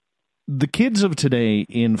 the kids of today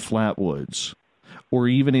in Flatwoods or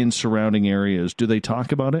even in surrounding areas, do they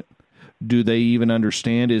talk about it? Do they even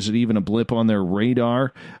understand? Is it even a blip on their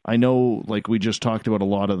radar? I know, like we just talked about, a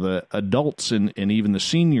lot of the adults and even the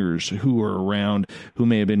seniors who are around, who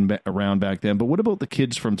may have been around back then. But what about the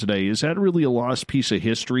kids from today? Is that really a lost piece of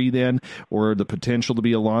history then, or the potential to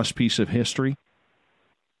be a lost piece of history?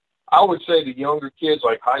 I would say the younger kids,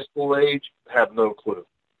 like high school age, have no clue.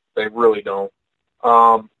 They really don't.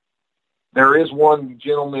 There is one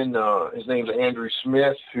gentleman, his name's Andrew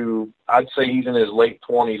Smith, who I'd say he's in his late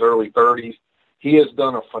 20s, early 30s. He has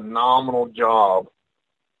done a phenomenal job.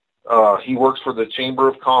 He works for the Chamber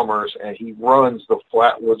of Commerce, and he runs the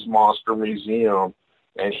Flatwoods Monster Museum.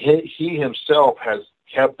 And he himself has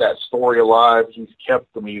kept that story alive. He's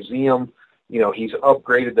kept the museum. You know, he's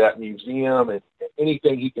upgraded that museum, and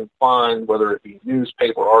anything he can find, whether it be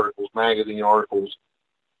newspaper articles, magazine articles,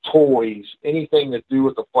 toys, anything to do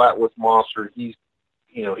with the Flatwoods Monster, he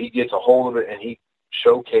gets a hold of it and he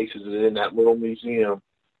showcases it in that little museum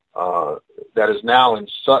that is now in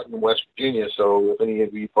Sutton, West Virginia. So if any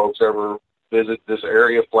of you folks ever visit this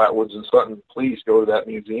area, Flatwoods and Sutton, please go to that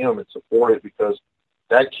museum and support it, because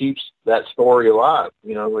that keeps that story alive.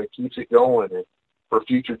 You know, it keeps it going and for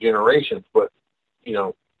future generations. But, you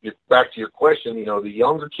know, back to your question, you know, the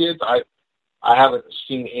younger kids, I haven't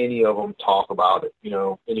seen any of them talk about it, you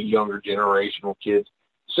know, any younger generational kids,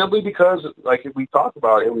 simply because, like we talked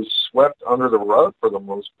about, it was swept under the rug for the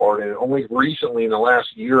most part, and only recently in the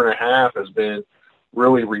last year and a half has been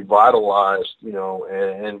really revitalized, you know,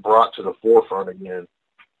 and brought to the forefront again.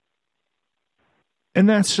 And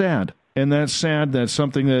that's sad. And that's sad that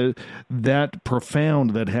something that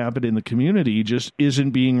profound that happened in the community just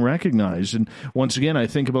isn't being recognized. And once again, I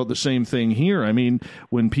think about the same thing here. I mean,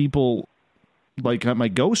 when people, like at my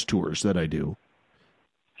ghost tours that I do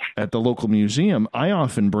at the local museum, I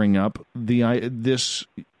often bring up this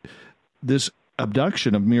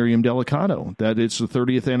abduction of Miriam Delicato, that it's the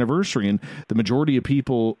 30th anniversary, and the majority of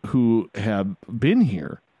people who have been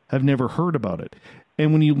here have never heard about it.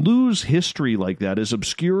 And when you lose history like that, as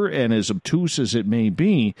obscure and as obtuse as it may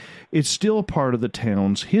be, it's still part of the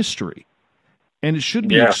town's history. And it should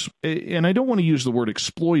be, and I don't want to use the word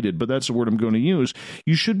exploited, but that's the word I'm going to use.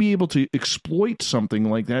 You should be able to exploit something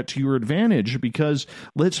like that to your advantage because,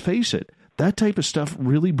 let's face it, that type of stuff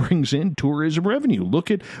really brings in tourism revenue. Look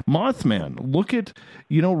at Mothman. Look at,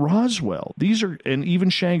 Roswell. These are, and even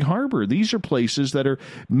Shag Harbor. These are places that are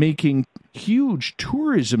making huge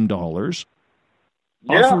tourism dollars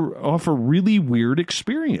off a really weird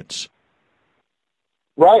experience.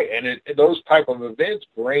 Right, and those type of events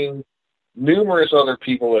bring numerous other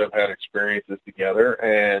people that have had experiences together,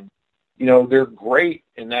 and they're great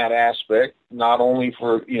in that aspect, not only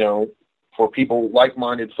for people,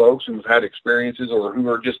 like-minded folks who've had experiences or who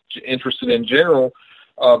are just interested in general,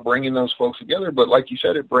 bringing those folks together, but like you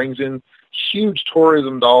said, it brings in huge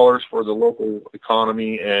tourism dollars for the local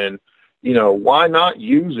economy, and why not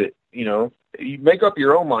use it? You make up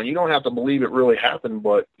your own mind. You don't have to believe it really happened,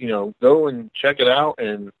 but go and check it out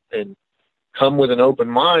and come with an open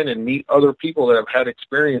mind and meet other people that have had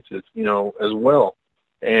experiences, as well,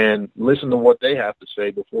 and listen to what they have to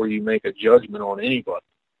say before you make a judgment on anybody.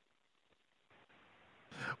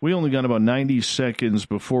 We only got about 90 seconds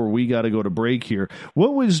before we got to go to break here.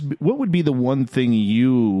 What would be the one thing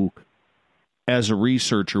you, as a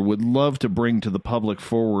researcher, would love to bring to the public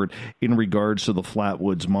forward in regards to the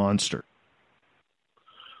Flatwoods Monster?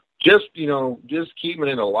 Just keeping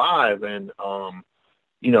it alive and,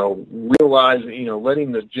 realizing,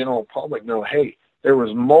 letting the general public know, hey, there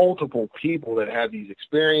was multiple people that had these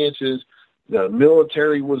experiences. The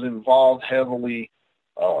military was involved heavily.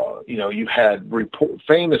 You had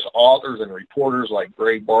famous authors and reporters like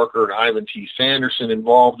Gray Barker and Ivan T. Sanderson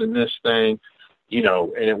involved in this thing,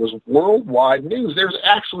 and it was worldwide news. There's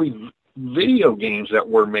actually video games that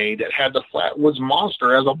were made that had the Flatwoods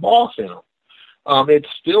Monster as a boss in them. It's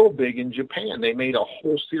still big in Japan. They made a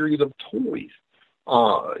whole series of toys,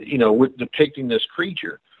 with depicting this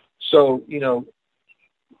creature. So,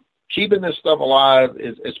 keeping this stuff alive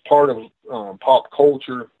is part of pop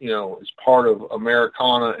culture, it's part of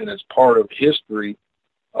Americana, and it's part of history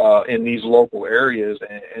in these local areas.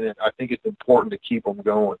 And I think it's important to keep them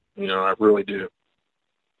going. I really do.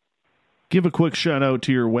 Give a quick shout out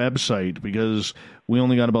to your website because we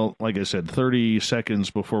only got about, like I said, 30 seconds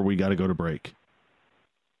before we got to go to break.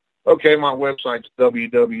 Okay, my website's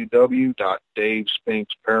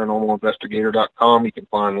www.davespinks.paranormalinvestigator.com. You can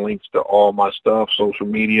find links to all my stuff, social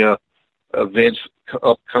media, events,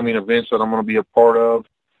 upcoming events that I'm going to be a part of,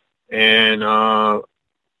 and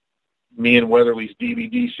me and Weatherly's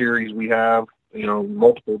DVD series we have,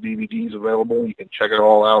 multiple DVDs available. You can check it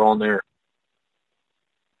all out on there.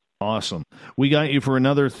 Awesome. We got you for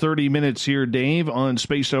another 30 minutes here, Dave, on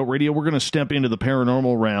Spaced Out Radio. We're going to step into the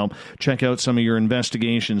paranormal realm, check out some of your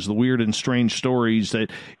investigations, the weird and strange stories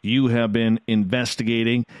that you have been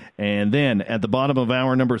investigating. And then at the bottom of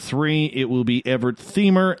hour number 3, it will be Everett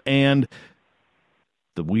Themer and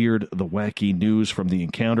the weird, the wacky news from the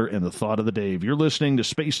encounter and the thought of the day. You're listening to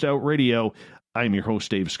Spaced Out Radio. I'm your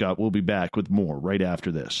host, Dave Scott. We'll be back with more right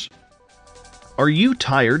after this. Are you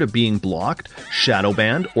tired of being blocked, shadow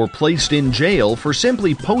banned, or placed in jail for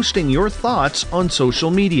simply posting your thoughts on social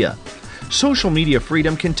media? Social Media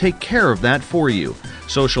Freedom can take care of that for you.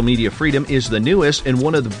 Social Media Freedom is the newest and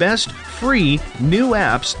one of the best free new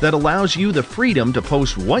apps that allows you the freedom to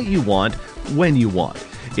post what you want, when you want.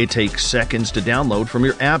 It takes seconds to download from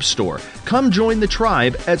your app store. Come join the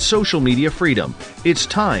tribe at Social Media Freedom. It's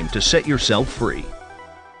time to set yourself free.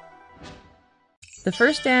 The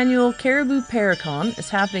first annual Caribou Paracon is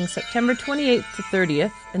happening September 28th to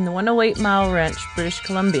 30th in the 108 Mile Ranch, British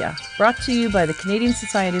Columbia. Brought to you by the Canadian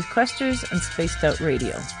Society of Questers and Spaced Out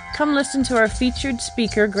Radio. Come listen to our featured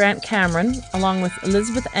speaker, Grant Cameron, along with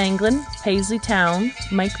Elizabeth Anglin, Paisley Town,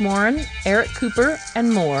 Mike Moran, Eric Cooper,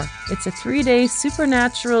 and more. It's a 3-day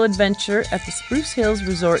supernatural adventure at the Spruce Hills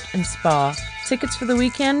Resort and Spa. Tickets for the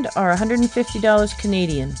weekend are $150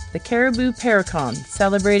 Canadian. The Caribou Paracon,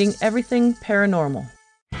 celebrating everything paranormal.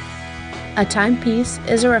 A timepiece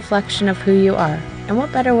is a reflection of who you are, and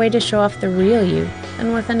what better way to show off the real you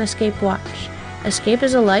than with an Escape watch? Escape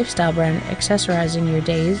is a lifestyle brand accessorizing your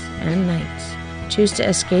days and nights. Choose to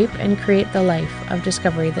escape and create the life of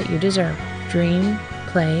discovery that you deserve. Dream,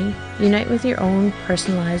 play, unite with your own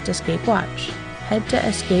personalized Escape watch. Head to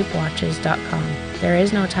escapewatches.com. There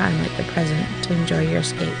is no time like the present to enjoy your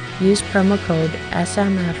escape. Use promo code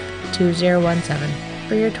SMF2017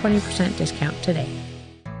 for your 20% discount today.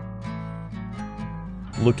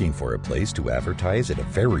 Looking for a place to advertise at a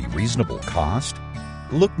very reasonable cost?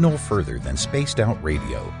 Look no further than Spaced Out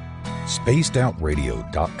Radio.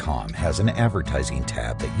 SpacedOutRadio.com has an advertising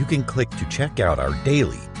tab that you can click to check out our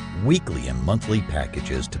daily, weekly and monthly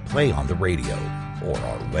packages to play on the radio, or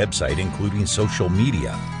our website including social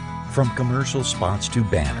media. From commercial spots to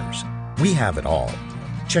banners, we have it all.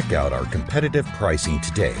 Check out our competitive pricing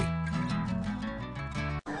today.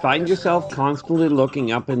 Find yourself constantly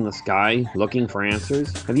looking up in the sky, looking for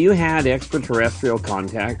answers? Have you had extraterrestrial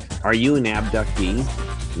contact? Are you an abductee?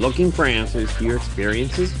 Looking for answers to your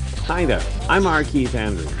experiences? Hi there, I'm R. Keith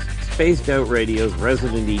Andrews, Spaced Out Radio's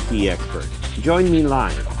resident ET expert. Join me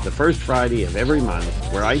live the first Friday of every month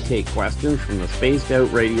where I take questions from the Spaced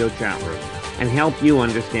Out Radio chat room and help you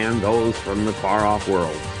understand those from the far-off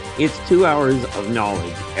world. It's 2 hours of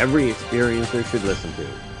knowledge every experiencer should listen to.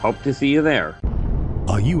 Hope to see you there.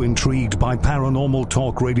 Are you intrigued by Paranormal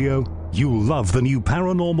Talk Radio? You'll love the new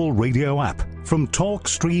Paranormal Radio app from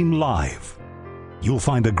TalkStream Live. You'll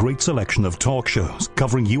find a great selection of talk shows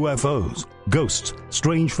covering UFOs, ghosts,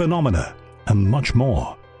 strange phenomena, and much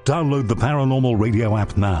more. Download the Paranormal Radio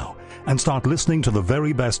app now and start listening to the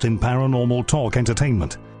very best in paranormal talk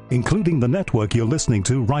entertainment, including the network you're listening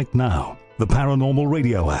to right now, the Paranormal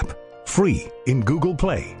Radio app, free in Google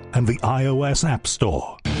Play and the iOS App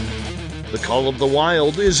Store. The Call of the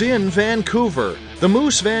Wild is in Vancouver. The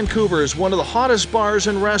Moose Vancouver is one of the hottest bars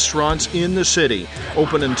and restaurants in the city.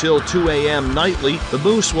 Open until 2 a.m. nightly, the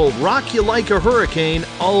Moose will rock you like a hurricane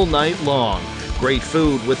all night long. Great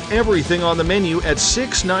food with everything on the menu at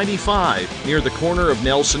 $6.95 near the corner of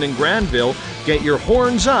Nelson and Granville. Get your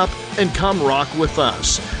horns up and come rock with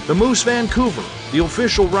us. The Moose Vancouver, the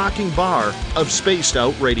official rocking bar of Spaced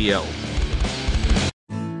Out Radio.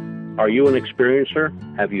 Are you an experiencer?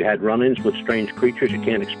 Have you had run-ins with strange creatures you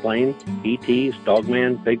can't explain? ETs,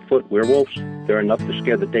 Dogman, Bigfoot, werewolves? They're enough to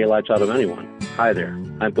scare the daylights out of anyone. Hi there,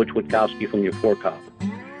 I'm Butch Witkowski from your 4-Cop.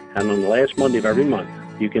 And on the last Monday of every month,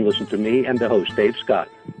 you can listen to me and the host, Dave Scott,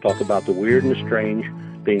 talk about the weird and the strange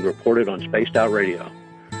being reported on Spaced Out Radio.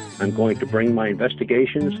 I'm going to bring my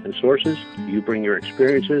investigations and sources, you bring your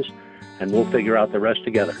experiences, and we'll figure out the rest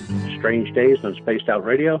together. Strange Days on Spaced Out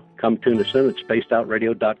Radio. Come tune us in at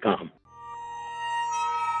spacedoutradio.com.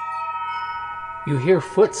 You hear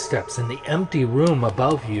footsteps in the empty room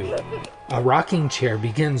above you. A rocking chair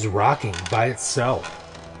begins rocking by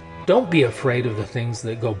itself. Don't be afraid of the things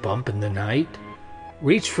that go bump in the night.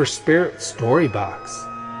 Reach for Spirit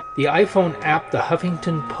Storybox, the iPhone app the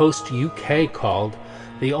Huffington Post UK called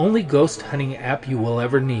the only ghost hunting app you will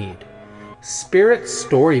ever need. Spirit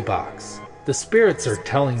Storybox. The spirits are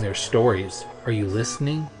telling their stories. Are you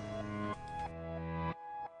listening?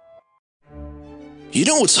 You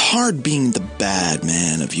know, it's hard being the bad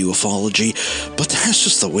man of ufology, but that's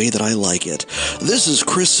just the way that I like it. This is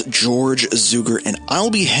Chris George Zuger, and I'll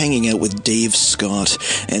be hanging out with Dave Scott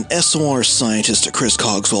and SOR scientist Chris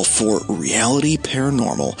Cogswell for Reality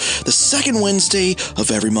Paranormal, the second Wednesday of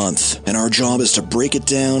every month. And our job is to break it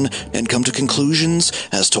down and come to conclusions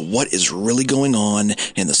as to what is really going on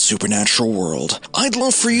in the supernatural world. I'd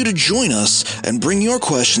love for you to join us and bring your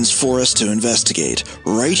questions for us to investigate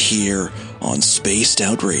right here on Spaced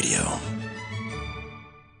Out Radio.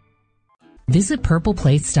 Visit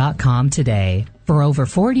purpleplates.com today. For over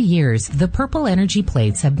 40 years, the Purple Energy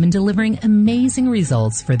Plates have been delivering amazing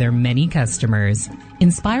results for their many customers.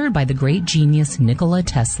 Inspired by the great genius Nikola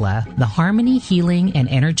Tesla, the harmony, healing,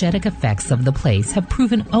 and energetic effects of the plates have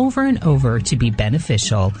proven over and over to be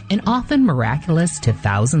beneficial and often miraculous to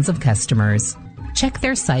thousands of customers. Check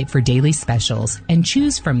their site for daily specials and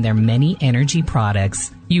choose from their many energy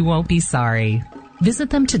products. You won't be sorry. Visit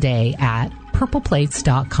them today at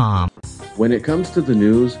purpleplates.com. When it comes to the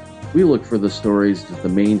news, we look for the stories that the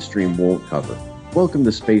mainstream won't cover. Welcome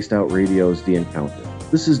to Spaced Out Radio's The Encounter.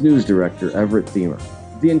 This is News Director Everett Thiemer.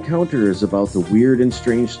 The Encounter is about the weird and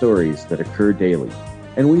strange stories that occur daily,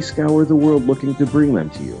 and we scour the world looking to bring them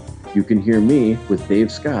to you. You can hear me with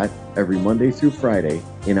Dave Scott every Monday through Friday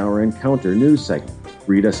in our Encounter news segment.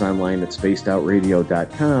 Read us online at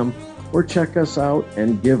spacedoutradio.com or check us out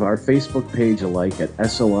and give our Facebook page a like at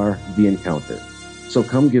SOR The Encounter. So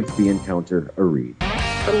come give The Encounter a read.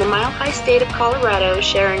 From the mile-high state of Colorado,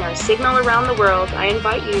 sharing our signal around the world, I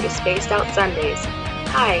invite you to Spaced Out Sundays.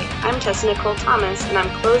 Hi, I'm Tessa Nicole Thomas, and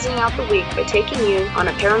I'm closing out the week by taking you on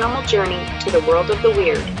a paranormal journey to the world of the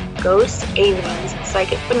weird. Ghosts, aliens,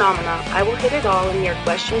 psychic phenomena, I will hit it all in your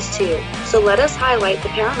questions too. So let us highlight the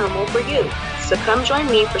paranormal for you. So come join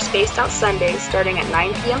me for Spaced Out Sundays starting at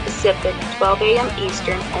 9 p.m. Pacific, 12 a.m.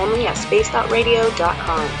 Eastern, only at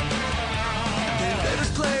spacedoutradio.com.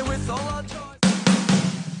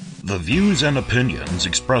 The views and opinions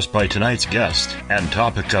expressed by tonight's guest and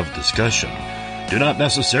topic of discussion do not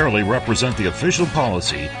necessarily represent the official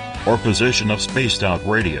policy or position of Spaced Out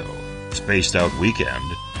Radio, Spaced Out Weekend,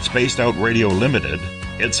 Spaced Out Radio Limited,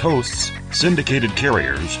 its hosts, syndicated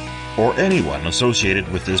carriers, or anyone associated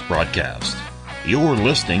with this broadcast. You're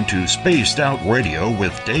listening to Spaced Out Radio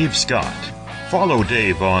with Dave Scott. Follow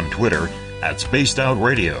Dave on Twitter at Spaced Out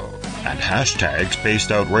Radio and hashtag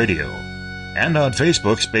Spaced Out Radio, and on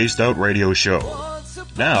Facebook, Spaced Out Radio Show.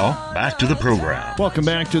 Now, back to the program. Welcome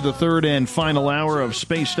back to the third and final hour of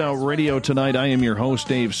Spaced Out Radio tonight. I am your host,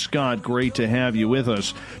 Dave Scott. Great to have you with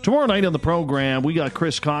us. Tomorrow night on the program, we got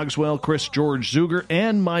Chris Cogswell, Chris George Zuger,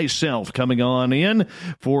 and myself coming on in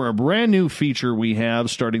for a brand new feature we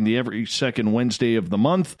have starting the every second Wednesday of the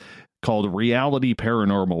month called Reality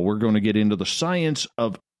Paranormal. We're going to get into the science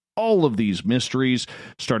of all of these mysteries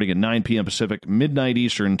starting at 9 p.m. Pacific, midnight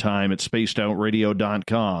Eastern time at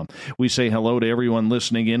spacedoutradio.com. We say hello to everyone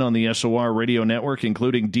listening in on the SOR radio network,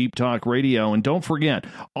 including Deep Talk Radio. And don't forget,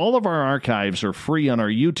 all of our archives are free on our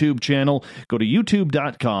YouTube channel. Go to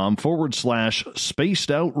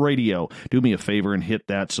youtube.com/spacedoutradio. Do me a favor and hit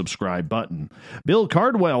that subscribe button. Bill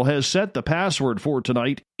Cardwell has set the password for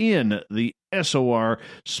tonight in the SOR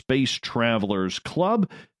Space Travelers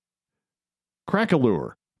Club.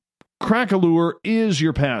 Crackalure. Crackalure is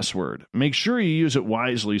your password. Make sure you use it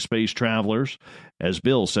wisely, Space Travelers, as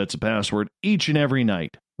Bill sets a password each and every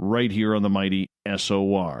night right here on the mighty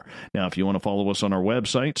SOR. Now, if you want to follow us on our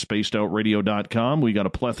website, spacedoutradio.com, we got a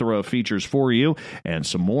plethora of features for you and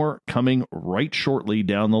some more coming right shortly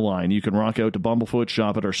down the line. You can rock out to Bumblefoot,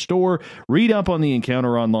 shop at our store, read up on the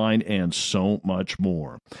encounter online, and so much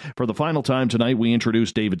more. For the final time tonight, we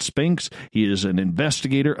introduce David Spinks. He is an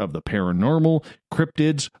investigator of the paranormal,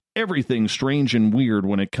 cryptids, everything strange and weird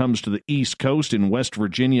when it comes to the East Coast in West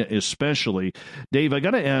Virginia especially. Dave, I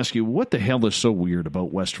got to ask you, what the hell is so weird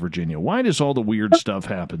about West Virginia? Why does all the weird stuff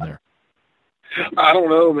happen there? I don't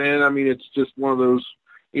know, man. I mean, it's just one of those,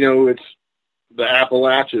 it's the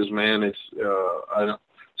Appalachians, man. It's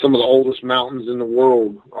some of the oldest mountains in the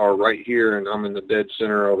world are right here, and I'm in the dead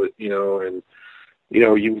center of it, and,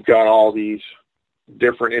 you've got all these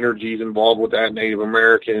different energies involved with that, Native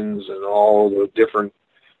Americans and all the different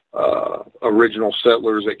original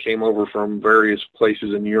settlers that came over from various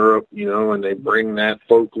places in Europe, and they bring that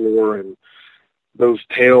folklore and those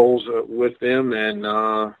tales with them. And,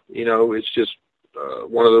 it's just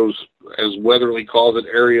one of those, as Weatherly calls it,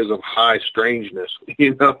 areas of high strangeness.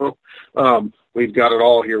 We've got it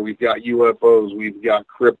all here. We've got UFOs, we've got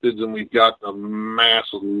cryptids, and we've got a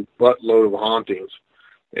massive buttload of hauntings.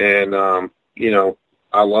 And, I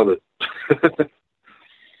love it.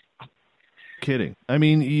 Kidding. I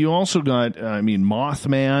mean, you also got,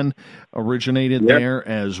 Mothman originated there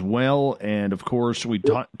as well. And, of course, we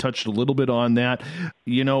touched a little bit on that.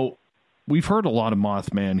 We've heard a lot of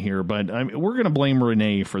Mothman here, but we're going to blame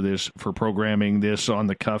Renee for programming this on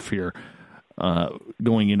the cuff here,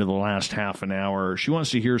 going into the last half an hour. She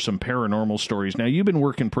wants to hear some paranormal stories. Now, you've been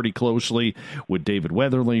working pretty closely with David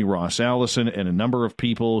Weatherly, Ross Allison, and a number of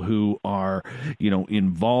people who are,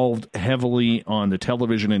 involved heavily on the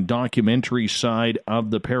television and documentary side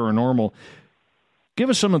of the paranormal. Give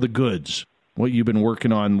us some of the goods, what you've been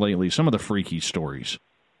working on lately, some of the freaky stories.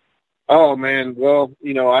 Oh, man. Well,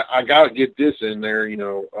 I got to get this in there.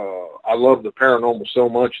 I love the paranormal so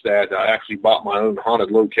much that I actually bought my own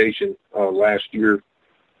haunted location last year,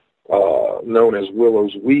 known as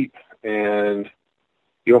Willow's Weep. And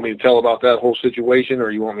you want me to tell about that whole situation,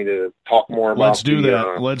 or you want me to talk more about Let's do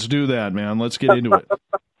that, man. Let's get into it.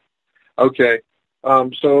 Okay.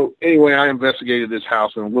 So anyway, I investigated this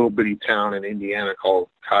house in a little bitty town in Indiana called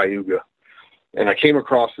Cayuga. And I came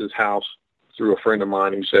across this house through a friend of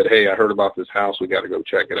mine who said, "Hey, I heard about this house. We got to go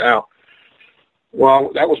check it out."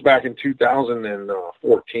 Well, that was back in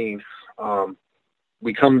 2014.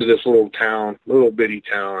 We come to this little bitty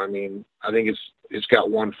town. I mean, I think it's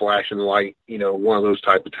got one flashing light, one of those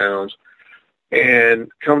type of towns. And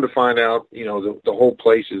come to find out, the whole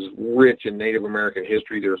place is rich in Native American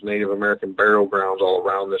history. There's Native American burial grounds all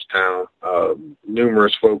around this town.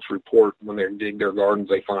 Numerous folks report when they dig their gardens,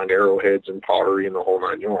 they find arrowheads and pottery in the whole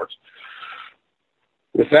 9 yards.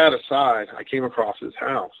 With that aside, I came across this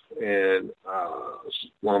house, and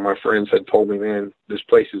one of my friends had told me, "Man, this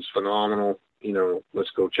place is phenomenal.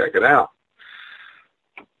 Let's go check it out."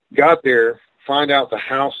 Got there, find out the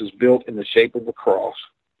house is built in the shape of a cross,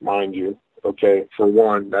 mind you. Okay, for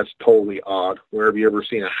one, that's totally odd. Where have you ever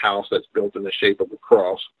seen a house that's built in the shape of a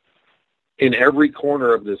cross? In every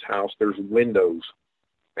corner of this house, there's windows,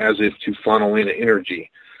 as if to funnel in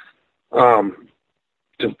energy.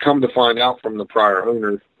 To come to find out from the prior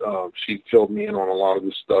owner, she filled me in on a lot of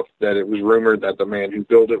this stuff, that it was rumored that the man who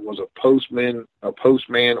built it was a postman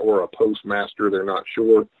or a postmaster. They're not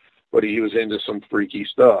sure, but he was into some freaky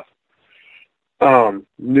stuff.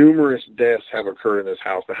 Numerous deaths have occurred in this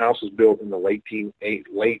house. The house was built in the late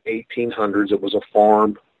 1800s. It was a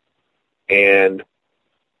farm, and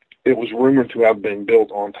it was rumored to have been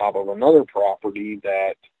built on top of another property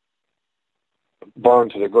that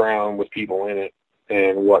burned to the ground with people in it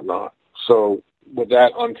and whatnot. So with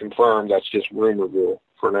that unconfirmed, that's just rumorville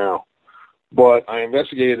for now. But I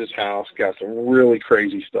investigated this house, got some really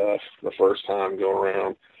crazy stuff the first time going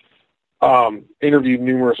around. Interviewed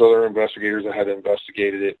numerous other investigators that had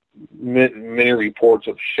investigated it. Many reports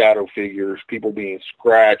of shadow figures, people being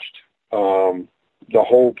scratched, the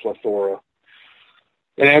whole plethora.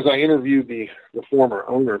 And as I interviewed the former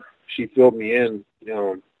owner, she filled me in,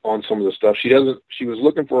 on some of the stuff. She was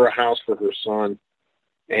looking for a house for her son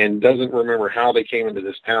and doesn't remember how they came into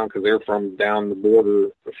this town because they're from down the border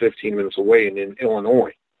 15 minutes away and in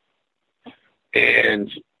Illinois. And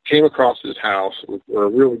came across this house for a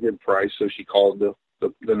really good price, so she called the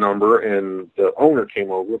number, and the owner came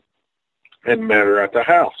over and met her at the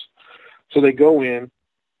house. So they go in,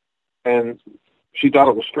 and she thought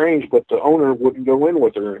it was strange, but the owner wouldn't go in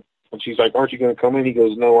with her. And she's like, "Aren't you going to come in?" He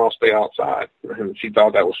goes, "No, I'll stay outside." And she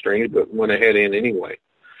thought that was strange, but went ahead in anyway.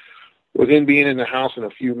 Within being in the house in a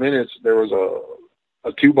few minutes, there was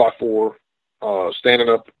a 2x4 standing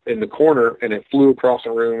up in the corner, and it flew across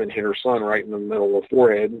the room and hit her son right in the middle of the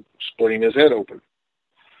forehead, splitting his head open.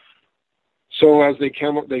 So as they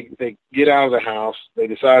come up, they get out of the house. They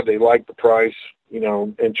decide they like the price,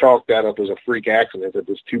 and chalk that up as a freak accident that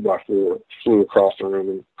this 2x4 flew across the room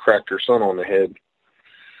and cracked her son on the head.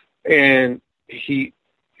 And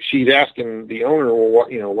she's asking the owner,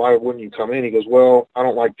 "Well, why wouldn't you come in?" He goes, "Well, I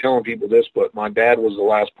don't like telling people this, but my dad was the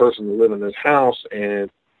last person to live in this house,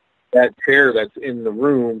 and that chair that's in the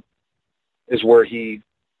room is where he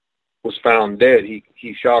was found dead.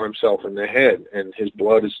 He shot himself in the head, and his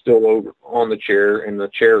blood is still over on the chair, and the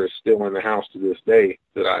chair is still in the house to this day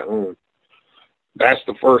that I own." That's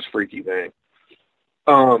the first freaky thing.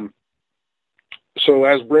 So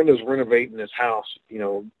as Brenda's renovating this house,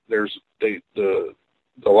 there's the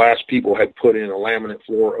last people had put in a laminate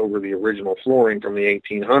floor over the original flooring from the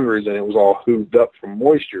 1800s, and it was all hooved up from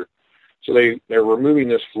moisture. So they're removing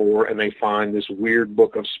this floor, and they find this weird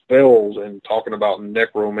book of spells and talking about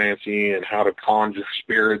necromancy and how to conjure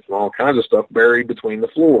spirits and all kinds of stuff buried between the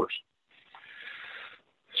floors.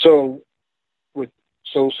 So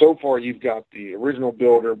far you've got the original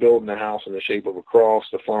builder building the house in the shape of a cross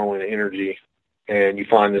to funnel in energy, and you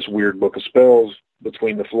find this weird book of spells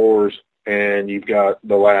between the floors, and you've got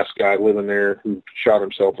the last guy living there who shot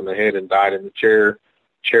himself in the head and died in the chair.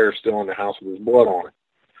 Chair still in the house with his blood on it.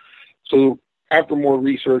 So after more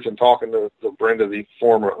research and talking to Brenda, the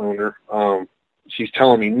former owner, she's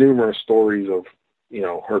telling me numerous stories of,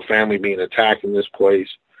 her family being attacked in this place.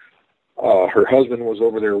 Her husband was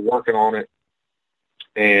over there working on it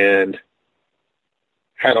and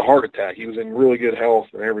had a heart attack. He was in really good health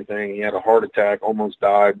and everything. He had a heart attack, almost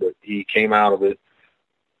died, but he came out of it.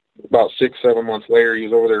 About 6-7 months later, he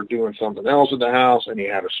was over there doing something else at the house, and he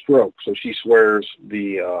had a stroke. So she swears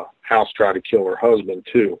the house tried to kill her husband,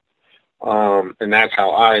 too. And that's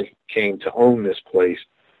how I came to own this place.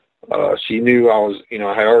 She knew I was,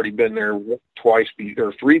 I had already been there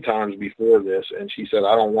 3 times before this, and she said,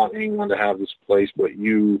 "I don't want anyone to have this place but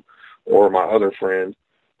you or my other friend,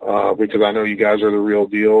 because I know you guys are the real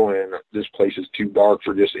deal, and this place is too dark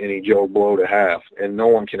for just any Joe Blow to have, and no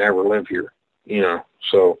one can ever live here."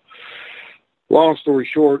 So long story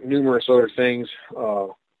short, numerous other things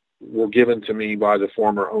were given to me by the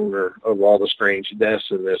former owner of all the strange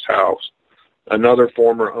deaths in this house. Another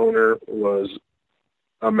former owner was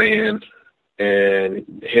a man, and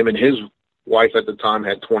him and his wife at the time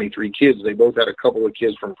had 23 kids. They both had a couple of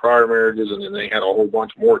kids from prior marriages, and then they had a whole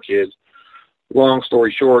bunch more kids. Long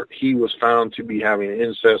story short, he was found to be having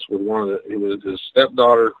incest with it was his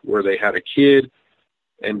stepdaughter, where they had a kid.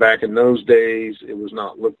 And back in those days, it was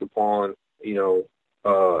not looked upon,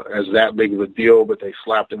 as that big of a deal, but they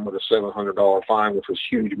slapped him with a $700 fine, which was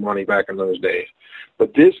huge money back in those days.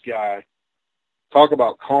 But this guy, talk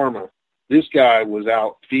about karma, this guy was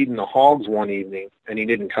out feeding the hogs one evening, and he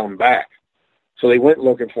didn't come back. So they went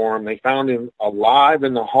looking for him. They found him alive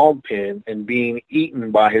in the hog pen and being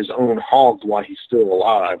eaten by his own hogs while he's still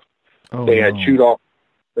alive. Oh, they had chewed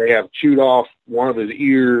off one of his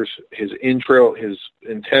ears, his entrail, his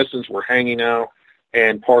intestines were hanging out,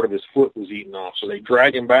 and part of his foot was eaten off. So they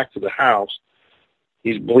drag him back to the house.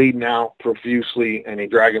 He's bleeding out profusely, and they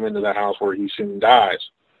drag him into the house where he soon dies.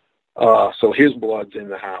 So his blood's in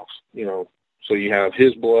the house, So you have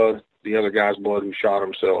his blood, the other guy's blood who shot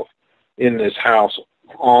himself in this house,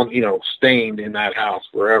 stained in that house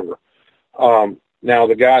forever. Now,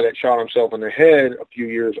 the guy that shot himself in the head a few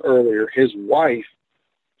years earlier, his wife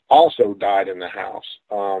also died in the house.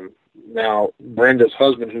 Now, Brenda's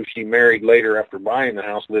husband, who she married later after buying the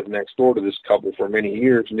house, lived next door to this couple for many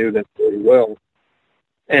years, knew them very well.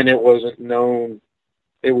 And it wasn't known,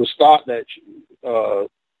 it was thought that,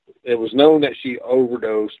 it was known that she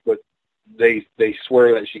overdosed, but they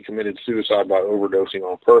swear that she committed suicide by overdosing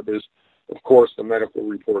on purpose. Of course, the medical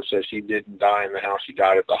report says she didn't die in the house. She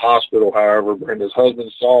died at the hospital. However, Brenda's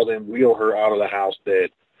husband saw them wheel her out of the house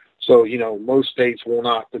dead. So, you know, most states will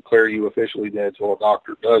not declare you officially dead until a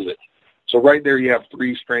doctor does it. So right there you have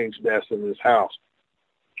 3 strange deaths in this house.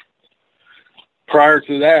 Prior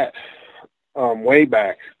to that, way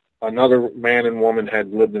back, another man and woman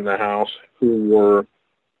had lived in the house who were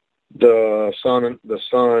the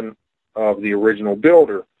son of the original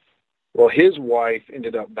builder. Well, his wife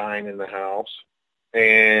ended up dying in the house,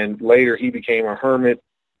 and later he became a hermit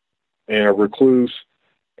and a recluse,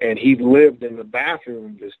 and he lived in the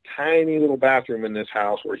bathroom, this tiny little bathroom in this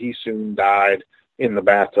house, where he soon died in the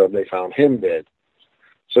bathtub. They found him dead.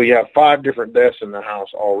 So you have 5 different deaths in the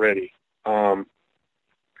house already. Now,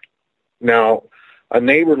 a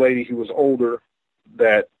neighbor lady who was older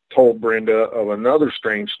that told Brenda of another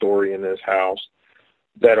strange story in this house,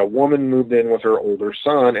 that a woman moved in with her older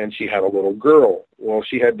son and she had a little girl. Well,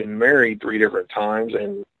 she had been married 3 different times,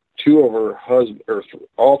 and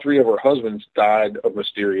all 3 of her husbands died of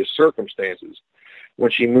mysterious circumstances.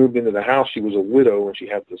 When she moved into the house, she was a widow, and she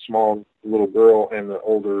had the small little girl and the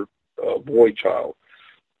older boy child.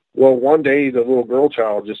 Well, one day the little girl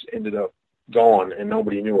child just ended up gone, and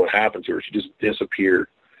nobody knew what happened to her. She just disappeared.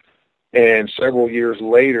 And several years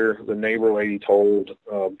later, the neighbor lady told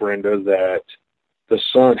Brenda that the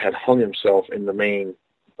son had hung himself in the main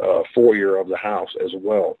foyer of the house as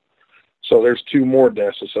well. So there's 2 more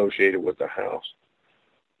deaths associated with the house.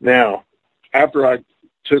 Now, after I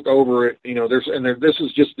took over it, you know, this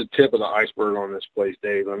is just the tip of the iceberg on this place,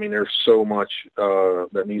 Dave. I mean, there's so much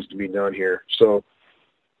that needs to be done here. So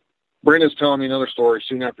Brenda's telling me another story.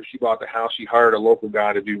 Soon after she bought the house, she hired a local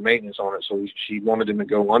guy to do maintenance on it. So she wanted him to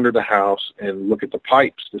go under the house and look at the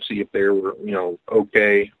pipes to see if they were, you know,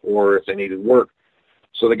 okay, or if they needed work.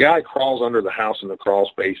 So the guy crawls under the house in the crawl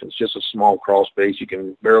space. It's just a small crawl space. You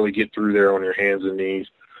can barely get through there on your hands and knees.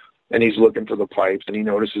 And he's looking for the pipes, and he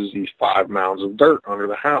notices these 5 mounds of dirt under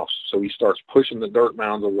the house. So he starts pushing the dirt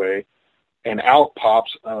mounds away, and out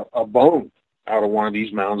pops a bone out of one of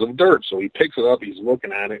these mounds of dirt. So he picks it up. He's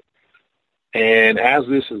looking at it. And as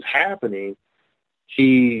this is happening,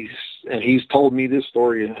 he's told me this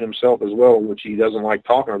story himself as well, which he doesn't like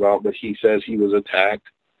talking about, but he says he was attacked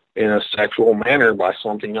in a sexual manner by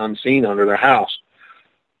something unseen under the house.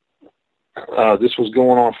 This was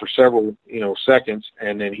going on for several, seconds,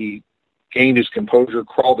 and then he gained his composure,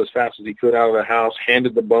 crawled as fast as he could out of the house,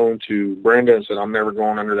 handed the bone to Brenda and said, "I'm never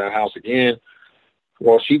going under that house again."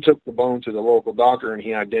 Well, she took the bone to the local doctor, and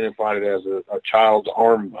he identified it as a child's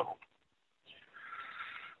arm bone.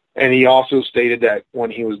 And he also stated that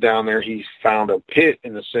when he was down there, he found a pit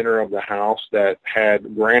in the center of the house that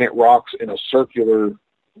had granite rocks in a circular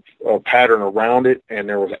pattern around it, and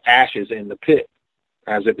there was ashes in the pit,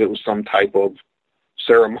 as if it was some type of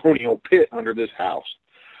ceremonial pit under this house.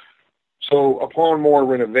 So upon more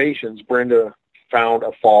renovations, Brenda found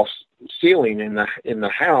a false ceiling in the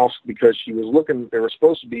house because she was looking. There was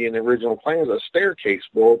supposed to be in the original plans a staircase.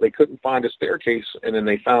 Well, they couldn't find a staircase, and then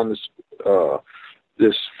they found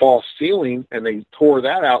this false ceiling, and they tore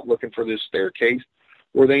that out looking for this staircase,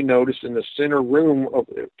 where they noticed in the center room of,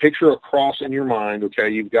 picture a cross in your mind, okay?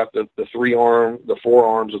 You've got the four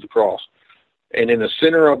arms of the cross. And in the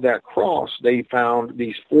center of that cross, they found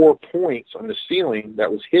these 4 points on the ceiling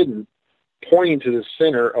that was hidden, pointing to the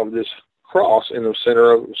center of this cross in the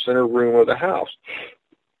center room of the house.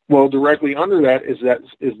 Well, directly under that is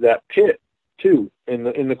that pit too, in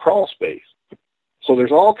the crawl space. So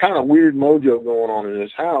there's all kind of weird mojo going on in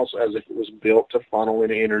this house, as if it was built to funnel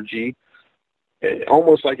in energy,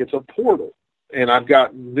 almost like it's a portal. And I've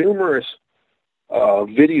got numerous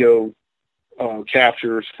video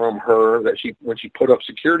captures from her that when she put up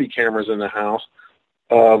security cameras in the house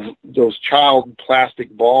of those child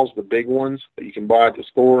plastic balls, the big ones that you can buy at the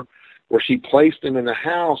store, where she placed them in the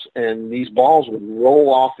house, and these balls would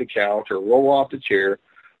roll off the couch or roll off the chair,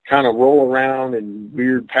 kind of roll around in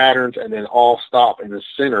weird patterns, and then all stop in the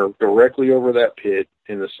center, directly over that pit,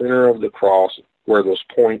 in the center of the cross, where those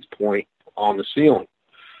points point on the ceiling,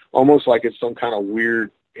 almost like it's some kind of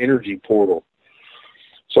weird energy portal.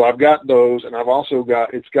 So I've got those, and I've also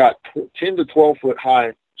got 10 to 12 foot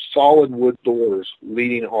high solid wood doors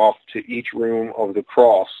leading off to each room of the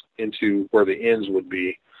cross into where the ends would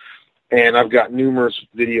be. And I've got numerous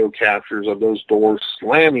video captures of those doors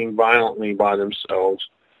slamming violently by themselves.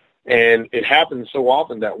 And it happened so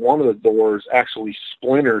often that one of the doors actually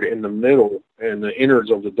splintered in the middle, and the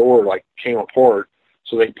innards of the door like came apart.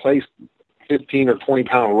 So they placed 15 or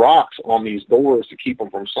 20-pound rocks on these doors to keep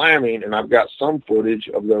them from slamming. And I've got some footage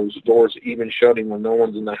of those doors even shutting when no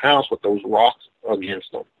one's in the house with those rocks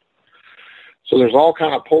against them. So there's all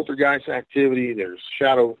kind of poltergeist activity. There's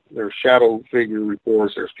shadow figure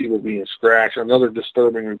reports. There's people being scratched. Another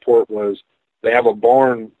disturbing report was they have a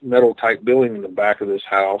barn metal type building in the back of this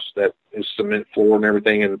house that is cement floor and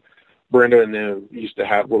everything. And Brenda and them used to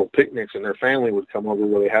have little picnics, and their family would come over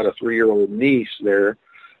where they had a 3-year-old niece there.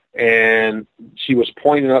 And she was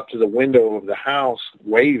pointing up to the window of the house,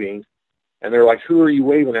 waving. And they're like, "Who are you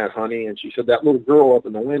waving at, honey?" And she said, "That little girl up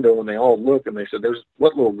in the window." And they all look, and they said, "There's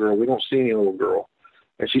what little girl? We don't see any little girl."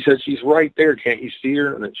 And she said, "She's right there. Can't you see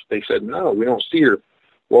her?" And they said, "No, we don't see her."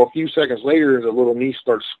 Well, a few seconds later, the little niece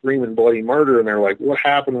starts screaming bloody murder, and they're like, "What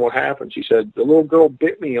happened? What happened?" She said, "The little girl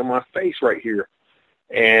bit me on my face right here."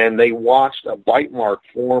 And they watched a bite mark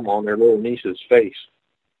form on their little niece's face.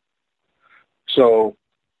 So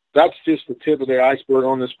that's just the tip of the iceberg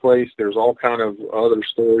on this place. There's all kind of other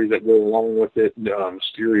stories that go along with it,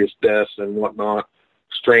 mysterious deaths and whatnot,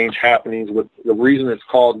 strange happenings. With the reason it's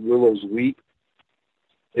called Willow's Weep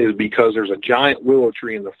is because there's a giant willow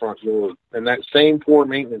tree in the front door. And that same poor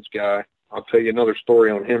maintenance guy, I'll tell you another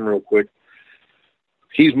story on him real quick.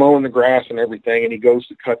 He's mowing the grass and everything, and he goes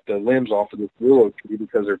to cut the limbs off of this willow tree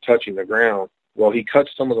because they're touching the ground. Well, he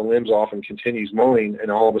cuts some of the limbs off and continues mowing, and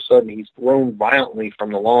all of a sudden he's thrown violently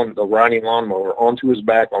from the riding lawnmower onto his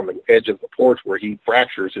back on the edge of the porch where he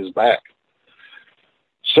fractures his back.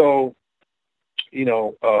 So,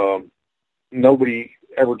 nobody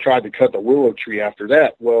ever tried to cut the willow tree after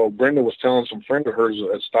that. Well, Brenda was telling some friend of hers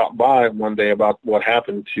that stopped by one day about what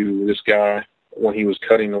happened to this guy when he was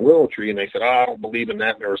cutting the willow tree, and they said, "I don't believe in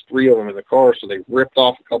that." And there was 3 of them in the car, so they ripped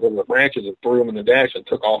off a couple of the branches and threw them in the dash and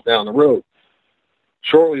took off down the road.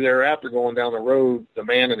 Shortly thereafter, going down the road, the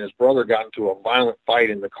man and his brother got into a violent fight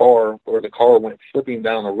in the car, where the car went flipping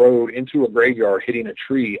down the road into a graveyard, hitting a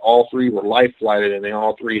tree. All 3 were life-flighted, and they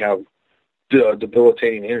all 3 have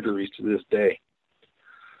debilitating injuries to this day.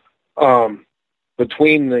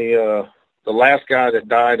 Between the last guy that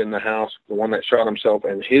died in the house, the one that shot himself,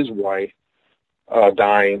 and his wife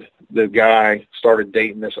dying, the guy started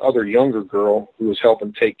dating this other younger girl who was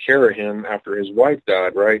helping take care of him after his wife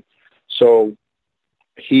died, right? So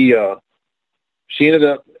she ended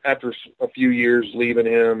up, after a few years, leaving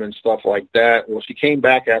him and stuff like that. Well, she came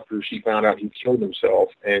back after she found out he killed himself,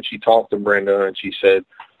 and she talked to Brenda, and she said,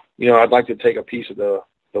 "I'd like to take a piece of the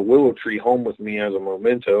willow tree home with me as a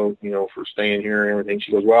memento, for staying here and everything."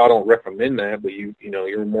 She goes, "Well, I don't recommend that, but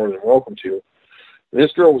you're more than welcome to." And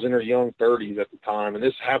this girl was in her young 30s at the time, and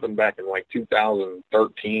this happened back in like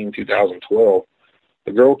 2013, 2012.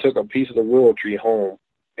 The girl took a piece of the willow tree home,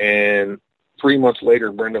 and 3 months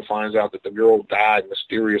later, Brenda finds out that the girl died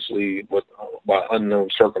mysteriously by unknown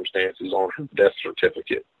circumstances on her death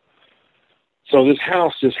certificate. So this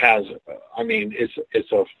house just has,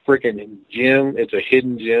 it's a freaking gem. It's a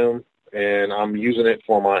hidden gem, and I'm using it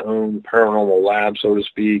for my own paranormal lab, so to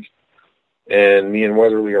speak. And me and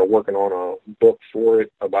Weatherly are working on a book for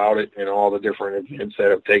it, about it, and all the different events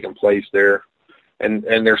that have taken place there. And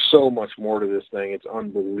there's so much more to this thing. It's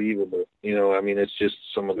unbelievable. It's just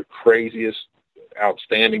some of the craziest,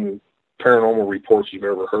 outstanding paranormal reports you've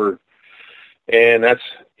ever heard. And that's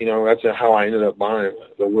how I ended up buying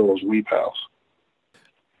the Willow's Weep house.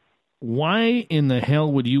 Why in the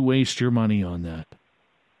hell would you waste your money on that?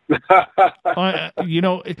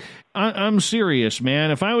 I'm serious,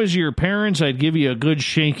 man. If I was your parents, I'd give you a good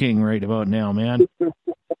shaking right about now, man.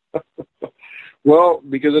 Well,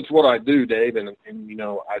 because it's what I do, Dave, and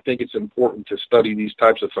I think it's important to study these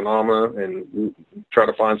types of phenomena and try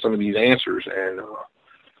to find some of these answers. And,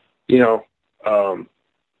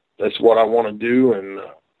 that's what I want to do. And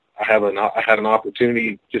I had an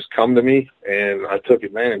opportunity just come to me, and I took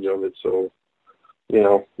advantage of it. So,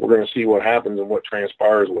 we're going to see what happens and what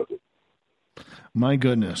transpires with it. My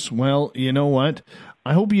goodness. Well, you know what?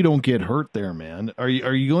 I hope you don't get hurt there, man. Are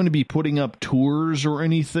you going to be putting up tours or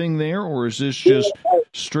anything there, or is this just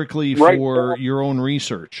strictly for your own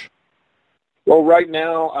research? Well, right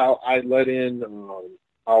now I'll let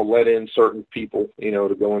in certain people,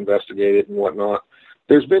 to go investigate it and whatnot.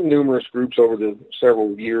 There's been numerous groups over the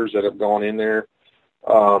several years that have gone in there.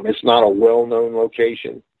 It's not a well-known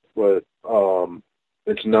location, but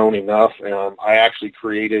it's known enough. I actually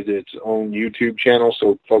created its own YouTube channel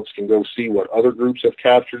so folks can go see what other groups have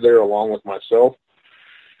captured there along with myself.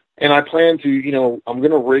 And I plan to, you know, I'm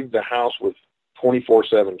going to rig the house with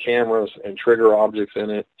 24/7 cameras and trigger objects in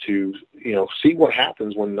it to, you know, see what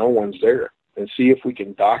happens when no one's there and see if we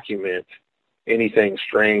can document anything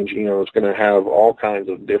strange. You know, it's going to have all kinds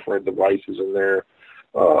of different devices in there,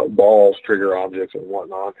 balls, trigger objects, and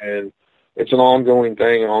whatnot. And it's an ongoing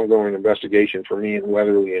thing, an ongoing investigation for me and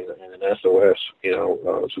Weatherly and an SOS, you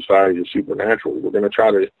know, Society of Supernatural. We're going to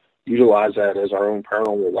try to utilize that as our own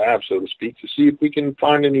paranormal lab, so to speak, to see if we can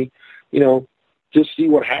find any, you know, just see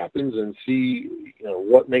what happens and see, you know,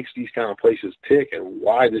 what makes these kind of places tick and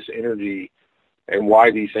why this energy and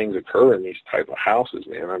why these things occur in these type of houses,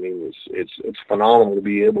 man. I mean, it's phenomenal to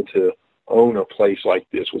be able to own a place like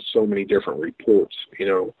this with so many different reports, you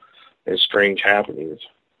know, and strange happenings.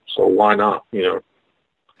 So why not, you know?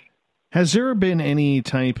 Has there been any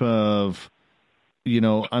type of, you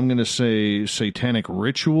know, I'm going to say satanic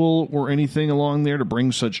ritual or anything along there to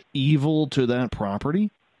bring such evil to that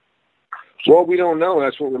property? Well, we don't know.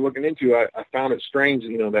 That's what we're looking into. I found it strange,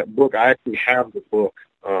 you know, that book. I actually have the book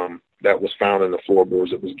that was found in the floorboards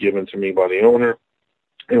that was given to me by the owner.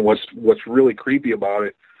 And what's really creepy about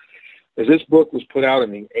it is this book was put out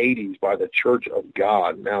in the 80s by the Church of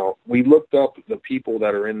God. Now, we looked up the people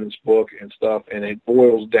that are in this book and stuff, and it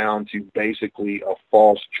boils down to basically a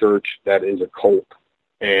false church that is a cult.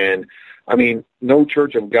 And, I mean, no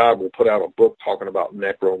Church of God will put out a book talking about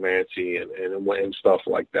necromancy and stuff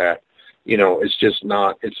like that. You know, it's just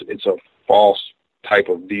not, it's a false type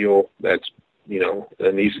of deal that's, you know,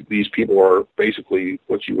 and these people are basically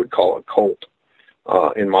what you would call a cult,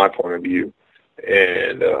 in my point of view.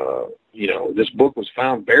 And, you know, this book was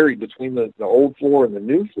found buried between the old floor and the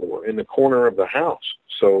new floor in the corner of the house.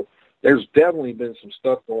 So there's definitely been some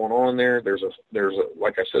stuff going on there. There's a,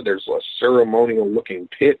 like I said, there's a ceremonial looking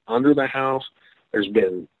pit under the house. There's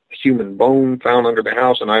been human bone found under the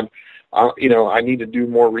house. And you know, I need to do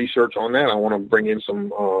more research on that. I want to bring in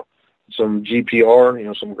some GPR, you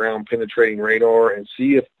know, some ground penetrating radar, and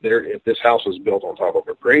see if this house was built on top of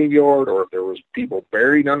a graveyard, or if there was people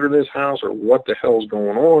buried under this house, or what the hell's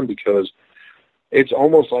going on, because it's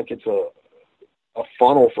almost like it's a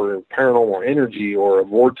funnel for paranormal energy, or a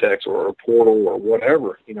vortex, or a portal, or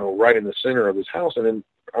whatever, you know, right in the center of this house. And then,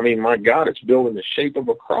 I mean, my God, it's built in the shape of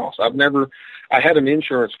a cross. I had an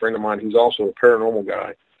insurance friend of mine who's also a paranormal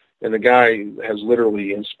guy, and the guy has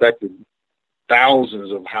literally inspected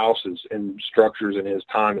thousands of houses and structures in his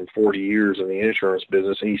time in 40 years in the insurance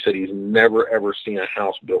business. And he said he's never, ever seen a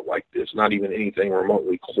house built like this, not even anything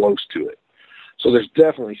remotely close to it. So there's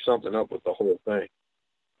definitely something up with the whole thing.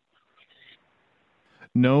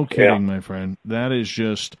 No kidding, my friend. That is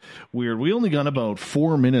just weird. We only got about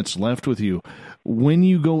 4 minutes left with you. When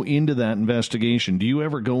you go into that investigation, do you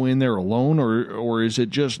ever go in there alone, or is it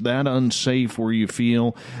just that unsafe where you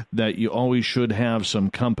feel that you always should have some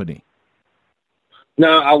company?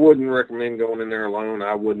 No, I wouldn't recommend going in there alone.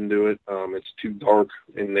 I wouldn't do it. It's too dark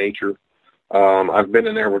in nature. I've been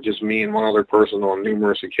in there with just me and one other person on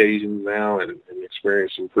numerous occasions now, and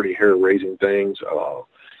experienced some pretty hair-raising things.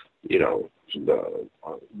 You know,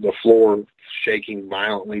 the floor shaking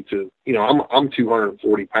violently to, you know, I'm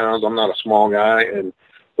 240 pounds. I'm not a small guy, and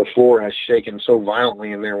the floor has shaken so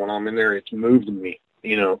violently in there when I'm in there, it's moved me,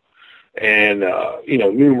 you know. And, you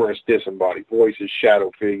know, numerous disembodied voices,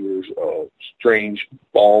 shadow figures, strange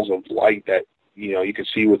balls of light that, you know, you can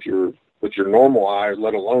see with your normal eyes,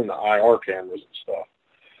 let alone the IR cameras and stuff.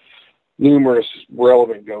 Numerous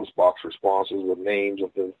relevant ghost box responses with names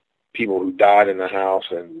of the people who died in the house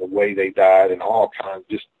and the way they died, and all kinds,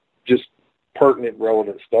 just pertinent,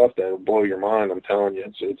 relevant stuff that will blow your mind. I'm telling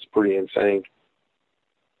you, it's pretty insane.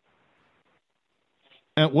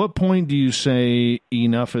 At what point do you say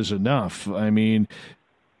enough is enough? I mean,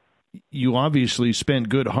 you obviously spent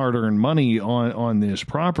good hard-earned money on this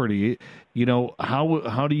property. You know,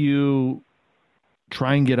 how do you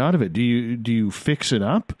try and get out of it? Do you fix it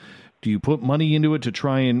up? Do you put money into it to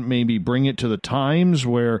try and maybe bring it to the times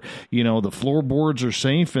where, you know, the floorboards are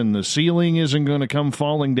safe and the ceiling isn't going to come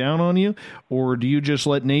falling down on you? Or do you just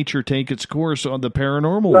let nature take its course on the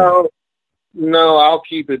paranormal? No, I'll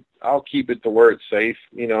keep it to where it's safe.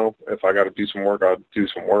 You know, if I got to do some work, I'll do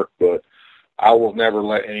some work, but I will never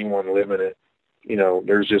let anyone live in it. You know,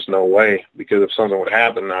 there's just no way, because if something would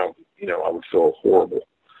happen, I would feel horrible.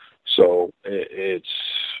 So it'll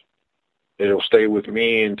stay with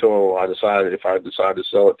me until if I decide to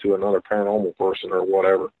sell it to another paranormal person or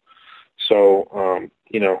whatever. So,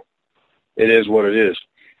 you know, it is what it is.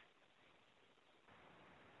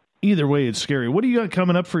 Either way, it's scary. What do you got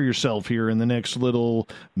coming up for yourself here in the next little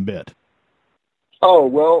bit? Oh,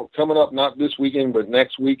 well, coming up not this weekend, but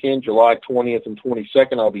next weekend, July 20th and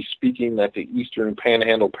 22nd, I'll be speaking at the Eastern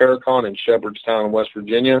Panhandle Paracon in Shepherdstown, West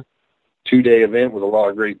Virginia. 2-day event with a lot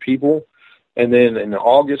of great people. And then in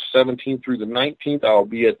August 17th through the 19th, I'll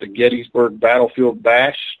be at the Gettysburg Battlefield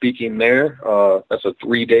Bash speaking there. That's a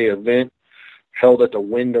 3-day event held at the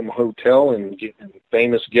Wyndham Hotel in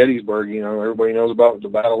famous Gettysburg. You know, everybody knows about the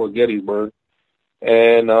Battle of Gettysburg.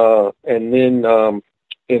 And then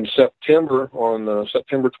in September, on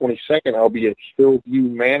September 22nd, I'll be at Hillview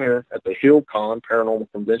Manor at the HillCon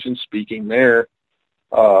Paranormal Convention speaking there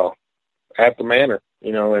at the Manor,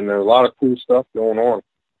 you know, and there's a lot of cool stuff going on.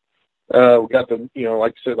 We got the, you know,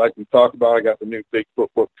 like I said, like we talked about, I got the new Bigfoot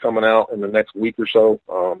book coming out in the next week or so.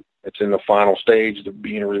 It's in the final stage of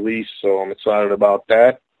being released, so I'm excited about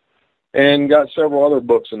that. And got several other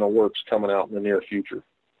books in the works coming out in the near future.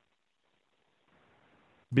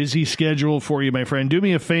 Busy schedule for you, my friend. Do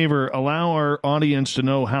me a favor. Allow our audience to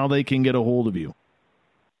know how they can get a hold of you.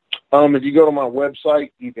 If you go to my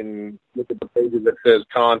website, you can look at the page that says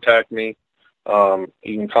contact me. You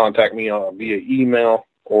can contact me via email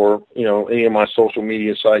or, you know, any of my social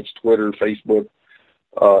media sites, Twitter, Facebook,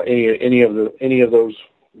 any of those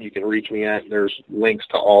you can reach me at. There's links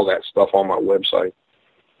to all that stuff on my website.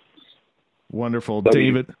 Wonderful.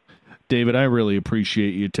 David, I really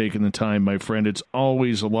appreciate you taking the time, my friend. It's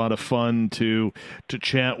always a lot of fun to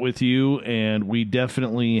chat with you, and we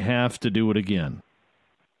definitely have to do it again.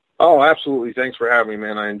 Oh, absolutely. Thanks for having me,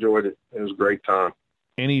 man. I enjoyed it. It was a great time.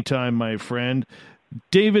 Anytime, my friend.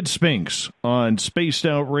 David Spinks on Spaced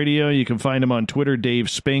Out Radio. You can find him on Twitter, Dave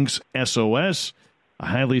Spinks, SOS. I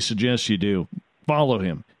highly suggest you do. Follow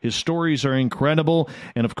him. His stories are incredible.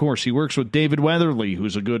 And, of course, he works with David Weatherly,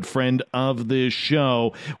 who's a good friend of this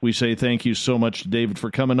show. We say thank you so much to David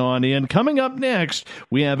for coming on in. Coming up next,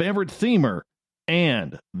 we have Everett Themer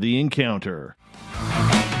and The Encounter.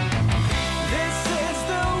 This is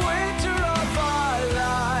the winter of our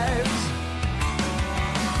lives.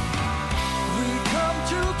 We come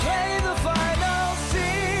to play the final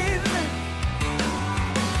scene.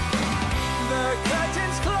 The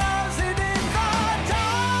curtains closing in the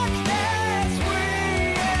darkness we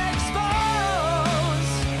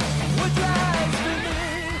expose what lies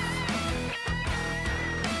beneath.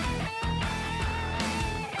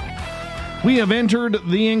 We have entered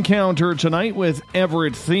The Encounter tonight with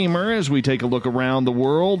Everett Themer as we take a look around the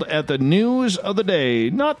world at the news of the day.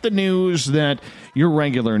 Not the news that your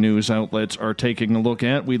regular news outlets are taking a look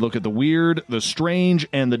at. We look at the weird, the strange,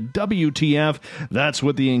 and the WTF. That's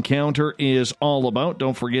what The Encounter is all about.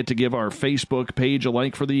 Don't forget to give our Facebook page a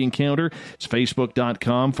like for The Encounter. It's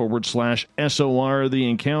facebook.com/SOR The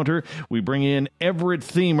Encounter. We bring in Everett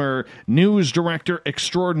Themer, news director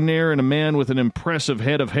extraordinaire and a man with an impressive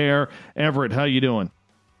head of hair. Everett, how you doing?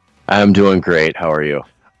 I'm doing great. How are you?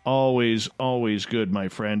 Always good, my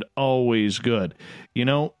friend. Always good. You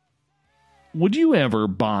know, would you ever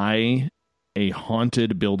buy a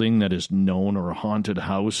haunted building that is known, or a haunted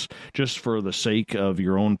house, just for the sake of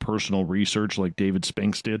your own personal research like David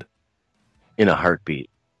Spinks did? In a heartbeat.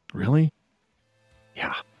 Really?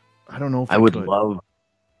 Yeah. I don't know if I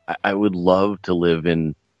would love to live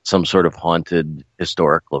in some sort of haunted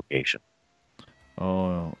historic location.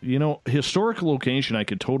 Oh, you know, historic location I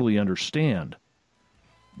could totally understand.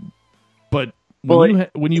 But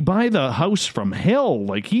when you buy the house from hell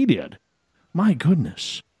like he did, my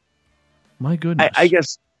goodness. My goodness. I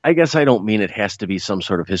guess I don't mean it has to be some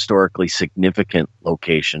sort of historically significant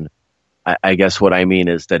location. I guess what I mean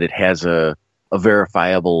is that it has a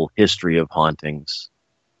verifiable history of hauntings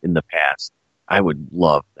in the past. I would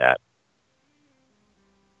love that.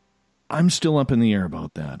 I'm still up in the air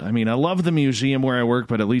about that. I mean, I love the museum where I work,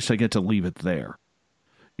 but at least I get to leave it there.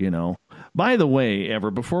 You know? By the way,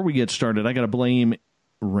 Ever, before we get started, I got to blame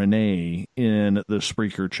Renee in the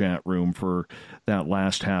Spreaker chat room for that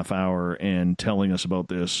last half hour and telling us about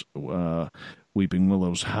this Weeping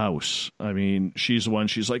Willow's house. I mean, she's the one,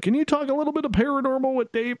 she's like, can you talk a little bit of paranormal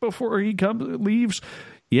with Dave before he leaves?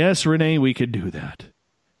 Yes, Renee, we could do that.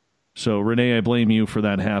 So, Renee, I blame you for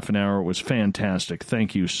that half an hour. It was fantastic.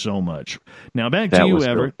 Thank you so much. Now, back to you,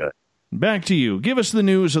 Everett. Really back to you. Give us the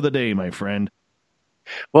news of the day, my friend.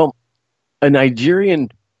 Well, a Nigerian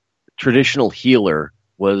traditional healer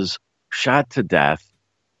was shot to death,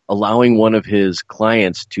 allowing one of his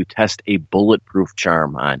clients to test a bulletproof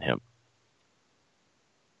charm on him.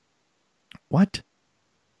 What?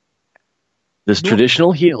 This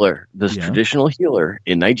traditional healer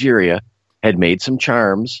in Nigeria had made some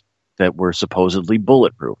charms that were supposedly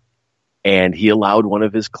bulletproof, and he allowed one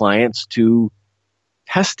of his clients to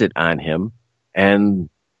test it on him, and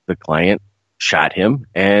the client shot him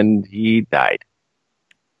and he died.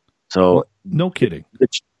 So Well, no kidding.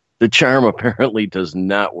 The charm apparently does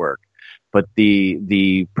not work. But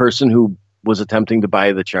the person who was attempting to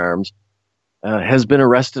buy the charms has been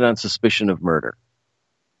arrested on suspicion of murder.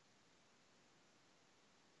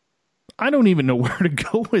 I don't even know where to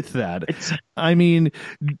go with that. I mean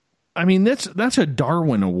that's a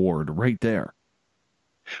Darwin Award right there.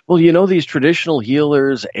 Well, these traditional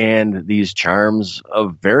healers and these charms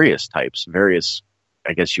of various types,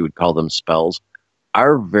 I guess you would call them spells,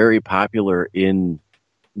 are very popular in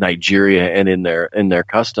Nigeria and in their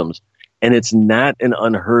customs. And it's not an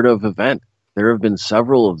unheard of event. There have been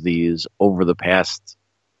several of these over the past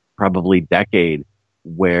probably decade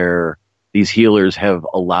where these healers have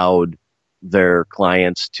allowed their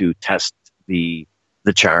clients to test the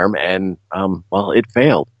charm, and it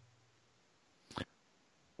failed.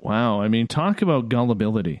 Wow, I mean, talk about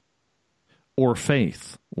gullibility or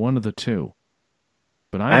faith, one of the two.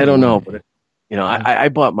 But I don't know, but I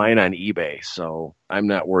bought mine on eBay, so I'm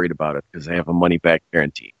not worried about it because I have a money back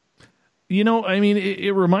guarantee. I mean,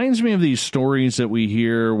 it reminds me of these stories that we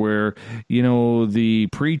hear where, the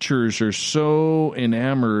preachers are so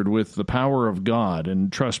enamored with the power of God. And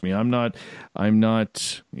trust me, I'm not,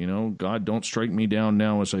 God, don't strike me down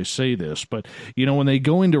now as I say this. But, when they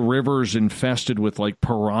go into rivers infested with like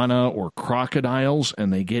piranha or crocodiles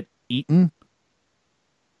and they get eaten.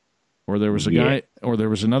 Or there was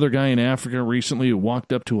another guy in Africa recently who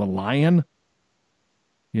walked up to a lion,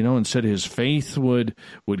 and said his faith would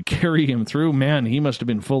carry him through. Man, he must have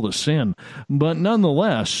been full of sin. But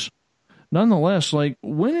nonetheless, like,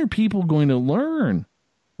 when are people going to learn,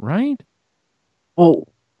 right? Well,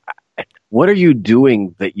 what are you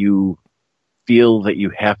doing that you feel that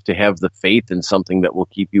you have to have the faith in something that will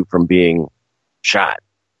keep you from being shot?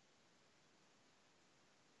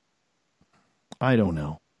 I don't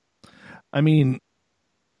know. I mean,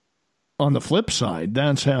 on the flip side,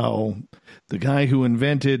 that's how the guy who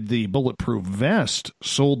invented the bulletproof vest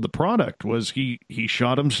sold the product. Was he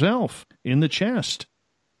shot himself in the chest.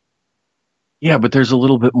 Yeah, but there's a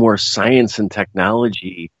little bit more science and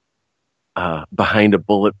technology behind a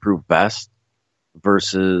bulletproof vest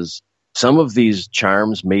versus some of these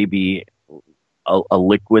charms may be a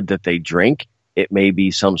liquid that they drink. It may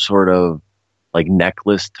be some sort of like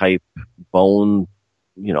necklace type bone,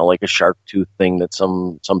 like a shark tooth thing that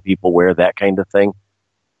some people wear, that kind of thing.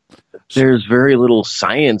 There's very little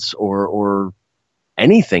science or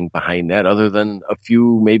anything behind that other than a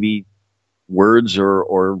few maybe words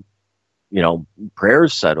or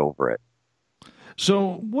prayers said over it.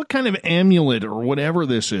 So what kind of amulet or whatever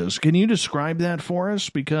this is, can you describe that for us?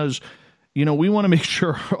 Because, we want to make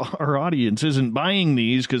sure our audience isn't buying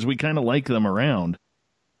these because we kind of like them around.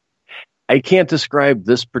 I can't describe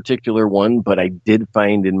this particular one, but I did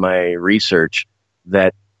find in my research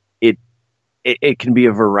that it can be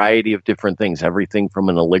a variety of different things. Everything from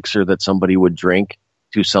an elixir that somebody would drink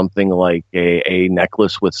to something like a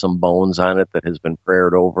necklace with some bones on it that has been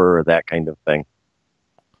prayed over, or that kind of thing.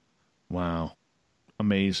 Wow.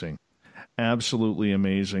 Amazing. Absolutely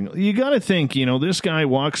amazing. You got to think, this guy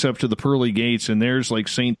walks up to the pearly gates and there's like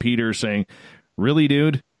St. Peter saying, "Really,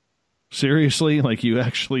 dude? Seriously? Like, you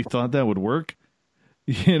actually thought that would work?"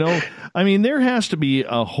 I mean, there has to be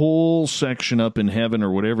a whole section up in heaven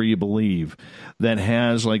or whatever you believe that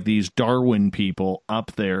has like these Darwin people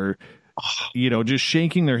up there, just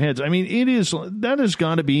shaking their heads. I mean, that has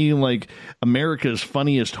got to be like America's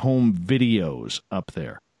funniest home videos up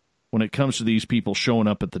there when it comes to these people showing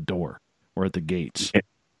up at the door or at the gates.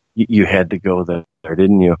 You had to go there,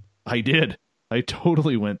 didn't you? I did. I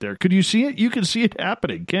totally went there. Could you see it? You can see it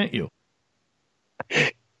happening, can't you?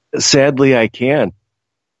 Sadly, I can.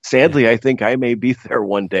 Sadly, I think I may be there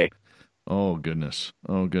one day. Oh, goodness.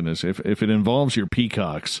 Oh, goodness. If it involves your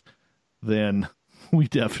peacocks, then we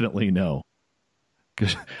definitely know.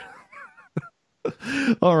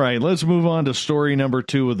 All right, let's move on to story number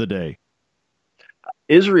 2 of the day.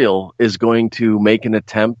 Israel is going to make an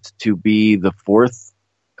attempt to be the 4th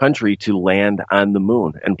country to land on the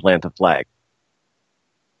moon and plant a flag.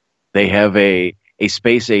 They have a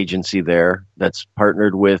space agency there that's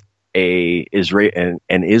partnered with an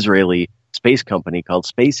Israeli space company called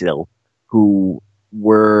Spaceel, who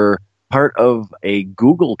were part of a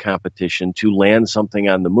Google competition to land something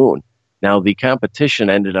on the moon. Now, the competition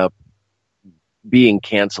ended up being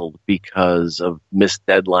canceled because of missed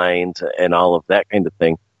deadlines and all of that kind of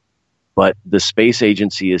thing. But the space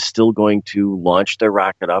agency is still going to launch their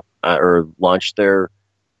rocket up, or launch their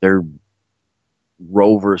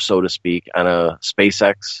rover, so to speak, on a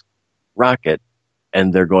SpaceX rocket,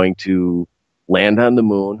 and they're going to land on the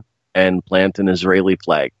moon and plant an Israeli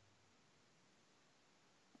flag.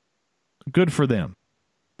 Good for them.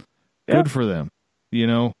 Good for them. You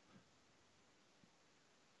know.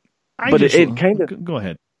 It kind of go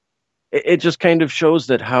ahead. It just kind of shows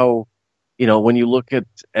that how, when you look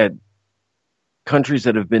at countries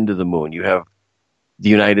that have been to the moon, you have the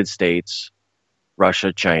United States,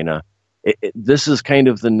 Russia, China. This is kind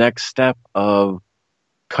of the next step of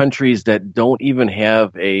countries that don't even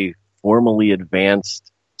have a formally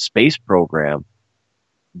advanced space program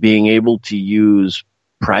being able to use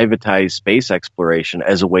privatized space exploration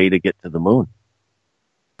as a way to get to the moon.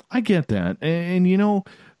 I get that. And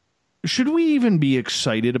should we even be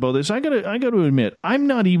excited about this? I gotta admit, I'm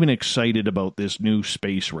not even excited about this new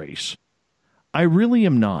space race. I really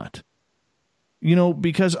am not.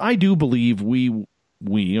 Because I do believe we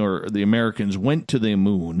or the Americans went to the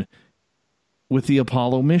moon with the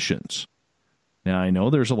Apollo missions. Now, I know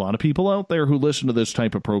there's a lot of people out there who listen to this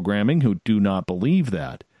type of programming who do not believe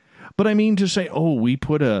that. But I mean to say, we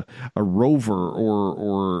put a rover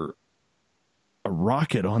or a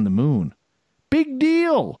rocket on the moon. Big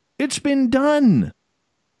deal. It's been done.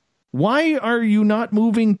 Why are you not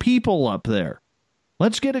moving people up there?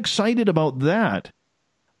 Let's get excited about that.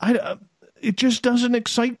 It just doesn't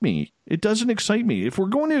excite me. It doesn't excite me. If we're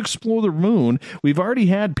going to explore the moon, we've already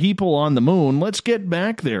had people on the moon. Let's get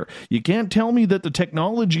back there. You can't tell me that the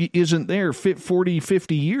technology isn't there 40,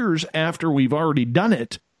 50 years after we've already done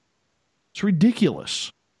it. It's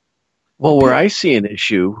ridiculous. Well, where I see an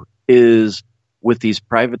issue is with these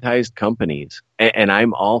privatized companies, and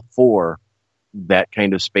I'm all for that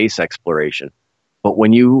kind of space exploration. But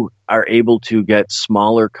when you are able to get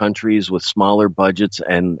smaller countries with smaller budgets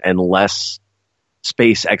and less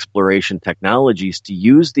space exploration technologies to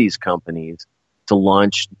use these companies to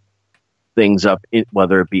launch things up,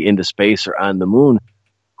 whether it be into space or on the moon,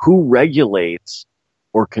 who regulates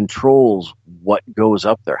or controls what goes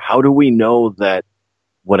up there? How do we know that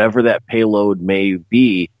whatever that payload may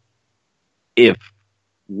be, if,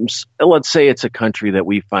 let's say it's a country that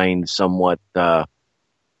we find somewhat, let's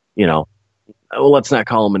not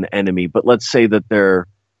call them an enemy, but let's say that they're,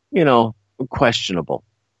 questionable.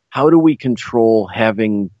 How do we control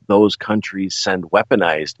having those countries send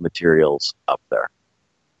weaponized materials up there?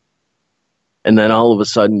 And then all of a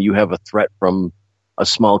sudden you have a threat from a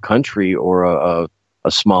small country or a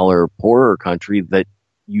smaller, poorer country that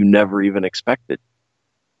you never even expected.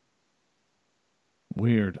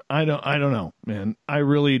 Weird. I don't know, man. I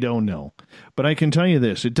really don't know. But I can tell you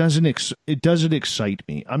this: it doesn't excite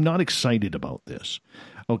me. I'm not excited about this.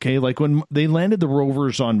 Okay, like when they landed the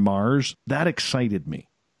rovers on Mars, that excited me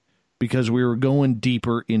because we were going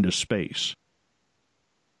deeper into space.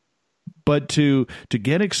 But to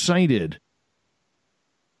get excited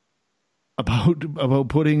about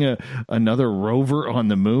putting another rover on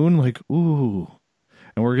the moon, like, ooh,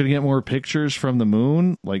 and we're gonna get more pictures from the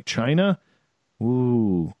moon, like China.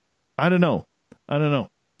 Ooh, I don't know.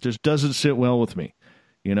 Just doesn't sit well with me.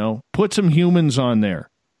 Put some humans on there.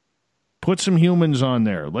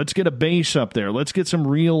 Let's get a base up there. Let's get some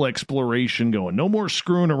real exploration going. No more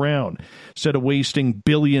screwing around instead of wasting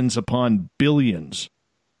billions upon billions.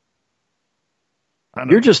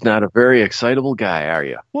 You're just not a very excitable guy, are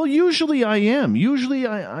you? Well, usually I am. Usually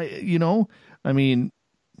I mean,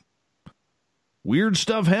 weird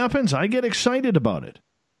stuff happens. I get excited about it.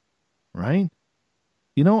 Right?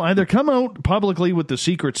 Either come out publicly with the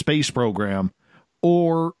secret space program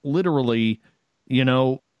or literally,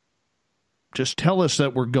 just tell us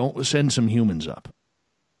that we're going to send some humans up.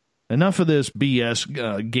 Enough of this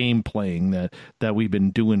BS game playing that we've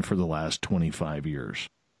been doing for the last 25 years,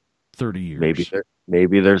 30 years.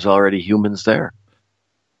 Maybe there's already humans there.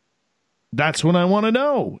 That's what I want to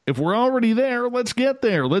know. If we're already there, let's get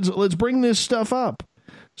there. Let's bring this stuff up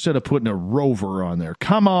instead of putting a rover on there.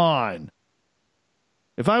 Come on.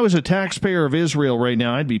 If I was a taxpayer of Israel right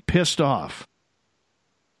now, I'd be pissed off.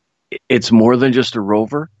 It's more than just a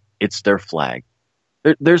rover. It's their flag.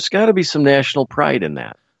 There's got to be some national pride in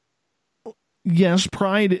that. Yes,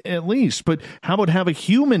 pride at least. But how about have a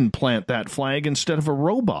human plant that flag instead of a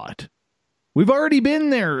robot? We've already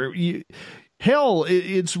been there. Hell,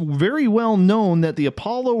 it's very well known that the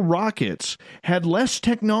Apollo rockets had less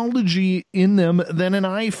technology in them than an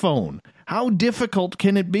iPhone. How difficult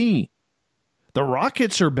can it be? The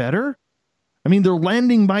rockets are better. I mean, they're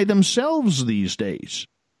landing by themselves these days.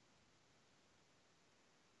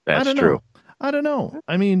 That's true. I don't know.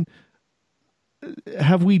 I mean,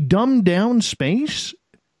 have we dumbed down space?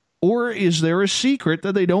 Or is there a secret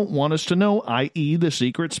that they don't want us to know, i.e. the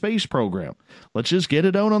secret space program? Let's just get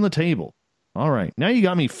it out on the table. All right. Now you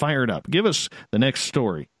got me fired up. Give us the next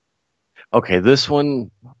story. Okay, this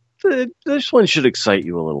one should excite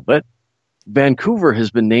you a little bit. Vancouver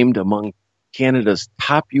has been named among Canada's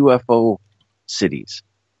top UFO cities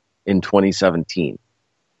in 2017.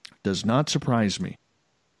 Does not surprise me.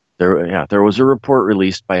 There was a report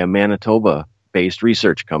released by a Manitoba-based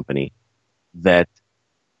research company that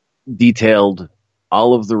detailed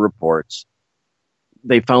all of the reports.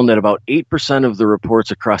 They found that about 8% of the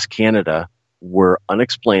reports across Canada were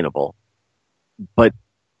unexplainable. But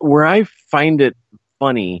where I find it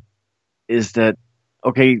funny is that,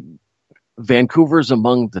 okay, Vancouver's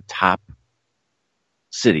among the top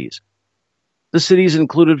cities. The cities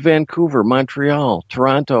included Vancouver, Montreal,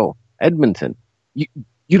 Toronto, Edmonton.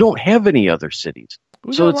 You don't have any other cities.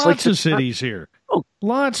 We So got it's lots like of cities here. Oh.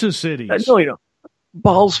 Lots of cities. No.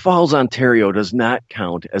 Balls Falls, Ontario does not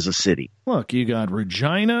count as a city. Look, you got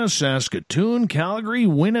Regina, Saskatoon, Calgary,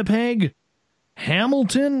 Winnipeg,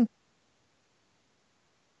 Hamilton,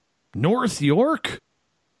 North York.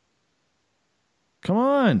 Come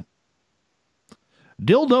on.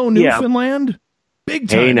 Dildo, Newfoundland. Big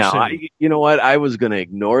time Hey, now, city. you know what? I was going to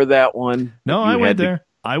ignore that one. No, I went there.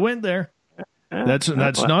 I went there. That's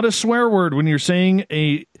not a swear word when you're saying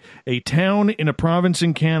a town in a province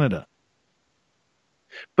in Canada.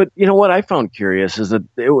 But you know what I found curious is that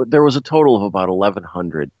there was a total of about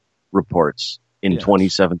 1,100 reports in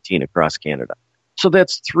 2017 across Canada. So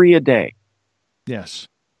that's 3 a day. Yes.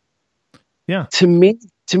 Yeah. To me,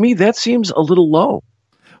 that seems a little low.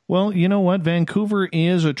 Well, you know what? Vancouver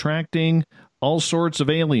is attracting all sorts of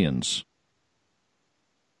aliens.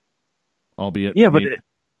 Albeit, yeah, but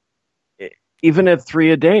even at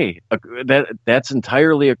 3 a day, that's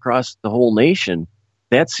entirely across the whole nation.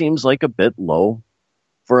 That seems like a bit low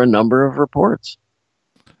for a number of reports.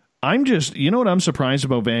 You know what I'm surprised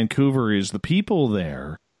about Vancouver is the people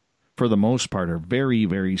there, for the most part, are very,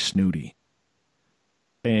 very snooty.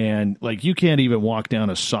 And, like, you can't even walk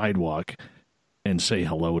down a sidewalk and say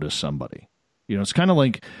hello to somebody. You know, it's kind of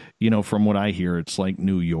like, you know, from what I hear, it's like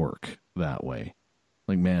New York that way.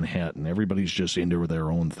 Like Manhattan. Everybody's just into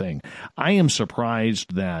their own thing. I am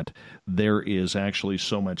surprised that there is actually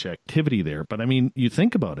so much activity there. But, I mean, you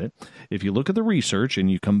think about it. If you look at the research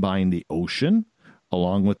and you combine the ocean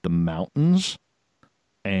along with the mountains,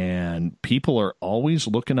 and people are always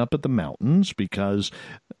looking up at the mountains because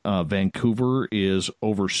Vancouver is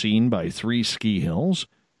overseen by 3 ski hills,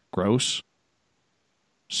 Grouse,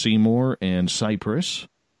 Seymour, and Cypress.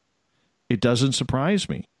 It doesn't surprise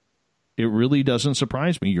me. It really doesn't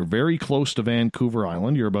surprise me. You're very close to Vancouver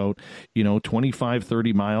Island. You're about, 25,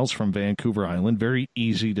 30 miles from Vancouver Island. Very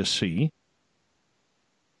easy to see.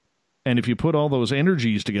 And if you put all those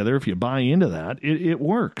energies together, if you buy into that, it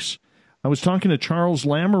works. I was talking to Charles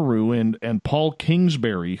Lamoureux and Paul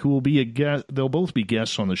Kingsbury, who will be a guest. They'll both be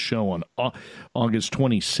guests on the show on August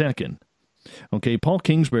 22nd. Okay, Paul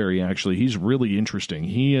Kingsbury, actually, he's really interesting.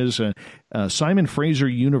 He is a Simon Fraser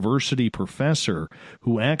University professor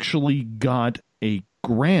who actually got a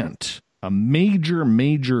grant, a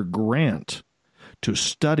major grant, to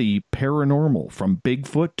study paranormal, from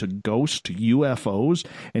Bigfoot to ghosts to UFOs,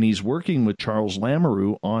 and he's working with Charles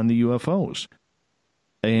Lamoureux on the UFOs.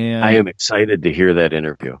 And I am excited to hear that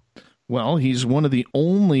interview. Well, he's one of the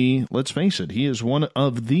only, let's face it, he is one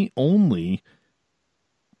of the only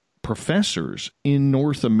professors in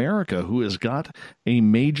North America who has got a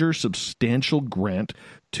major substantial grant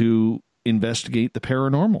to investigate the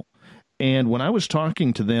paranormal. And when I was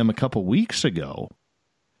talking to them a couple weeks ago,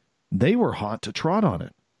 they were hot to trot on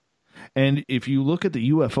it. And if you look at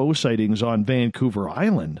the UFO sightings on Vancouver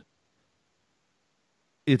Island,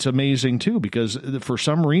 it's amazing too, because for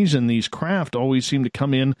some reason these craft always seem to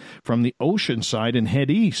come in from the ocean side and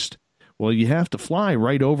head east. Well, you have to fly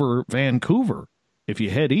right over Vancouver if you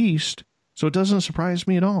head east, so it doesn't surprise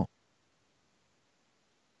me at all.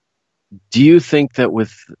 Do you think that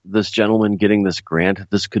with this gentleman getting this grant,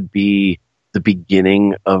 this could be the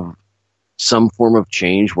beginning of some form of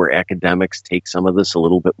change where academics take some of this a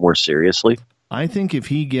little bit more seriously? I think if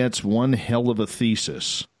he gets one hell of a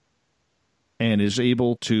thesis and is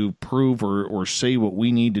able to prove or say what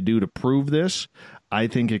we need to do to prove this, I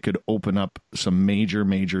think it could open up some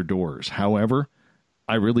major doors. However,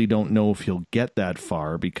 I really don't know if he'll get that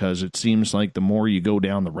far, because it seems like the more you go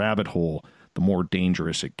down the rabbit hole, the more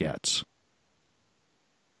dangerous it gets.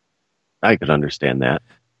 I could understand that.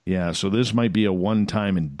 Yeah, so this might be a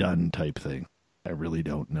one-time and done type thing. I really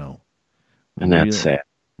don't know. And that's sad.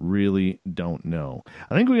 Really don't know.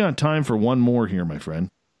 I think we got time for one more here, my friend.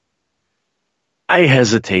 I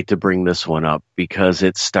hesitate to bring this one up because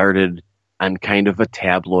it started on kind of a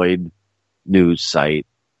tabloid news site,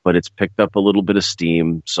 but it's picked up a little bit of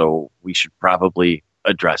steam, so we should probably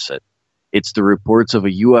address it. It's the reports of a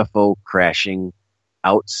UFO crashing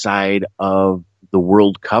outside of the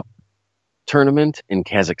World Cup tournament in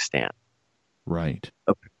Kazakhstan. Right.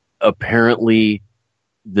 Apparently,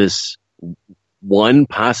 this one,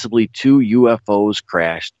 possibly two UFOs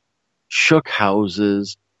crashed, shook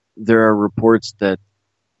houses. There are reports that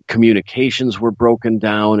communications were broken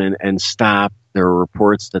down and stopped. There are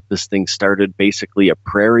reports that this thing started basically a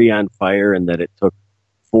prairie on fire and that it took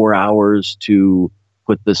 4 hours to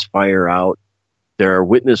put this fire out. There are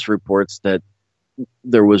witness reports that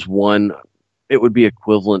there was one, it would be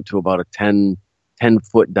equivalent to about a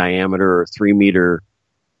 10-foot diameter or 3-meter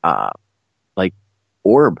like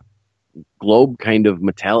orb, globe kind of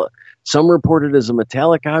metallic. Some report it as a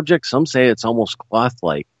metallic object. Some say it's almost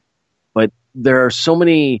cloth-like. But there are so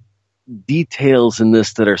many details in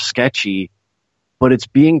this that are sketchy, but it's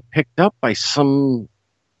being picked up by some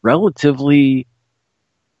relatively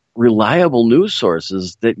reliable news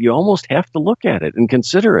sources that you almost have to look at it and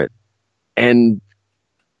consider it. And,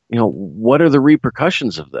 what are the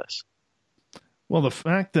repercussions of this? Well, the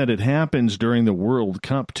fact that it happens during the World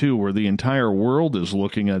Cup, too, where the entire world is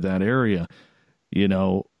looking at that area,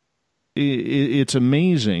 it's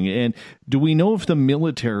amazing. And do we know if the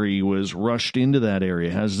military was rushed into that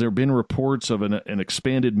area? Has there been reports of an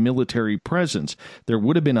expanded military presence? There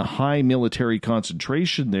would have been a high military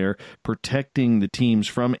concentration there protecting the teams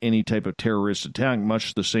from any type of terrorist attack,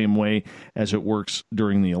 much the same way as it works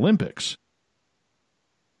during the Olympics.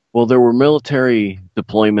 Well, there were military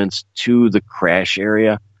deployments to the crash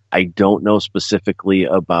area. I don't know specifically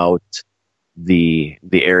about the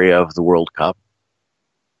area of the World Cup.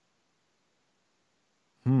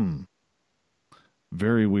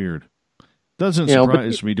 Very weird. Doesn't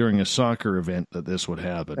surprise me during a soccer event that this would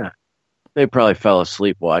happen. Yeah. They probably fell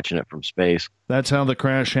asleep watching it from space. That's how the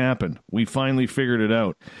crash happened. We finally figured it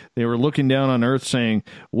out. They were looking down on Earth saying,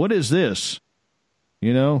 "What is this?"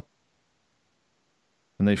 And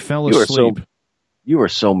they fell asleep. You are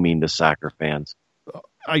so mean to soccer fans.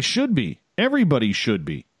 I should be. Everybody should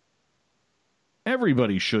be.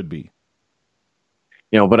 Everybody should be.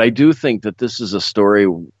 But I do think that this is a story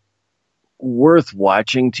worth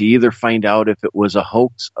watching to either find out if it was a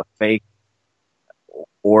hoax, a fake,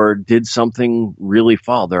 or did something really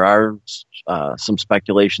fall. There are some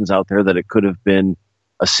speculations out there that it could have been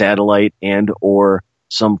a satellite and or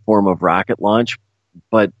some form of rocket launch,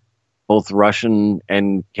 but both Russian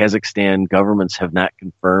and Kazakhstan governments have not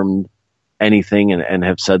confirmed anything and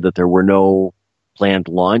have said that there were no planned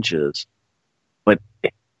launches. But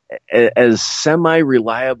as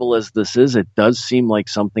semi-reliable as this is, it does seem like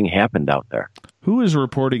something happened out there. Who is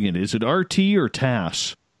reporting it? Is it RT or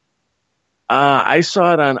TASS? I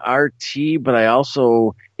saw it on RT, but I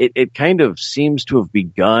also, it kind of seems to have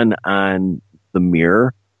begun on the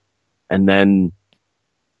Mirror, and then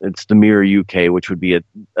it's the Mirror UK, which would be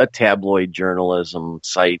a tabloid journalism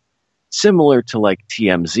site similar to like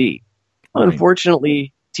TMZ. Right.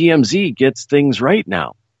 Unfortunately, TMZ gets things right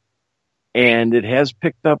now. And it has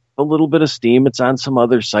picked up a little bit of steam. It's on some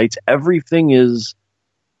other sites. Everything is,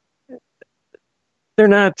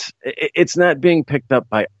 it's not being picked up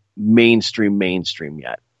by mainstream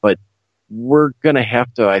yet. But we're going to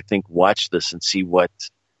have to, I think, watch this and see what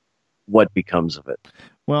becomes of it.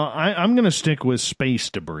 Well, I'm going to stick with space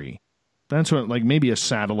debris. That's what, like maybe a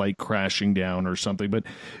satellite crashing down or something. But,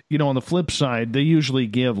 on the flip side, they usually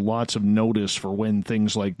give lots of notice for when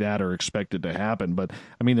things like that are expected to happen. But,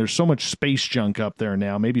 there's so much space junk up there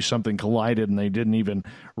now. Maybe something collided and they didn't even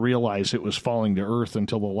realize it was falling to Earth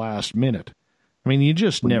until the last minute. You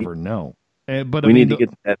just never know. But we need to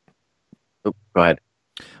get that. Oh, go ahead.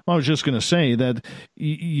 I was just going to say that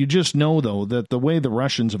you just know, though, that the way the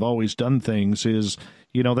Russians have always done things is,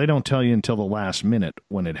 they don't tell you until the last minute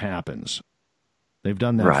when it happens. They've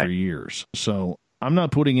done that for years. So I'm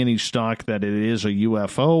not putting any stock that it is a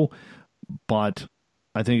UFO, but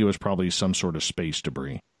I think it was probably some sort of space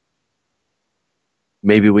debris.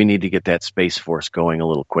 Maybe we need to get that Space Force going a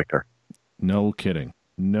little quicker. No kidding.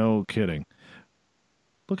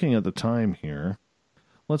 Looking at the time here,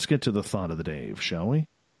 let's get to the thought of the day, shall we?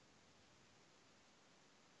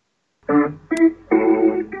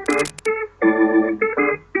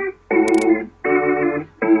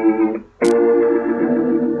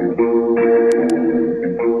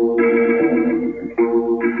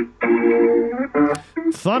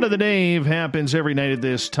 Thought of the Day happens every night at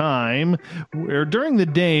this time, where during the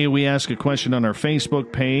day we ask a question on our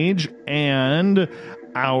Facebook page and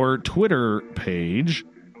our Twitter page,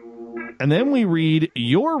 and then we read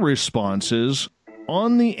your responses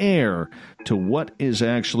on the air to what is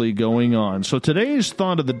actually going on. So today's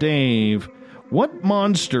Thought of the Day: what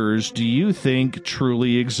monsters do you think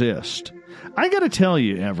truly exist? I got to tell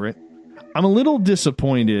you, Everett, I'm a little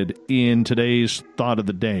disappointed in today's Thought of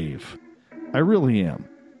the Day. I really am.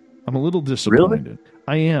 I'm a little disappointed. Really?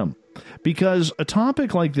 I am. Because a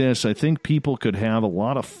topic like this, I think people could have a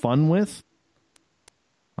lot of fun with.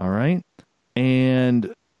 All right?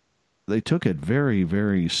 And they took it very,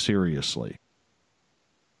 very seriously.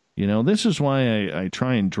 You know, this is why I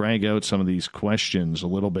try and drag out some of these questions a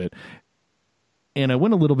little bit. And I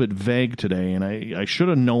went a little bit vague today, and I should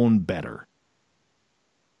have known better.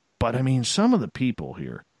 But, I mean, some of the people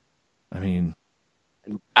here, I mean...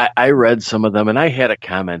 I read some of them, and I had a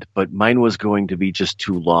comment, but mine was going to be just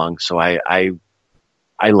too long, so I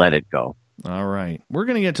let it go. All right. We're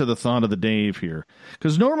going to get to the thought of the day here,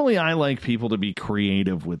 because normally I like people to be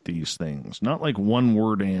creative with these things, not like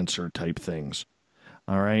one-word answer type things.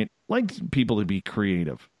 All right? Like people to be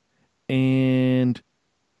creative. And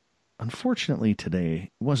unfortunately today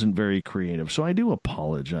it wasn't very creative, so I do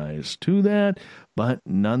apologize to that, but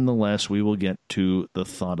nonetheless we will get to the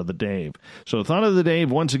thought of the day. So thought of the day,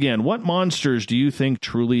 once again, what monsters do you think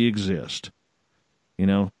truly exist? You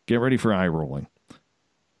know, get ready for eye rolling.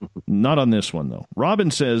 Not on this one, though. Robin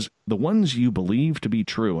says, the ones you believe to be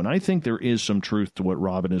true. And I think there is some truth to what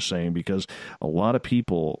Robin is saying, because a lot of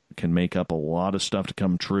people can make up a lot of stuff to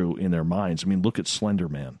come true in their minds. I mean, look at Slender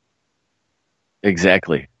Man.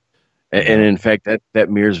 Exactly. And in fact, that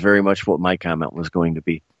mirrors very much what my comment was going to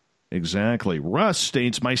be. Exactly. Russ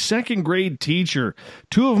states, my second grade teacher,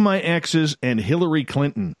 2 of my exes, and Hillary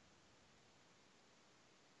Clinton.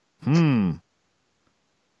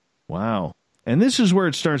 Wow. And this is where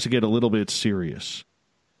it starts to get a little bit serious.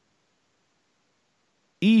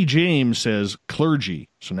 E. James says clergy.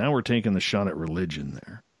 So now we're taking the shot at religion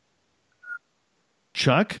there.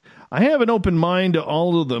 Chuck, I have an open mind to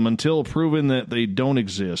all of them until proven that they don't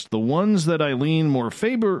exist. The ones that I lean more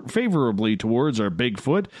favorably towards are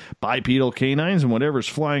Bigfoot, bipedal canines, and whatever's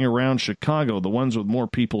flying around Chicago, the ones with more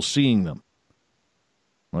people seeing them.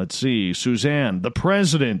 Let's see. Suzanne, the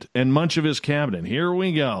president, and much of his cabinet. Here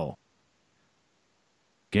we go.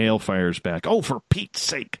 Gail fires back. Oh, for Pete's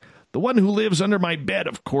sake. The one who lives under my bed,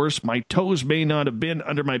 of course. My toes may not have been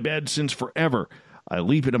under my bed since forever. I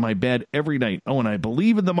leap into my bed every night. Oh, and I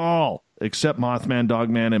believe in them all, except Mothman,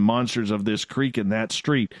 Dogman, and monsters of this creek and that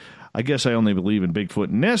street. I guess I only believe in Bigfoot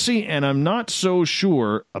and Nessie, and I'm not so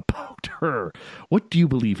sure about her. What do you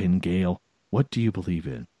believe in, Gail? What do you believe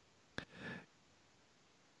in?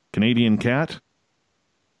 Canadian Cat,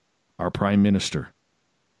 our Prime Minister.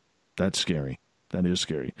 That's scary. That is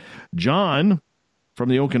scary. John from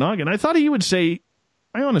the Okanagan. I honestly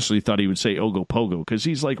thought he would say Ogopogo, because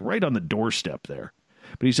he's like right on the doorstep there.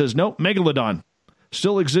 But he says, nope, Megalodon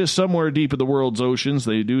still exists somewhere deep in the world's oceans.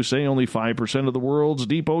 They do say only 5% of the world's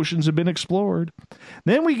deep oceans have been explored.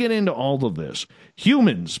 Then we get into all of this.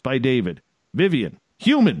 Humans by David. Vivian.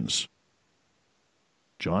 Humans.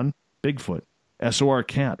 John. Bigfoot. SOR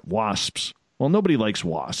Cat. Wasps. Well, nobody likes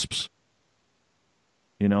wasps.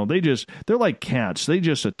 You know, they're like cats. They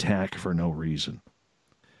just attack for no reason.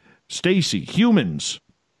 Stacy, humans.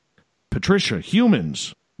 Patricia,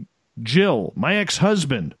 humans. Jill, my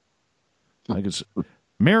ex-husband.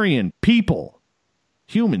 Marion, people.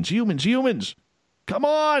 Humans. Come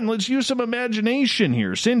on, let's use some imagination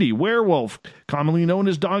here. Cindy, werewolf, commonly known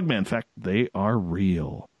as Dogman. In fact, they are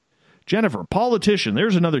real. Jennifer, politician.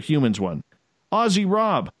 There's another humans one. Ozzy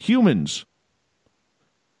Rob, humans.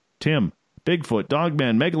 Tim, Bigfoot,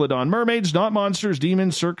 Dogman, Megalodon, mermaids, not monsters,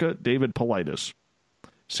 demons, circa David Politis.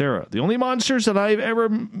 Sarah, the only monsters that I've ever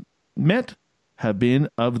met have been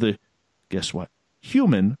of the, guess what,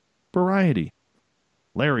 human variety.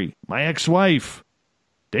 Larry, my ex-wife.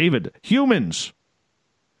 David, humans.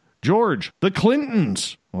 George, the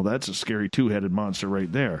Clintons. Well, that's a scary two-headed monster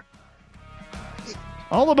right there.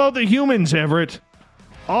 All about the humans, Everett.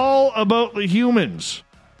 All about the humans.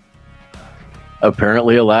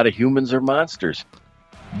 Apparently a lot of humans are monsters.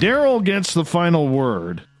 Daryl gets the final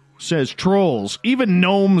word. Says trolls. Even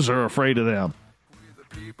gnomes are afraid of them.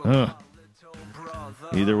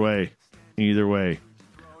 Either way.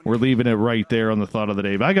 We're leaving it right there on the thought of the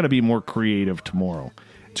day. But I got to be more creative tomorrow.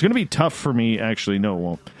 It's going to be tough for me. Actually, no, it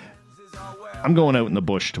won't. I'm going out in the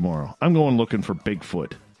bush tomorrow. I'm going looking for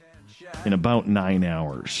Bigfoot in about 9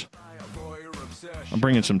 hours. I'm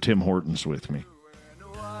bringing some Tim Hortons with me.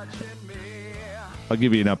 I'll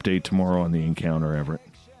give you an update tomorrow on the encounter, Everett.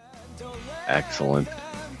 Excellent.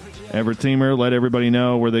 Everett Themer, let everybody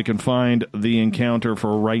know where they can find the encounter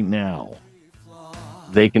for right now.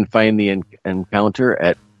 They can find the encounter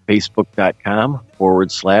at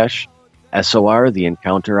facebook.com/SOR, the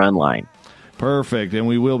encounter online. Perfect. And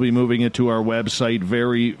we will be moving it to our website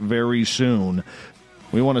very, very soon.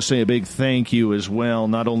 We want to say a big thank you as well,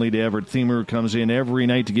 not only to Everett Thiemer, who comes in every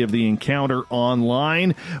night to give the encounter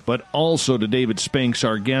online, but also to David Spinks,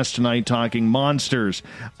 our guest tonight, talking monsters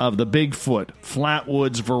of the Bigfoot,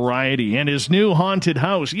 Flatwoods variety, and his new haunted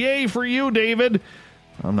house. Yay for you, David!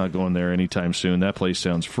 I'm not going there anytime soon. That place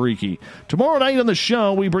sounds freaky. Tomorrow night on the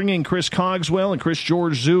show, we bring in Chris Cogswell and Chris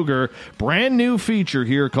George Zuger. Brand new feature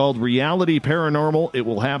here called Reality Paranormal. It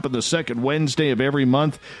will happen the second Wednesday of every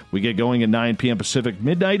month. We get going at 9 p.m. Pacific,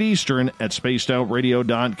 midnight Eastern at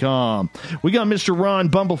spacedoutradio.com. We got Mr. Ron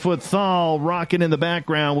Bumblefoot THAL rocking in the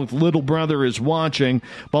background with Little Brother is Watching.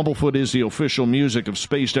 Bumblefoot is the official music of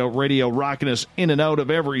Spaced Out Radio, rocking us in and out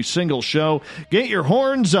of every single show. Get your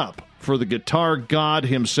horns up for the guitar god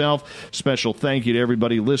himself. Special thank you to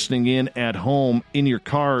everybody listening in at home, in your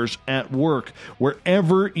cars, at work,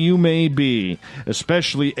 wherever you may be.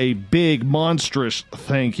 Especially a big, monstrous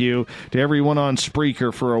thank you to everyone on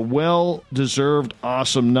Spreaker for a well-deserved,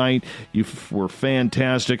 awesome night. You were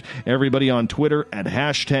fantastic. Everybody on Twitter at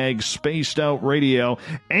hashtag SpacedOutRadio,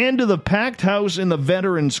 and to the packed house in the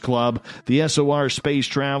Veterans Club, the SOR Space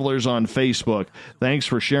Travelers on Facebook. Thanks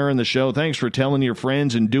for sharing the show. Thanks for telling your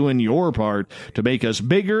friends and doing your part to make us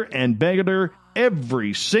bigger and better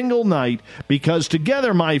every single night, because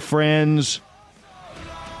together, my friends,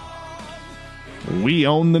 we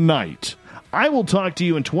own the night. I will talk to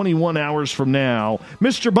you in 21 hours from now.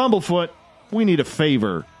 Mr. Bumblefoot, we need a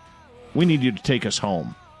favor. We need you to take us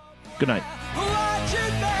home. Good night.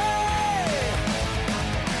 Watching